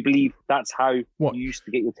God, can you believe that's how you used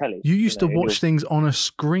to get your telly? You used to watch things on a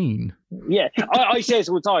screen. Yeah, I say this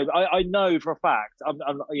all the time. I know for a fact, I'm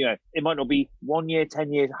it might not be 1 year,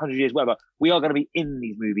 10 years, 100 years, whatever. We are going to be in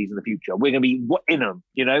these movies in the future. We're going to be in them.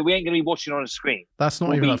 We ain't going to be watching on a screen. That's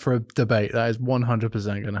not even up for a debate. That is 100%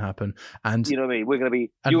 going to happen. And you know what I mean?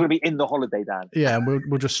 You're going to be in the holiday, Dan. Yeah, and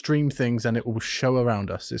we'll just stream things and it will show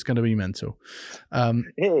around us. It's going to be mental. It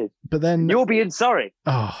is. But then you'll be in Surrey.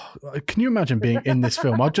 Oh, can you imagine being in this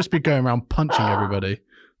film? I'd just be going around punching everybody.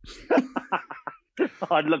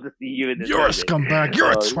 I'd love to see you in this. You're a scumbag.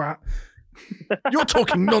 You're a twat. You're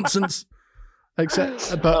talking nonsense. But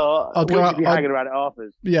I'd go out hanging around at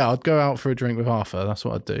Arthur's. Yeah, I'd go out for a drink with Arthur. That's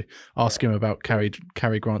what I'd do. Ask him about Cary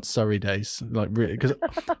Grant's Surrey days, like really, because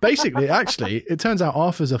basically, actually, it turns out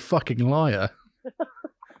Arthur's a fucking liar.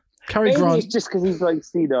 Cary Grant. It's just because he's like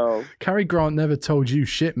senile. Cary Grant never told you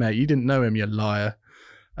shit, mate. You didn't know him, you liar.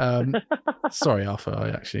 Sorry, Arthur. I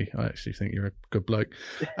actually think you're a good bloke.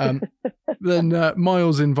 Then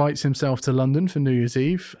Miles invites himself to London for New Year's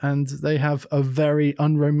Eve, and they have a very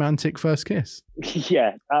unromantic first kiss.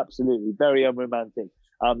 Yeah, absolutely, very unromantic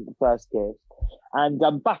first kiss.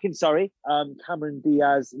 And back in Surrey, Cameron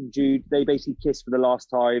Diaz and Jude, they basically kiss for the last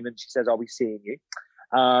time, and she says, "I'll be seeing you."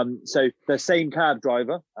 So the same cab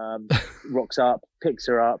driver rocks up, picks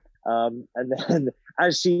her up, and then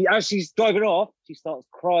as she's driving off, she starts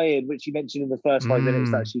crying, which she mentioned in the first 5 minutes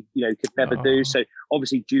that she could never do. So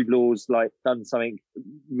obviously Jude Law's like done something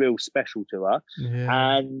real special to her.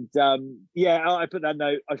 Yeah. And I put that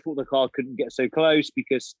note. I thought the car couldn't get so close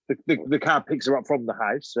because the cab picks her up from the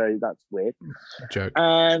house, so that's weird. Joke.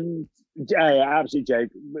 And yeah, absolute joke.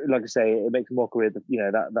 Like I say, it makes a mockery of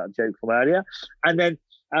that joke from earlier. And then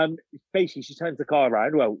basically she turns the car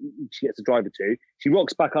around. Well, she gets the driver to. She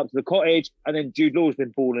rocks back up to the cottage, and then Jude Law's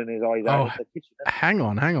been bawling his eyes out in the kitchen. Hang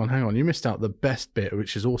on. You missed out the best bit,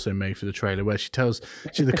 which is also made for the trailer, where she tells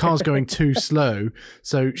the car's going too slow,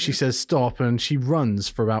 so she says stop, and she runs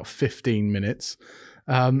for about 15 minutes.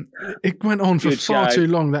 It went on for far too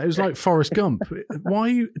long. That it was like Forrest Gump. Why are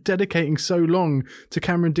you dedicating so long to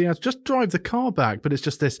Cameron Diaz? Just drive the car back. But it's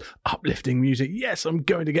just this uplifting music. Yes, I'm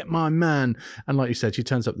going to get my man. And like you said, she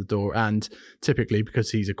turns up the door, and typically because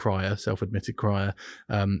he's a crier, self-admitted crier,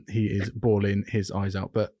 he is bawling his eyes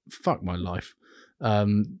out. But fuck my life.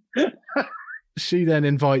 then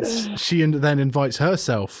invites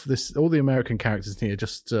herself. All the American characters here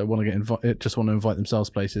just want to invite themselves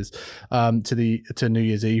places to New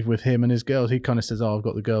Year's Eve with him and his girls. He kind of says, "Oh, I've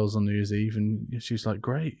got the girls on New Year's Eve," and she's like,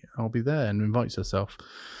 "Great, I'll be there," and invites herself.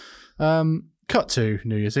 Cut to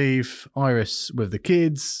New Year's Eve. Iris with the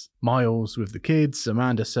kids, Miles with the kids,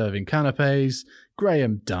 Amanda serving canapes,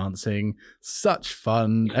 Graham dancing. Such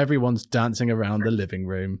fun! Everyone's dancing around the living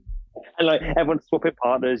room. And like everyone's swapping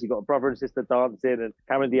partners. You got a brother and sister dancing, and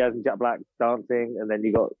Cameron Diaz and Jack Black dancing, and then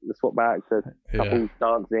you got the swap back to couples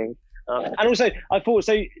dancing. And also, I thought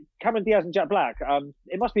so. Cameron Diaz and Jack Black.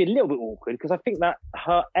 It must be a little bit awkward because I think that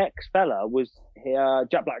her ex fella was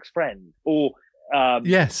Jack Black's friend, or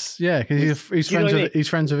yes, yeah, because he's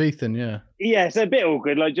friends with Ethan. Yeah, it's a bit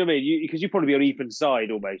awkward. Like, do you know what I mean? Because you'd probably be on Ethan's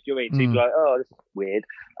side almost. Do you know what I mean? So you'd be like, oh, this is weird.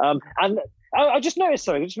 And I just noticed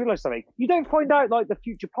something. I just realised something. You don't find out like the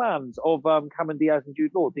future plans of Cameron Diaz and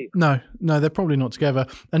Jude Law, do you? No, they're probably not together.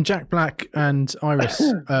 And Jack Black and Iris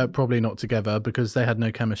probably not together because they had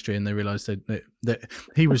no chemistry, and they realised that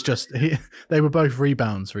he was just they were both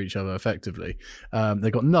rebounds for each other effectively. They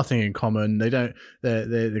got nothing in common. They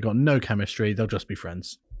got no chemistry. They'll just be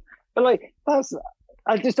friends. But like that's.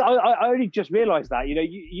 I only just realised that, you know,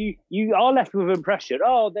 you are left with an impression,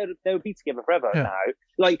 they'll be together forever now.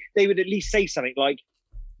 Like, they would at least say something like,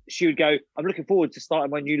 she would go, I'm looking forward to starting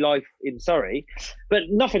my new life in Surrey, but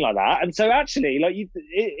nothing like that. And so actually, like,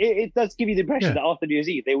 it does give you the impression that after New Year's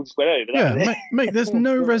Eve, they all just went over. Mate, there's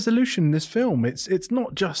no resolution in this film. It's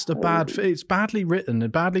not just it's badly written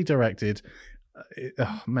and badly directed.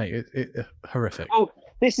 Horrific. Oh,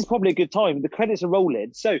 this is probably a good time. The credits are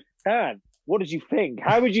rolling. So, Dan, what did you think?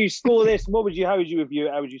 How would you score this? How would you review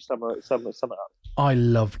it? How would you sum it up? I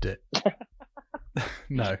loved it.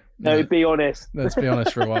 No, be honest. Let's be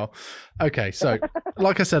honest for a while. Okay, so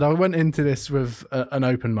like I said, I went into this with an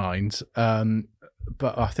open mind,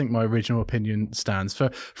 but I think my original opinion stands.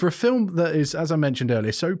 For a film that is, as I mentioned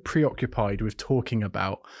earlier, so preoccupied with talking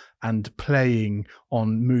about and playing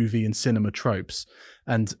on movie and cinema tropes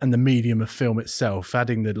and the medium of film itself,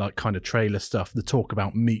 adding the like kind of trailer stuff, the talk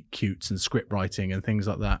about meet cutes and script writing and things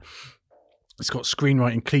like that. It's got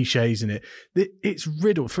screenwriting cliches in it. It's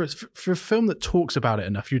riddled for a film that talks about it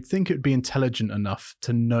enough. You'd think it would be intelligent enough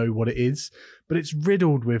to know what it is, but it's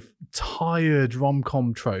riddled with tired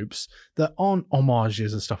rom-com tropes that aren't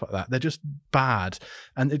homages and stuff like that. They're just bad,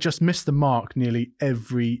 and it just missed the mark nearly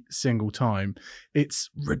every single time.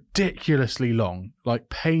 It's ridiculously long, like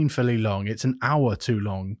painfully long. It's an hour too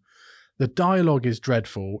long. The dialogue is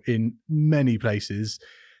dreadful in many places.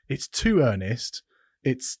 It's too earnest.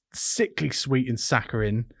 It's sickly sweet and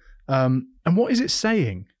saccharine. And what is it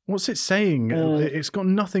saying? What's it saying? It's got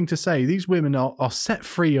nothing to say. These women are set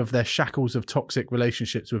free of their shackles of toxic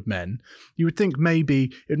relationships with men. You would think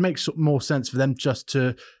maybe it makes more sense for them just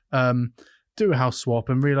to do a house swap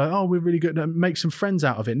and realize, we're really good, and make some friends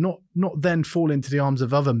out of it. Not then fall into the arms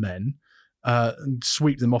of other men and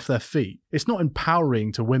sweep them off their feet. It's not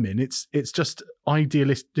empowering to women. It's just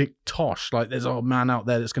idealistic tosh. Like, there's a man out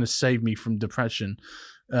there that's going to save me from depression.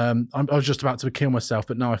 I was just about to kill myself,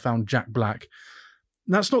 but now I found Jack Black.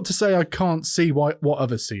 That's not to say I can't see what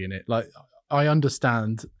others see in it. Like, I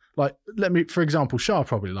understand. Like, for example, Shah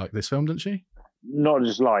probably liked this film, didn't she? Not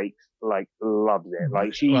just loves it.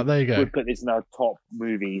 Like, she there you go. would put this in her top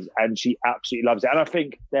movies, and she absolutely loves it. And I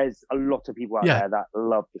think there's a lot of people out there that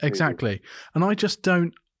love it. Exactly. And I just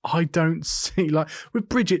don't see, like, with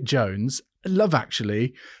Bridget Jones, Love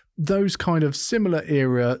Actually, those kind of similar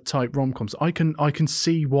era type rom-coms, I can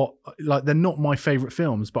see what, like, they're not my favorite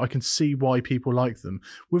films, but I can see why people like them.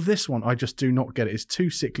 With this one, I just do not get it. It's too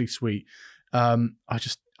sickly sweet. I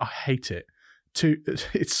hate it.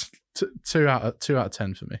 It's 2 out of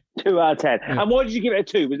 10 for me. 2 out of 10. Yeah. And why did you give it a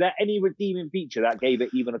 2? Was there any redeeming feature that gave it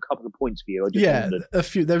even a couple of points for you? A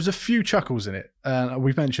few. There was a few chuckles in it.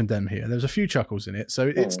 We've mentioned them here. There's a few chuckles in it.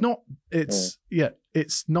 So it's not. It's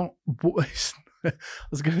not. I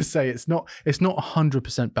was going to say it's not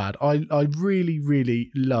 100% bad. I really, really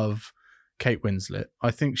love Kate Winslet. I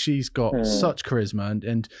think she's got such charisma,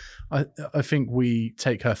 and I think we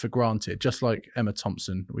take her for granted, just like Emma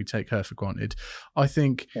Thompson. We take her for granted. I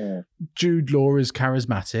think Jude Law is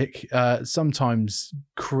charismatic, sometimes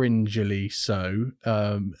cringily so,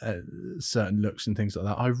 certain looks and things like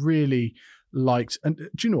that. I really liked, and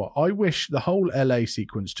do you know what? I wish the whole LA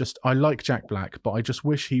sequence, I like Jack Black, but I just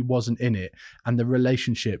wish he wasn't in it, and the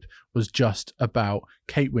relationship was just about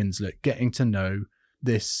Kate Winslet getting to know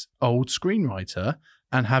this old screenwriter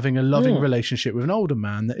and having a loving relationship with an older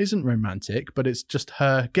man that isn't romantic, but it's just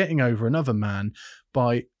her getting over another man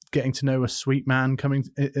by getting to know a sweet man coming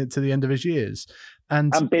to the end of his years.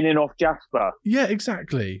 And binning off Jasper. Yeah,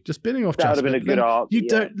 exactly. Just binning off Jasper. Jasper. That would have been a good arc. You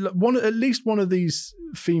don't at least one of these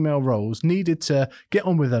female roles needed to get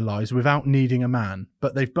on with their lives without needing a man.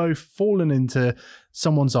 But they've both fallen into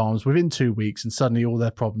someone's arms within 2 weeks, and suddenly all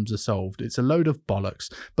their problems are solved. It's a load of bollocks.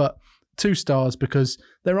 But 2 stars because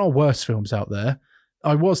there are worse films out there.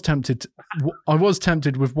 I was tempted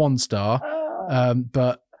with 1 star,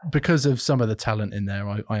 but because of some of the talent in there,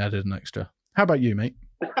 I added an extra. How about you, mate?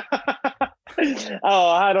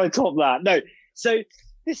 Oh, how do I top that? No. So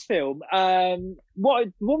this film,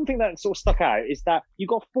 one thing that sort of stuck out is that you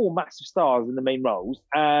got 4 massive stars in the main roles,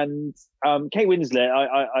 and Kate Winslet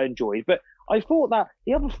I enjoyed, but I thought that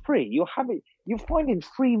the other 3 you're finding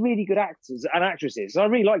 3 really good actors and actresses. I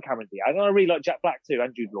really like Cameron Diaz, and I really like Jack Black too,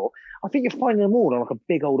 and Jude Law. I think you're finding them all on like a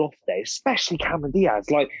big old off day, especially Cameron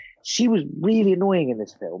Diaz. Like, she was really annoying in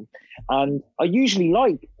this film, and I usually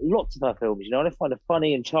like lots of her films, and I find her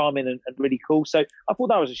funny and charming and really cool. So I thought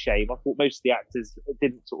that was a shame. I thought most of the actors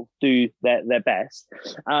didn't sort of do their best.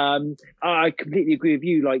 I completely agree with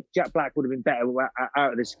you. Like, Jack Black would have been better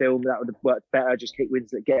out of this film. That would have worked better. Just Kate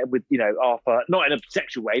Winslet getting with Arthur, not in a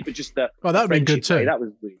sexual way, but just the that would have been good too. That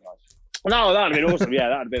was really nice. No, that would have been awesome. Yeah,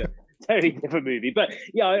 that would have been a totally different movie. But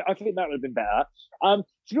yeah, I think that would have been better. To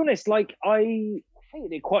be honest, like, I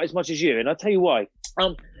hated it quite as much as you, and I'll tell you why.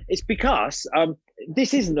 It's because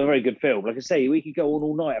this isn't a very good film. Like I say, we could go on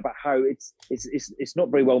all night about how it's not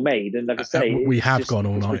very well made, and like I say, we have gone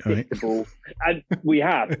all night, right? And we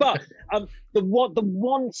have. But the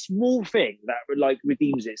one small thing that like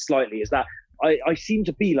redeems it slightly is that I seem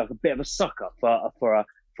to be like a bit of a sucker for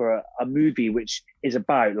a movie which is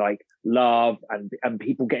about like love and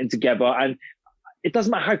people getting together, and it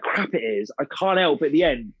doesn't matter how crap it is. I can't help at the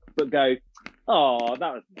end but go, oh,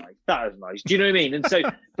 that was nice. Do you know what I mean? And so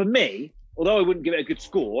for me, although I wouldn't give it a good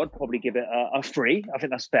score, I'd probably give it a 3. I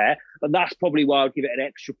think that's fair. But that's probably why I'd give it an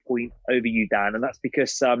extra point over you, Dan. And that's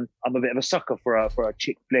because I'm a bit of a sucker for a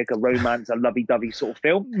chick flick, a romance, a lovey-dovey sort of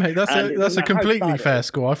film. Mate, that's a completely fair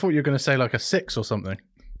score. I thought you were going to say like a 6 or something.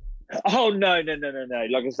 Oh no!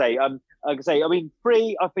 Like I say, I mean,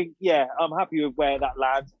 3. I think, yeah, I'm happy with where that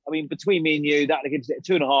lands. I mean, between me and you, that gives it a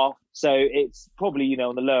 2.5. So it's probably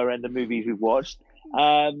on the lower end of movies we've watched.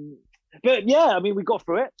 But yeah, I mean, we got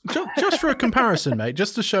through it. Just for a comparison, mate,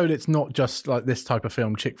 just to show that it's not just like this type of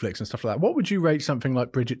film, chick flicks and stuff like that. What would you rate something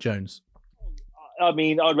like Bridget Jones? I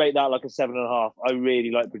mean, I'd rate that like a 7.5. I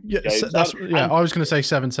really like Bridget Jones. I was going to say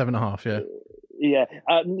 7.5. Yeah. Yeah.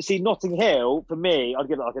 See, Notting Hill, for me, I'd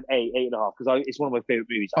give it like an 8, 8.5, because it's one of my favourite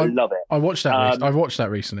movies. I love it. I watched that. I watched that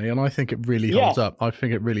recently, and I think it really holds up. I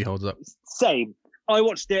think it really holds up. Same. I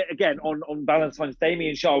watched it again on Valentine's Day. Me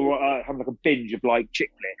and Charles were having like a binge of like chick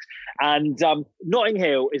flicks, and Notting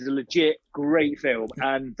Hill is a legit great film.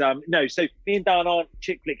 And so me and Dan aren't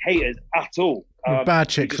chick flick haters at all. We're bad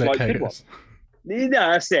chick flick haters. No,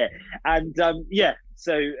 that's it. And I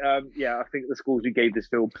think the scores we gave this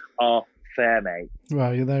film are fair, mate.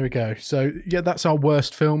 Well, yeah, there we go. So yeah, that's our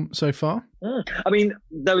worst film so far. I mean,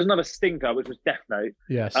 there was another stinker, which was Death Note.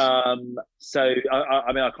 Yes. So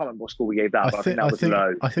I mean, I can't remember what score we gave that, but I think that was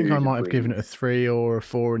low. I think I might have given it a 3 or a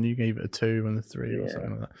 4, and you gave it a 2 and a 3 or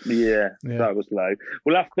something like that. Yeah, that was low.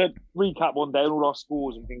 We'll have to recap one day on all our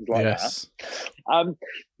scores and things like that. But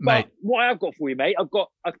mate, what I've got for you, mate, I've got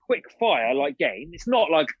a quick fire like game. It's not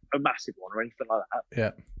like a massive one or anything like that.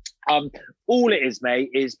 Yeah. All it is, mate,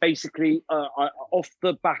 is basically off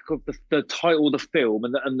the back of the title of the film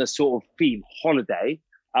and the sort of theme, holiday.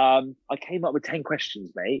 I came up with 10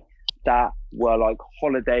 questions, mate, that were like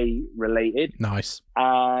holiday related. Nice.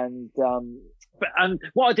 And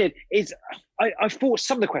what I did is I thought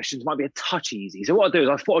some of the questions might be a touch easy. So what I'll do is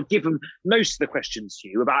I thought I'd give them most of the questions to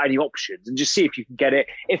you about any options and just see if you can get it.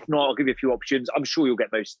 If not, I'll give you a few options. I'm sure you'll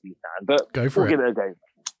get most of these, Dan, but go for it. Give it a go.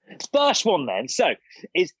 First one then. So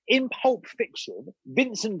is in Pulp Fiction,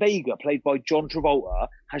 Vincent Vega, played by John Travolta,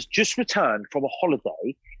 has just returned from a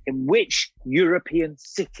holiday in which European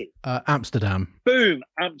city? Amsterdam. Boom,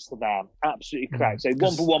 Amsterdam. Absolutely correct. So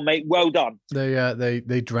 1 for 1, mate. Well done.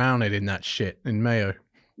 They drown it in that shit in mayo.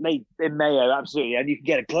 Mate, in mayo, absolutely. And you can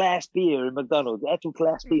get a glass beer in McDonald's. Actual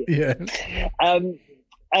glass beer. Yeah.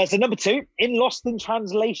 So number 2, in Lost in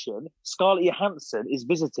Translation, Scarlett Johansson is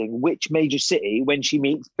visiting which major city when she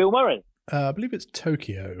meets Bill Murray? I believe it's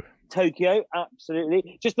Tokyo. Tokyo,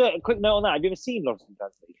 absolutely. Just a quick note on that. Have you ever seen Lost in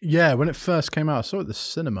Translation? Yeah, when it first came out, I saw it at the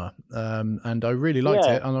cinema, and I really liked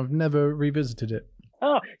it, and I've never revisited it.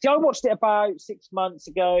 See, I watched it about 6 months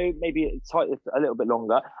ago, maybe a little bit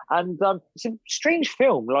longer, and it's a strange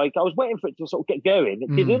film. Like, I was waiting for it to sort of get going.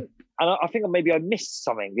 It didn't, I think maybe I missed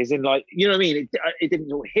something. As in, like, you know what I mean? It didn't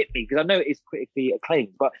sort of hit me because I know it's critically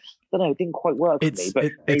acclaimed, but I don't know. It didn't quite work for me.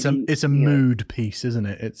 But it's a mood piece, isn't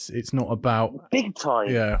it? It's not about big time.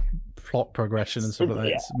 Yeah, plot progression and stuff like that.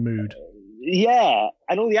 It's mood. Yeah,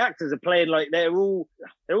 and all the actors are playing like they're all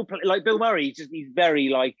like Bill Murray. He's very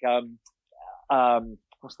like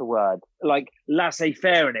what's the word? Like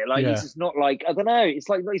laissez-faire in it. Like he's just not like, I don't know. It's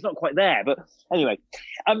like he's not quite there. But anyway,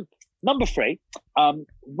 number 3.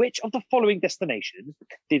 Which of the following destinations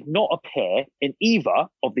did not appear in either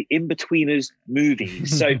of the In-Betweeners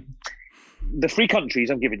movies? So the 3 countries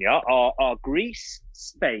I'm giving you are Greece,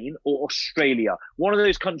 Spain, or Australia. One of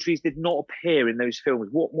those countries did not appear in those films.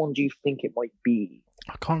 What one do you think it might be?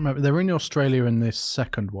 I can't remember. They're in Australia in this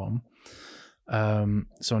second one.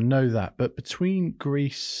 So I know that. But between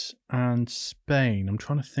Greece and Spain, I'm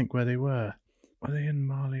trying to think where they were. Were they in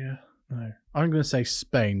Malia? No. I'm going to say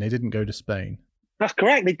Spain. They didn't go to Spain. That's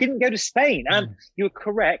correct. They didn't go to Spain. And you were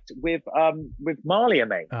correct with Malia,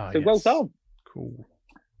 mate. So yes. Well done. Cool.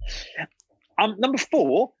 Number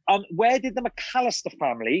 4, where did the McAllister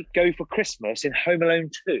family go for Christmas in Home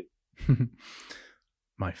Alone 2?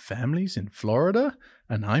 My family's in Florida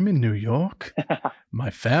and I'm in New York.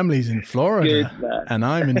 My family's in Florida and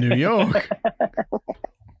I'm in New York.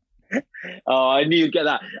 Oh, I knew you'd get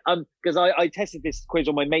that. Because I tested this quiz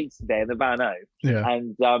on my mates today in the van home. Yeah.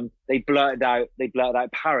 And they blurted out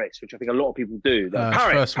Paris, which I think a lot of people do.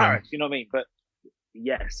 Paris, you know what I mean? But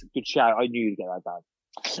yes, good shout. I knew you'd get that down.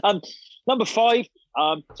 Number 5,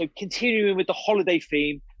 so continuing with the holiday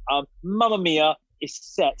theme, Mamma Mia is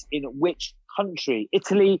set in which country?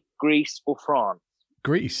 Italy, Greece, or France?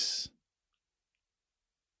 Greece.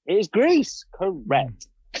 It is Greece. Correct.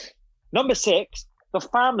 Number 6, the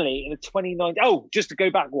family in the 2019. Oh, just to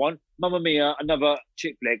go back one, Mamma Mia, another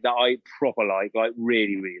chick flick that I proper like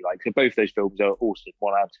really, really like. So both those films are awesome.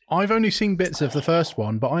 1 out of 2. I've only seen bits of the first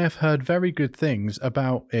one, but I have heard very good things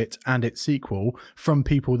about it and its sequel from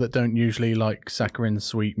people that don't usually like saccharine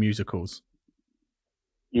sweet musicals.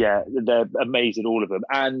 Yeah, they're amazing, all of them.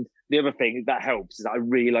 And the other thing that helps is that I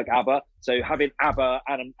really like ABBA. So having ABBA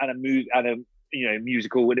and a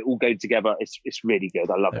musical when it all goes together, it's really good.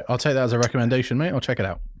 I love it. I'll take that as a recommendation, mate. I'll check it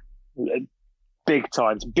out. Big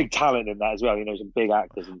time, some big talent in that as well. You know, some big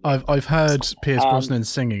actors. I've heard Pierce Brosnan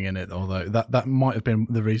singing in it, although that might have been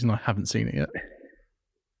the reason I haven't seen it yet.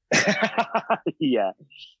 Yeah,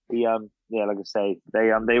 like I say, they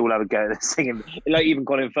all have a go. They're singing, like even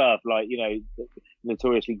Colin Firth, like, you know,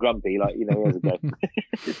 notoriously grumpy, like, you know, he has a go.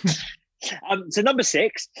 So number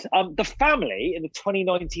 6, the family in the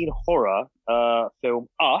 2019 horror film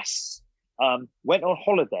Us went on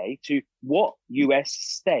holiday to what US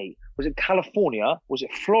state? Was it California? Was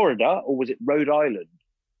it Florida? Or was it Rhode Island?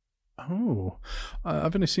 Oh,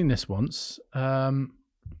 I've only seen this once.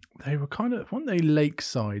 They were weren't they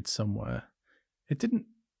lakeside somewhere? It didn't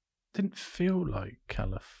feel like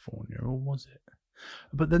California, or was it?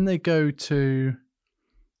 But then they go to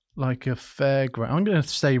like a fairground. I'm going to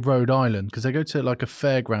say Rhode Island because they go to like a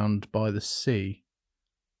fairground by the sea.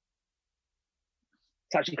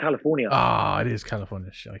 It's actually California. It is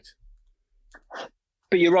California. Shite.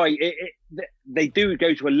 But you're right. They do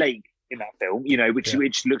go to a lake in that film, you know, which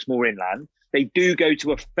looks more inland. They do go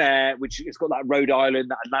to a fair, which has got that Rhode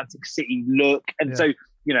Island, that Atlantic City look, and so,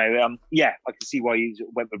 you know, I can see why you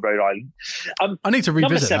went with Rhode Island. I need to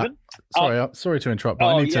revisit that. Sorry to interrupt, but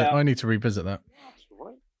I need to revisit that. That's all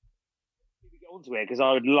right. We get onto it because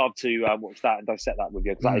I would love to watch that and dissect that with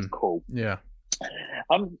you because that is cool. Yeah.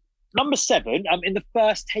 Number 7, in the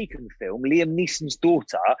first Taken film, Liam Neeson's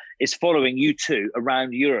daughter is following U2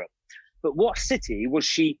 around Europe. But what city was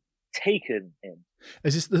she taken in?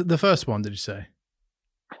 Is this the first one, did you say?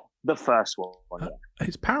 The first one, yeah.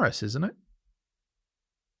 It's Paris, isn't it?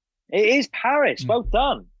 It is Paris. Well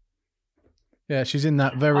done. Yeah, she's in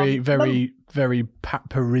that very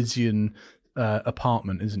Parisian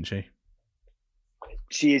apartment, isn't she?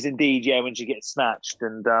 She is indeed, yeah, when she gets snatched.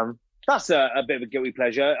 And that's a bit of a guilty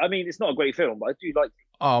pleasure. I mean, it's not a great film, but I do like it.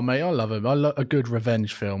 Oh, mate, I love him. I love a good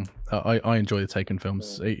revenge film. I enjoy the Taken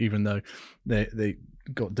films, even though they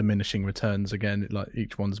got diminishing returns again. Like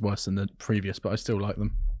each one's worse than the previous, but I still like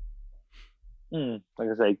them. Like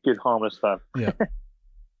I say, good harmless fun. Yeah.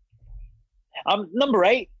 Number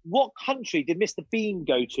 8, what country did Mr. Bean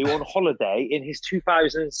go to on holiday in his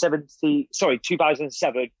 2007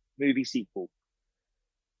 movie sequel?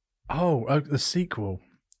 Oh, the sequel.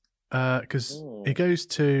 Because he goes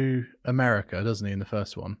to America, doesn't he, in the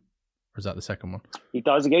first one? Or is that the second one? He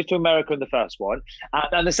does. He goes to America in the first one.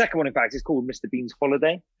 And the second one, in fact, is called Mr. Bean's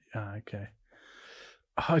Holiday. Okay.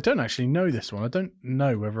 I don't actually know this one. I don't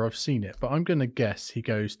know whether I've seen it, but I'm going to guess he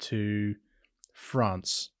goes to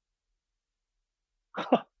France.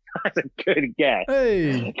 That's a good guess.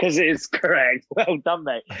 Hey, because it is correct. Well done,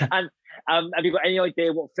 mate. And have you got any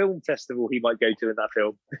idea what film festival he might go to in that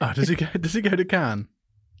film? oh, does he go? Does he go to Cannes?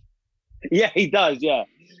 Yeah, he does. Yeah,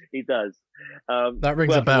 he does. That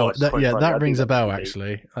rings a bell. That rings a bell.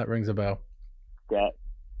 Actually, that rings a bell. Yeah,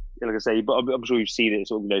 like I say, but I'm sure you've seen it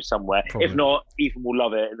sort of, somewhere. Probably. If not, Ethan will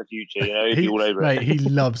love it in the future. He'll be all over it. He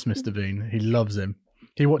loves Mr. Bean. He loves him.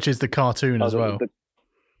 He watches the cartoon as well.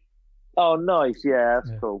 Oh, nice. Yeah,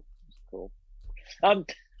 that's cool.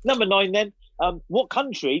 Number 9 then. What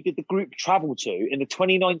country did the group travel to in the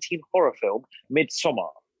 2019 horror film Midsommar?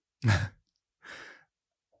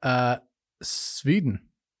 Sweden.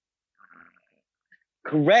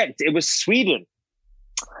 Correct. It was Sweden.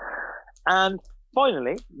 And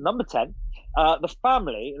finally, number 10. The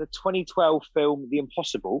family in the 2012 film The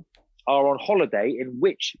Impossible are on holiday in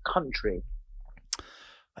which country?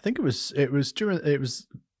 I think it was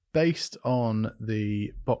based on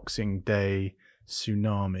the Boxing Day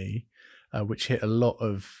tsunami, which hit a lot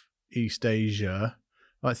of East Asia.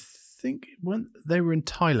 I think when they were in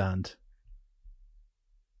Thailand.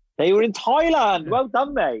 They were in Thailand. Yeah. Well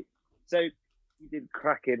done, mate. So you did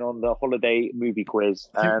cracking on the holiday movie quiz.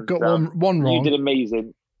 And got one wrong. You did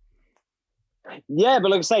amazing. Yeah,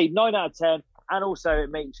 but like I say, 9 out of 10. And also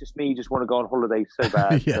it makes me just want to go on holiday so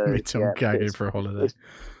bad. Yeah, so, me too. I'm gagging for a holiday.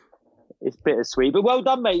 It's bittersweet. But well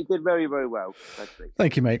done, mate. You did very, very well.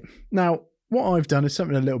 Thank you, mate. Now, what I've done is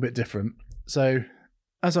something a little bit different. So,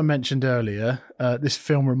 as I mentioned earlier, this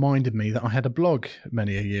film reminded me that I had a blog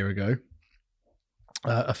many a year ago,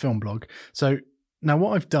 a film blog. So now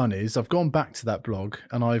what I've done is I've gone back to that blog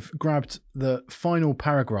and I've grabbed the final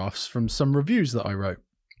paragraphs from some reviews that I wrote.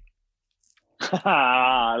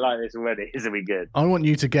 I like this already. Isn't we good? I want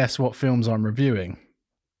you to guess what films I'm reviewing.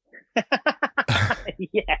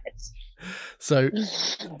 Yes. So,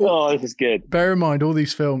 this is good. Bear in mind, all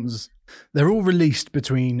these films, they're all released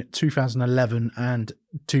between 2011 and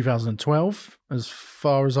 2012, as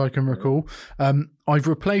far as I can recall. I've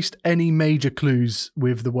replaced any major clues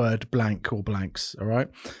with the word blank or blanks, all right?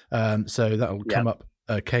 So that'll come up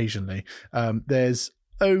occasionally. There's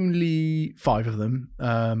only 5 of them,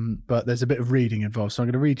 but there's a bit of reading involved. So I'm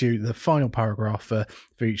going to read you the final paragraph for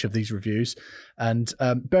each of these reviews. And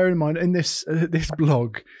bear in mind, in this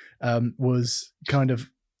blog was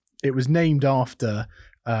it was named after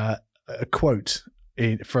a quote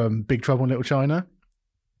from Big Trouble in Little China.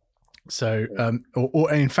 So,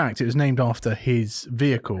 or in fact, it was named after his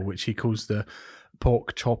vehicle, which he calls the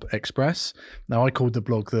Pork Chop Express. Now, I called the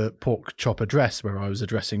blog the Pork Chop Address, where I was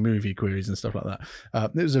addressing movie queries and stuff like that.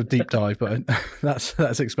 It was a deep dive, but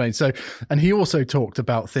that's explained. So, and he also talked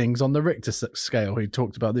about things on the Richter scale. He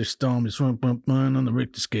talked about this storm is on the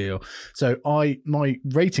Richter scale. So, my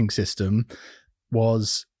rating system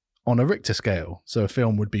was on a Richter scale. So, a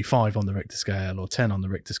film would be 5 on the Richter scale or 10 on the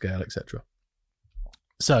Richter scale, etc.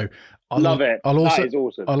 So, love it. That is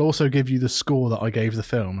awesome. I'll also give you the score that I gave the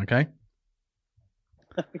film. Okay.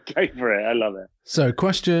 Go for it. I love it. So,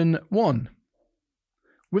 question 1.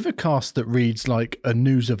 With a cast that reads like a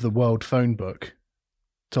News of the World phone book,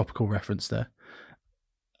 topical reference there,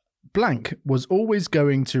 blank was always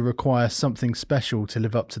going to require something special to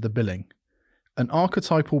live up to the billing. An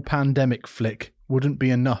archetypal pandemic flick wouldn't be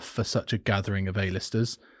enough for such a gathering of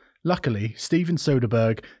A-listers. Luckily, Steven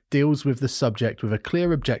Soderbergh deals with the subject with a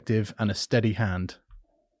clear objective and a steady hand.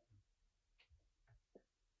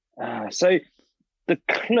 So the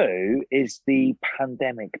clue is the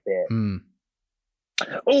pandemic bit. I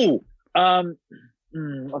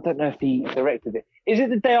don't know if he directed it. Is it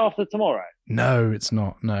The Day After Tomorrow? No, it's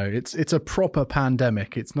not. No, it's a proper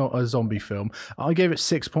pandemic. It's not a zombie film. I gave it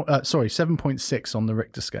 7.6 on the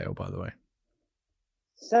Richter scale, by the way.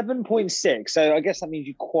 7.6. So I guess that means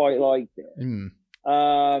you quite liked it.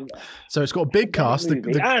 So it's got a big cast,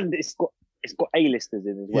 and it's got A-listers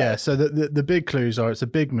in as well. Yeah. So the big clues are it's a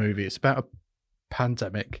big movie. It's about a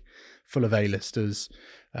pandemic full of A-listers,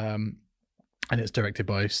 and it's directed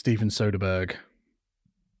by Steven Soderbergh.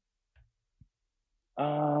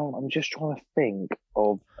 I'm just trying to think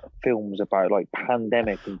of films about like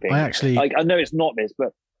pandemic and things. I know it's not this,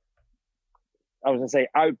 but I was going to say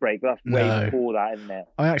Outbreak, but that's way before that, isn't it?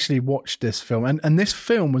 I actually watched this film, and this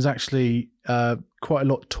film was actually quite a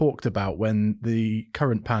lot talked about when the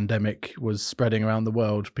current pandemic was spreading around the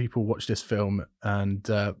world. People watched this film and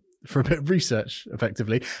for a bit of research,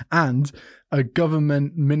 effectively, and a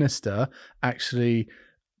government minister actually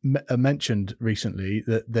mentioned recently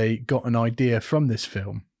that they got an idea from this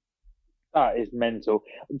film. That is mental.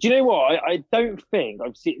 Do you know what? I don't think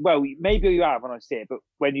I've seen. Well, maybe you have when I see it, but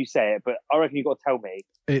when you say it, but I reckon you've got to tell me.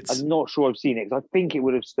 I'm not sure I've seen it because I think it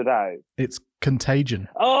would have stood out. It's Contagion.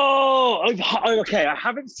 Oh, okay. I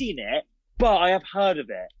haven't seen it, but I have heard of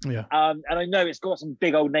it. Yeah. And I know it's got some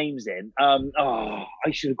big old names in. I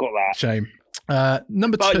should have got that. Shame.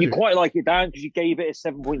 Number but 2. You quite like it, Dan, because you gave it a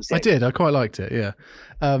 7.6. I did. I quite liked it. Yeah.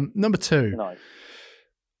 Number 2. Nice.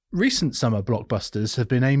 Recent summer blockbusters have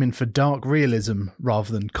been aiming for dark realism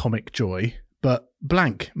rather than comic joy, but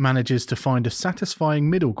Blank manages to find a satisfying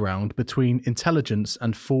middle ground between intelligence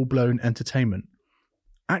and full-blown entertainment.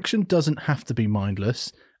 Action doesn't have to be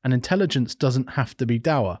mindless, and intelligence doesn't have to be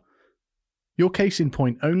dour. Your case in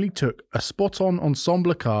point only took a spot-on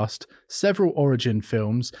ensemble cast, several origin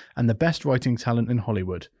films, and the best writing talent in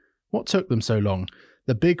Hollywood. What took them so long?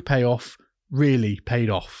 The big payoff really paid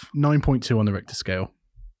off. 9.2 on the Richter scale.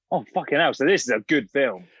 Oh, fucking hell. So this is a good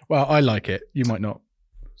film. Well, I like it. You might not.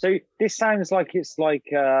 So this sounds like it's like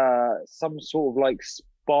some sort of like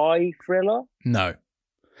spy thriller? No.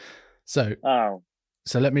 So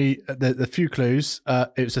let me, the few clues.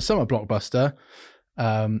 It was a summer blockbuster.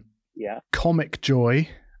 Yeah. Comic joy.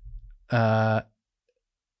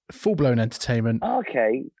 Full-blown entertainment.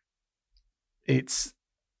 Okay. It's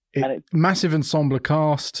massive ensemble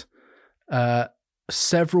cast.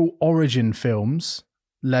 Several origin films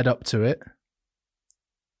led up to it.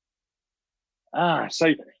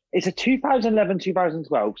 So it's a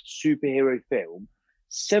 2011-2012 superhero film.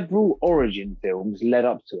 Several origin films led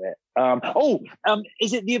up to it.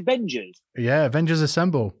 Is it the Avengers? Yeah, Avengers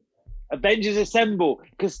Assemble. Avengers Assemble,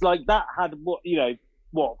 because like that had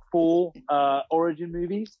 4 origin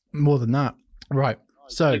movies? More than that. Right.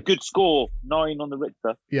 So a good score, 9 on the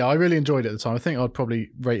Richter. Yeah, I really enjoyed it at the time. I think I'd probably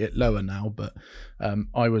rate it lower now, but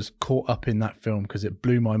I was caught up in that film because it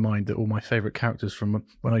blew my mind that all my favourite characters from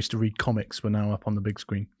when I used to read comics were now up on the big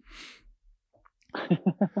screen.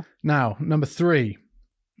 Now, number 3.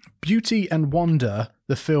 Beauty and Wonder,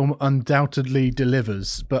 the film undoubtedly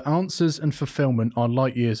delivers, but answers and fulfillment are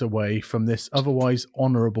light years away from this otherwise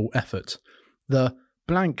honourable effort. The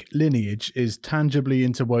Blank lineage is tangibly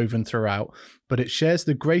interwoven throughout, but it shares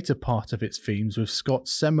the greater part of its themes with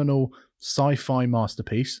Scott's seminal sci-fi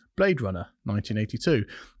masterpiece, Blade Runner, 1982.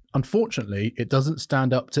 Unfortunately, it doesn't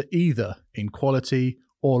stand up to either in quality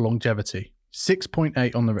or longevity.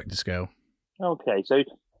 6.8 on the Richter scale. Okay, so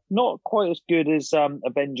not quite as good as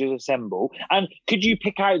Avengers Assemble. And could you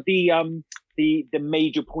pick out the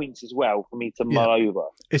major points as well for me to mull over?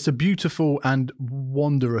 It's a beautiful and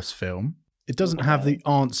wondrous film. It doesn't have the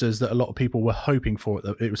answers that a lot of people were hoping for.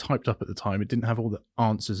 It was hyped up at the time. It didn't have all the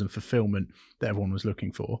answers and fulfillment that everyone was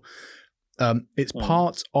looking for. It's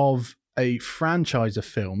part of a franchise of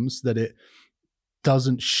films that it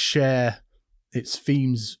doesn't share its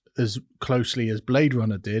themes as closely as Blade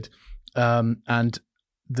Runner did. And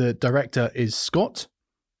the director is Scott,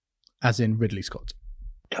 as in Ridley Scott.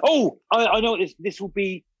 Oh, I know what this will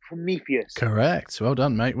be. Prometheus. Correct. Well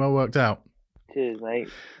done, mate. Well worked out. Cheers, mate.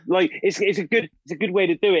 Like it's a good way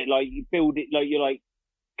to do it. Like you build it, like you're like,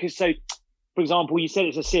 because so, for example, you said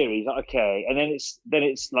it's a series, like, okay, and then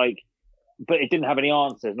it's like, but it didn't have any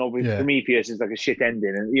answers. And obviously, Prometheus is like a shit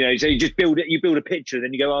ending, and so you just build it. You build a picture, and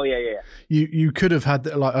then you go, oh yeah. You could have had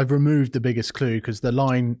like I've removed the biggest clue because the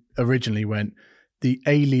line originally went, the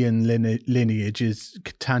alien lineage is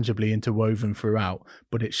tangibly interwoven throughout,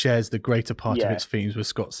 but it shares the greater part of its themes with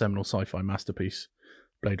Scott's seminal sci-fi masterpiece,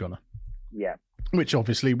 Blade Runner. Yeah. Which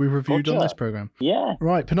obviously we reviewed on this program. Yeah.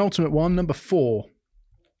 Right, penultimate one, number 4.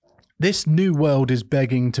 This new world is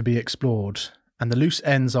begging to be explored, and the loose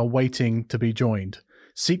ends are waiting to be joined.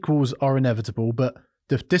 Sequels are inevitable, but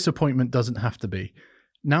the disappointment doesn't have to be.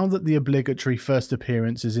 Now that the obligatory first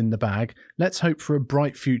appearance is in the bag, let's hope for a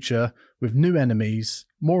bright future with new enemies,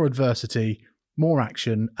 more adversity, more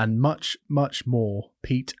action, and much, much more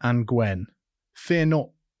Pete and Gwen. Fear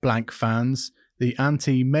not, Blank fans. The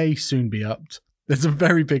ante may soon be upped. There's a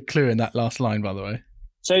very big clue in that last line, by the way.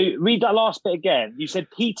 So read that last bit again. You said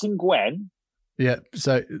Pete and Gwen. Yeah.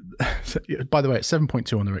 So by the way, it's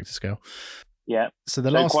 7.2 on the Richter scale. Yeah. So the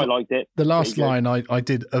last, quite liked it. The last line, I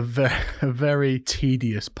did a very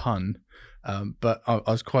tedious pun, but I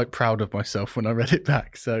was quite proud of myself when I read it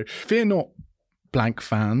back. So fear not, Blank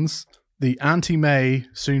fans. The ante may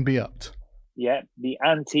soon be upped. Yeah, the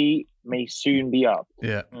ante may soon be up.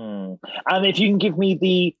 Yeah. And if you can give me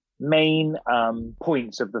the main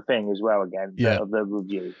points of the thing as well again, of the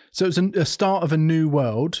review. So it's a start of a new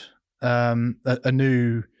world, a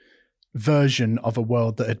new version of a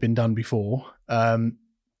world that had been done before.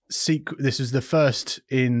 This is the first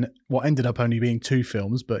in what ended up only being 2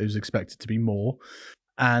 films, but it was expected to be more.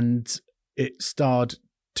 And it starred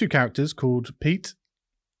two characters called Peter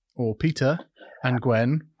and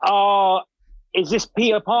Gwen. Is this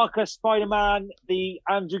Peter Parker, Spider-Man, the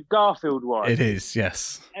Andrew Garfield one? It is,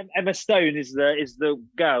 yes. Emma Stone is the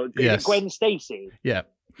girl. Yes. Gwen Stacy. Yeah.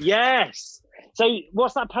 Yes. So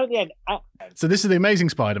what's that part at the end? So this is the Amazing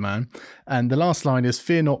Spider-Man, and the last line is,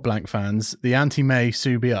 "Fear not, blank fans, the Auntie May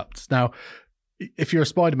soon be upped." Now, if you're a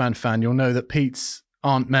Spider-Man fan, you'll know that Pete's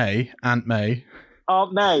Aunt May. Aunt May.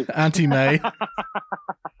 Auntie May.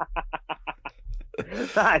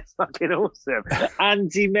 That's fucking awesome.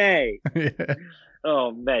 Auntie May. Yeah.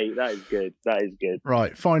 Oh, mate, that is good. That is good.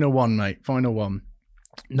 Right, final one, mate. Final one.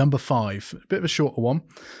 Number 5, a bit of a shorter one.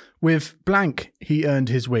 With blank, he earned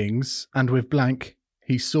his wings, and with blank,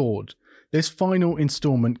 he soared. This final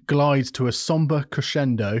instalment glides to a somber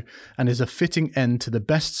crescendo and is a fitting end to the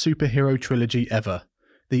best superhero trilogy ever.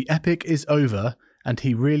 The epic is over, and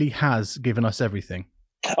he really has given us everything.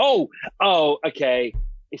 Oh, okay.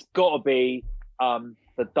 It's got to be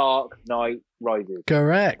The Dark Knight Rises.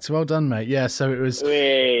 Correct. Well done, mate. Yeah, so it was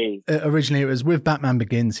originally it was with Batman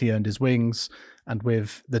Begins, he earned his wings, and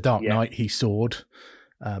with The Dark Knight, he soared.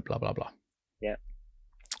 Blah, blah, blah. Yeah.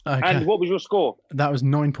 Okay. And what was your score? That was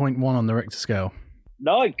 9.1 on the Richter scale.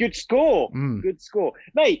 No, good score. Good score.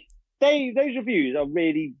 Mate, those reviews are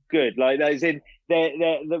really good. Like, as in,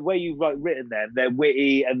 they're the way you've written them, they're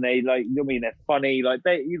witty and they they're funny. Like,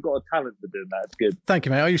 you've got a talent for doing that. It's good. Thank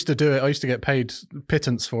you, mate. I used to do it. I used to get paid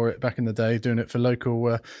pittance for it back in the day, doing it for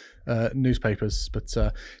local newspapers, but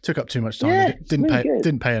took up too much time. Yeah,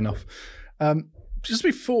 didn't pay enough. Just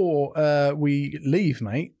before we leave,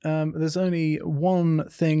 mate, there's only one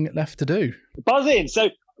thing left to do. Buzz in. So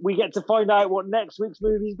we get to find out what next week's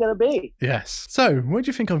movie is going to be. Yes. So where do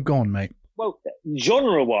you think I've gone, mate? Well,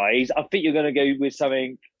 genre-wise, I think you're going to go with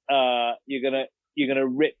something. You're gonna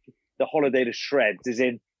rip The Holiday to shreds. As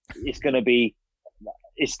in, it's going to be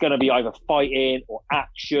either fighting or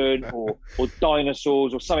action or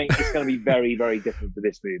dinosaurs or something. It's going to be very, very different for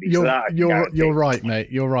this movie. You're right, mate.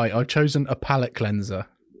 You're right. I've chosen a palate cleanser.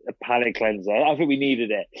 A palate cleanser. I think we needed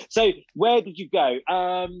it. So where did you go?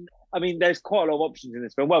 I mean, there's quite a lot of options in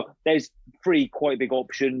this film. Well, there's 3 quite big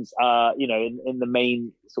options, in the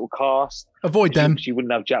main sort of cast. Avoid them. You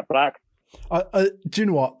wouldn't have Jack Black. Do you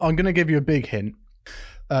know what? I'm going to give you a big hint.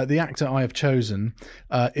 The actor I have chosen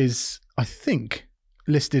is, I think,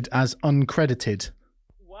 listed as uncredited.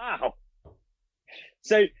 Wow.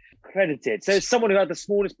 So, credited. So, it's someone who had the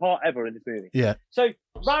smallest part ever in this movie. Yeah. So,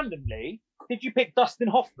 randomly, did you pick Dustin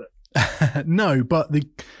Hoffman? No, but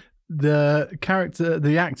the character,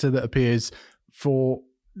 the actor that appears for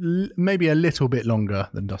maybe a little bit longer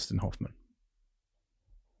than Dustin Hoffman.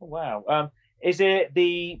 Oh, wow. Is it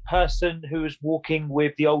the person who was walking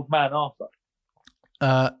with the old man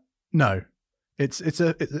Arthur? No. It's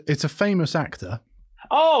a famous actor.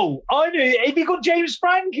 Oh, I knew. Have you got James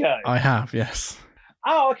Franco? I have, yes.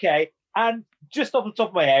 Oh, okay. And just off the top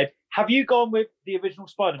of my head, have you gone with the original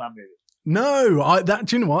Spider-Man movie? No,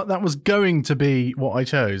 do you know what? That was going to be what I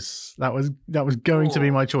chose. That was going to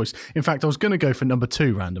be my choice. In fact, I was going to go for number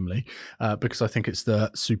 2 randomly because I think it's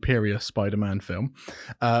the superior Spider-Man film.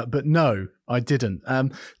 But no, I didn't.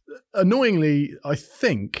 Annoyingly, I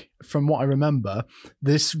think, from what I remember,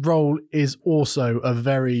 this role is also a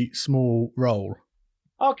very small role.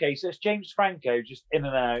 Okay, so it's James Franco just in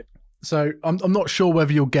and out. So I'm not sure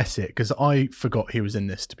whether you'll guess it because I forgot he was in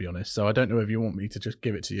this, to be honest. So I don't know if you want me to just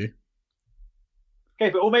give it to you.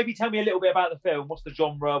 Okay, or maybe tell me a little bit about the film. What's the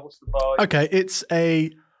genre? What's the vibe? Okay, it's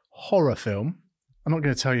a horror film. I'm not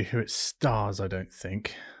going to tell you who it stars, I don't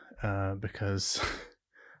think, because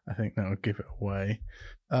I think that would give it away.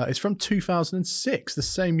 It's from 2006, the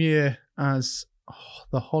same year as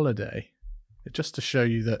The Holiday. Just to show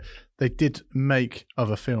you that they did make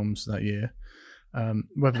other films that year.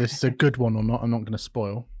 Whether this is a good one or not, I'm not going to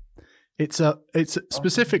spoil. It's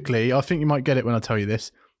specifically, I think you might get it when I tell you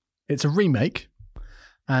this. It's a remake.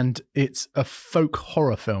 And it's a folk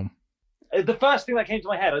horror film. The first thing that came to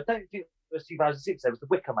my head, I don't think it was 2006, it was the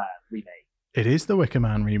Wicker Man remake. It is the Wicker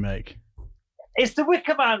Man remake. It's the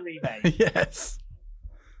Wicker Man remake? Yes.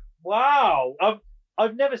 Wow.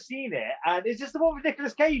 I've never seen it. And is this the one with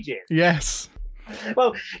Nicolas Cage in? Yes.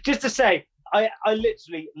 Well, just to say, I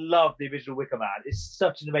literally love the original Wicker Man. It's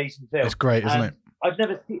such an amazing film. It's great, isn't it? I've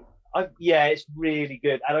never seen... Yeah, it's really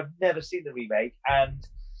good. And I've never seen the remake. And...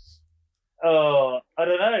 Oh, I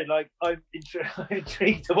don't know. Like, I'm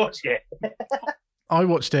intrigued to watch it. I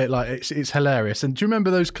watched it. Like, it's hilarious. And do you remember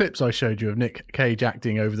those clips I showed you of Nick Cage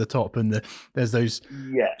acting over the top? And there's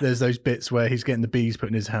those bits where he's getting the bees put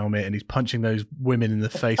in his helmet and he's punching those women in the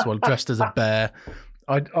face while dressed as a bear.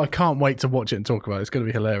 I can't wait to watch it and talk about it. It's going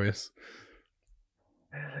to be hilarious.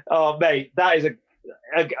 Oh, mate, that is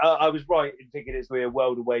I was right in thinking it's a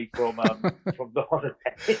world away from the holiday.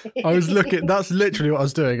 I was looking. That's literally what I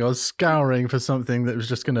was doing. I was scouring for something that was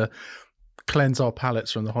just going to cleanse our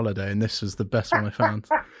palates from the holiday, and this was the best one I found.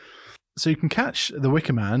 So you can catch The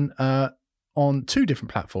Wicker Man on 2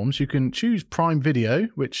 different platforms. You can choose Prime Video,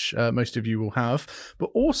 which most of you will have,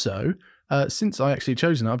 but also since I actually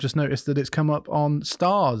chosen it, I've just noticed that it's come up on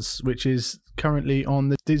Stars, which is currently on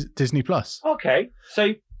the Disney Plus. Okay,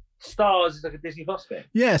 so Stars is like a Disney Plus thing.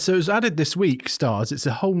 Yeah, so it was added this week. Stars. It's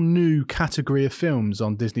a whole new category of films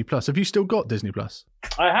on Disney Plus. Have you still got Disney Plus?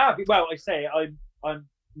 I have. Well, I say I'm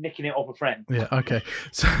nicking it off a friend. Yeah, okay.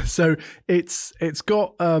 So it's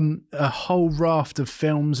got a whole raft of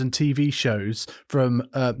films and TV shows from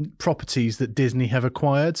properties that Disney have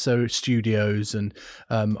acquired, so studios and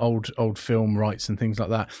old film rights and things like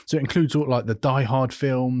that. So it includes all like the Die Hard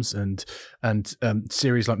films and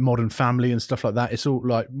series like Modern Family and stuff like that. It's all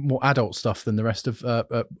like more adult stuff than the rest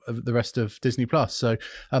of Disney Plus. So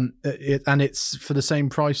it's for the same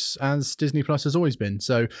price as Disney Plus has always been.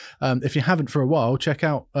 So if you haven't for a while, check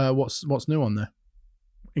out what's new on there,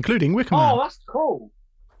 including Wicker Man. Oh, that's cool.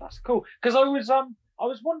 That's cool. Because I was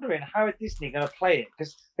wondering how are Disney going to play it,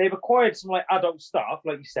 because they've acquired some like adult stuff,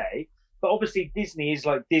 like you say, but obviously Disney is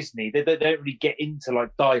like Disney. They don't really get into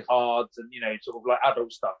like Die Hards and sort of like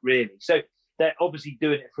adult stuff really. So they're obviously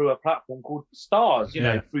doing it through a platform called Stars,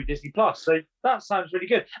 through Disney Plus. So that sounds really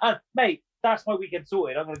good. And mate, that's my weekend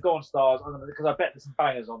sorted. I'm going to go on Stars because I bet there's some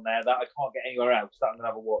bangers on there that I can't get anywhere else that I'm going to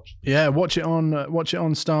have a watch. Yeah, watch it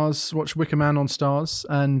on Stars. Watch Wicker Man on Stars,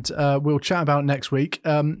 and we'll chat about it next week.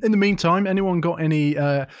 In the meantime, anyone got any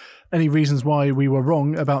reasons why we were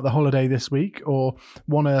wrong about the holiday this week, or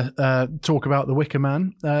want to talk about the Wicker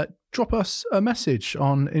Man? Drop us a message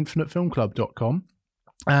on infinitefilmclub.com.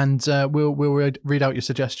 And we'll read out your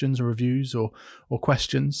suggestions or reviews or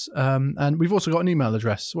questions. And we've also got an email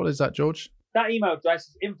address. What is that, George? That email address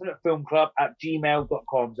is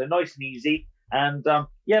infinitefilmclub@gmail.com. So nice and easy. And like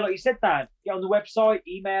you said, Dan, get on the website,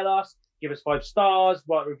 email us, give us 5 stars,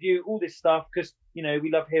 write a review, all this stuff, because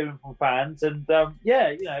we love hearing from fans, and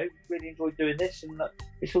really enjoyed doing this, and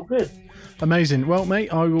it's all good. Amazing. Well,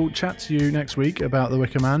 mate, I will chat to you next week about The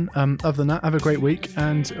Wicker Man. Other than that, have a great week,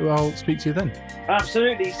 and I'll speak to you then.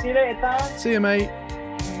 Absolutely. See you later, Dan. See you, mate.